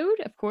episode,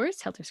 of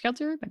course, Helter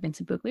Skelter by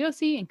Vincent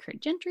Bugliosi and Kurt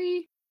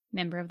Gentry,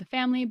 Member of the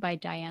Family by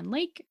Diane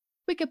Lake,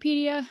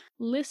 Wikipedia,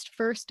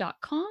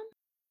 listverse.com,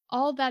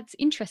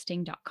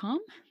 allthat'sinteresting.com,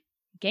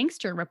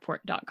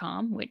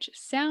 gangsterreport.com, which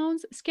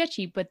sounds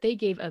sketchy, but they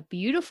gave a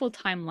beautiful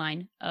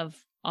timeline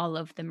of all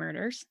of the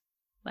murders,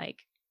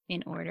 like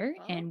in order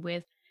and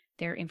with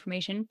their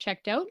information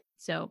checked out.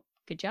 So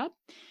good job.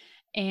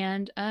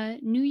 And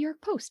New York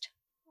Post.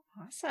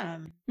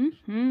 Awesome.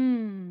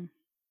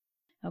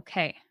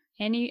 Okay.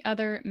 Any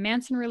other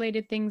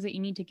Manson-related things that you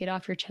need to get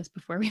off your chest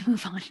before we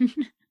move on?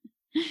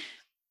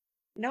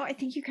 No, I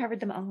think you covered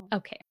them all.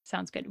 Okay,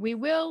 sounds good. We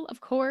will, of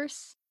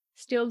course,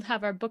 still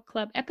have our book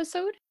club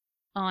episode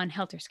on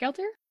Helter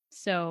Skelter.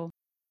 So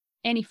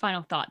any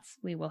final thoughts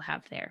we will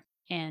have there.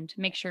 And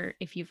make sure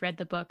if you've read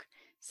the book,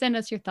 send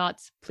us your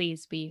thoughts.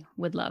 Please, we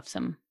would love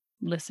some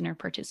listener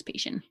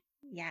participation.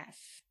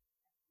 Yes.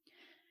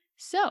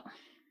 So,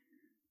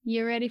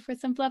 you ready for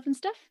some fluff and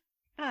stuff?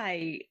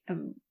 I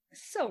am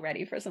so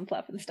ready for some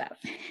fluff and stuff.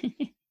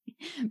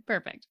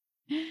 Perfect.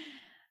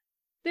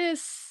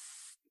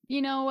 This,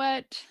 you know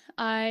what?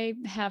 I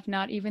have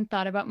not even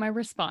thought about my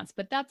response,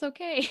 but that's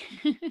okay.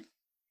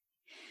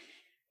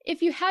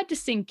 If you had to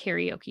sing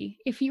karaoke,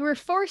 if you were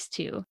forced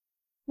to,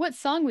 what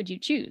song would you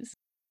choose?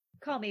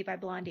 Call Me by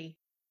Blondie.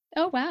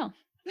 Oh, wow.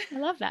 I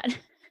love that.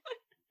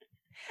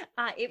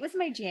 It was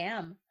my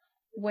jam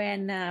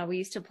when we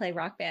used to play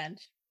Rock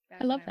Band.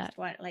 I love that.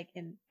 Like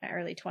in my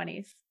early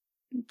 20s.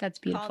 That's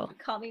beautiful.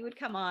 Call Me would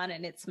come on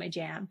and it's my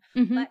jam.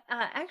 Mm-hmm. But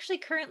actually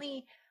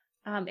currently,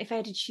 if I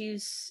had to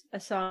choose a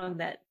song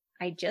that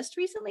I just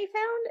recently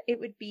found, it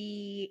would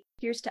be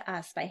Here's to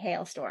Us by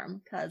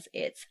Hailstorm because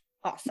it's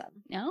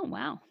awesome. Oh,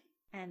 wow.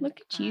 And look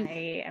at you.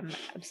 I am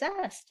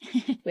obsessed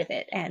with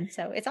it. And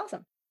so it's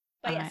awesome.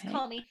 But yes,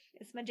 Call Me.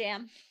 It's my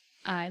jam.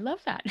 I love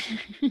that.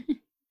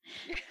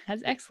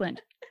 That's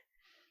excellent.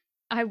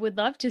 I would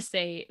love to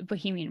say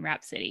Bohemian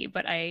Rhapsody,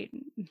 but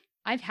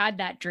I've had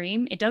that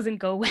dream. It doesn't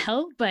go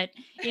well, but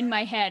in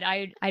my head,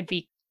 I'd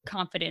be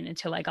confident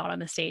until I got on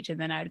the stage, and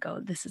then I'd go,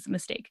 "This is a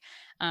mistake."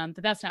 But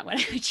that's not what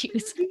I would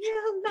choose.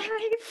 Real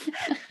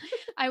life.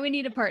 I would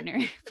need a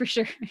partner for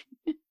sure.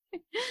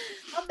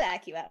 I'll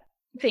back you up.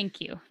 Thank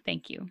you.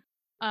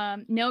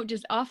 No,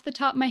 just off the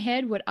top of my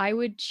head, what I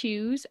would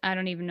choose, I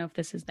don't even know if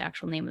this is the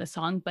actual name of the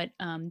song, but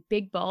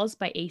Big Balls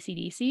by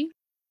AC/DC.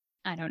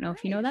 I don't know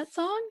if you know that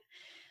song,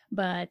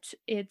 but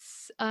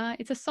it's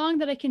a song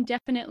that I can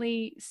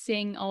definitely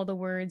sing all the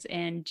words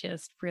and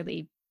just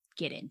really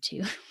get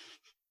into.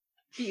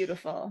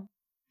 Beautiful.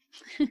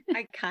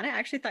 I kind of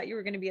actually thought you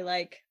were going to be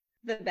like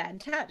The Bad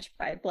Touch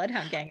by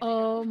Bloodhound Gang.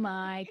 Oh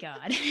my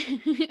God.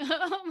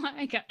 Oh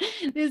my God.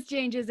 This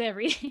changes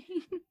everything.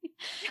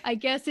 I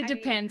guess it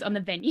depends on the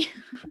venue.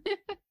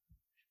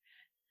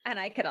 And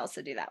I could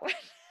also do that one.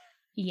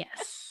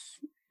 Yes.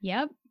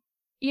 Yep.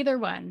 Either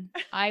one.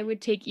 I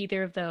would take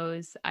either of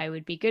those. I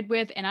would be good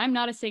with. And I'm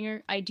not a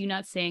singer. I do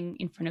not sing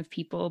in front of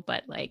people,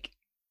 but like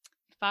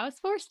if I was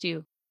forced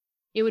to,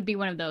 it would be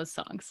one of those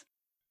songs.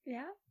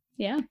 Yeah.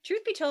 Yeah.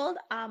 Truth be told,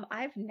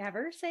 I've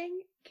never sang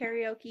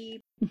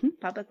karaoke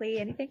publicly,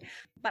 anything,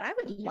 but I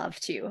would love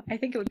to. I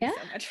think it would be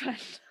so much fun.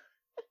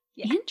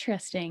 Yeah.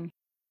 Interesting.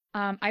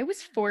 I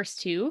was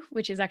forced to,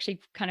 which is actually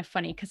kind of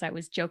funny because I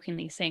was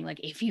jokingly saying, like,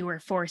 if you were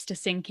forced to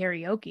sing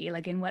karaoke,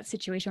 like in what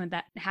situation would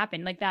that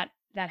happen? Like that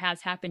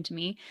has happened to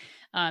me.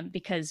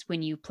 Because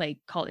when you play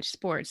college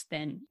sports,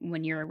 then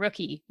when you're a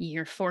rookie,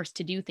 you're forced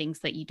to do things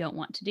that you don't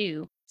want to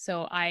do.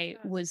 So I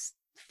was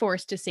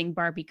forced to sing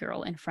Barbie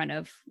Girl in front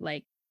of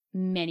like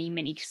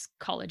many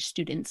college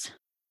students.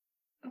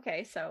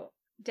 Okay, so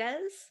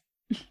Des,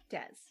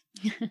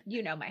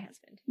 you know my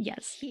husband.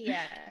 Yes.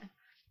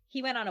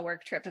 He went on a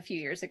work trip a few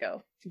years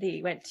ago.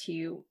 They went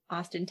to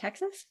Austin,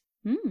 Texas.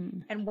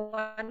 And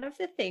one of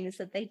the things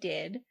that they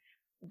did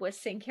was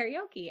sing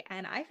karaoke.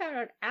 And I found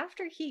out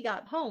after he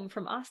got home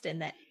from Austin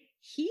that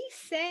he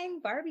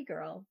sang Barbie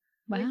Girl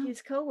with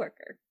his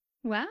coworker.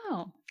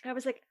 Wow. I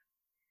was like,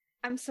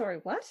 I'm sorry,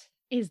 what?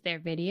 Is there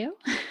video?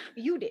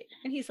 You did.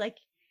 And he's like,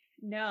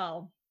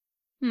 no.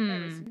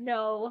 There's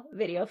no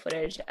video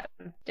footage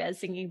of Des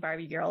singing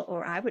Barbie Girl,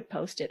 or I would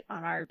post it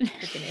on our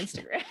freaking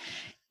Instagram.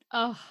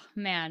 Oh,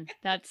 man,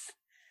 that's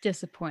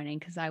disappointing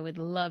because I would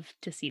love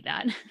to see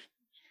that.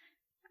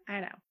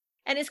 I know.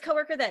 And his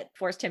coworker that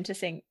forced him to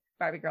sing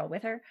Barbie Girl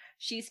with her,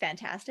 she's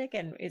fantastic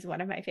and is one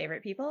of my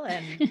favorite people.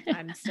 And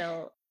I'm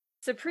still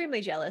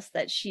supremely jealous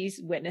that she's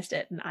witnessed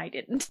it and I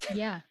didn't.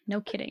 Yeah, no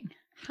kidding.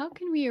 How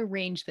can we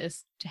arrange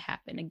this to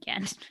happen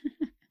again?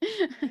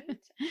 Right?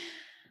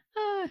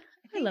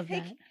 I love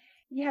that.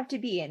 You have to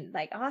be in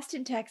like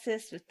Austin,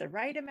 Texas with the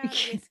right amount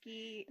of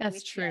whiskey.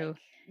 That's true. Like,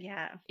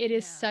 yeah. It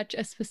is such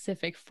a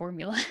specific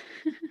formula.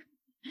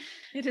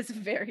 It is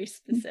very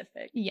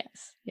specific.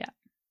 Yes. Yeah.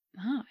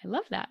 Oh, I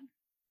love that.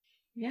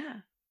 Yeah.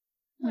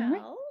 All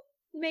Well,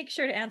 make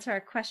sure to answer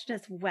our question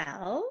as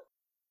well.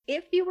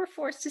 If you were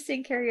forced to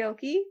sing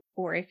karaoke,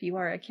 or if you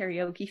are a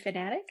karaoke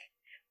fanatic,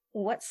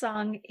 what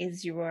song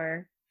is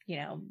your,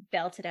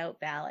 belted out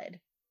ballad?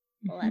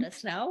 Let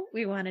us know.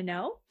 We want to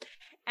know.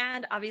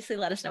 And obviously,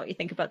 let us know what you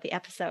think about the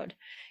episode.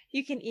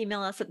 You can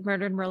email us at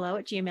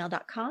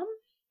murderedmerlot@gmail.com.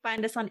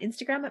 Find us on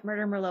Instagram at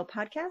Murder Merlot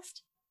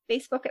Podcast,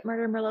 Facebook at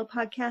Murder Merlot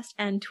Podcast,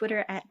 and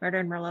Twitter at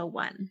Murder Merlot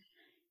 1.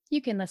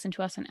 You can listen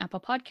to us on Apple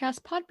Podcasts,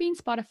 Podbean,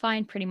 Spotify,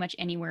 and pretty much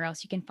anywhere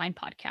else you can find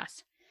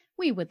podcasts.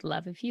 We would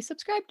love if you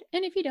subscribed,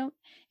 and if you don't,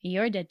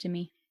 you're dead to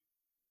me.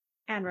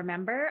 And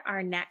remember,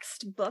 our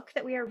next book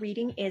that we are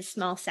reading is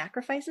Small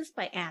Sacrifices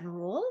by Anne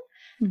Rule.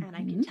 And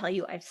I can tell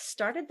you, I've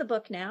started the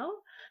book now.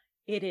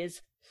 It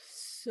is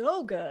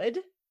so good.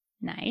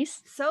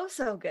 Nice.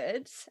 So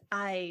good.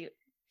 I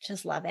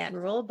just love Anne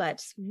Rule,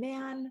 but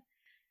man,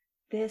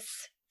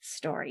 this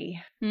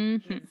story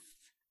is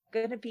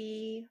going to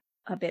be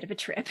a bit of a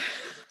trip.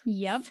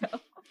 Yep.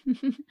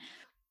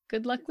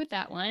 Good luck with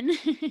that one.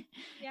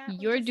 Yeah,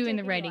 you're doing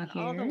the writing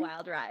here. All the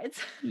wild rides.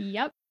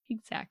 Yep,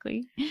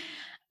 exactly.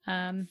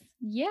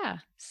 Yeah,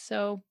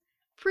 so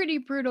pretty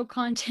brutal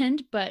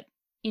content, but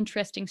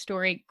interesting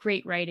story,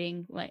 great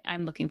writing. Like,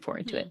 I'm looking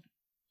forward to it.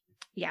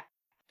 Yeah.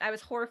 I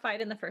was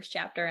horrified in the first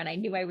chapter and I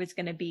knew I was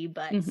going to be,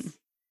 but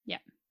yeah,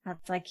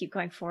 that's I keep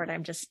going forward.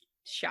 I'm just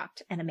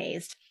shocked and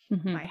amazed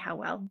by how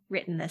well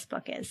written this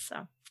book is.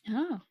 So,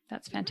 oh,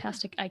 that's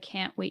fantastic. I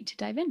can't wait to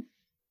dive in.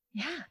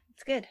 Yeah,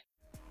 it's good.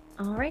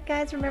 All right,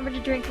 guys, remember to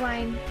drink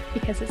wine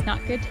because it's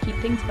not good to keep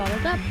things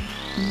bottled up.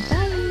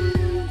 Bye.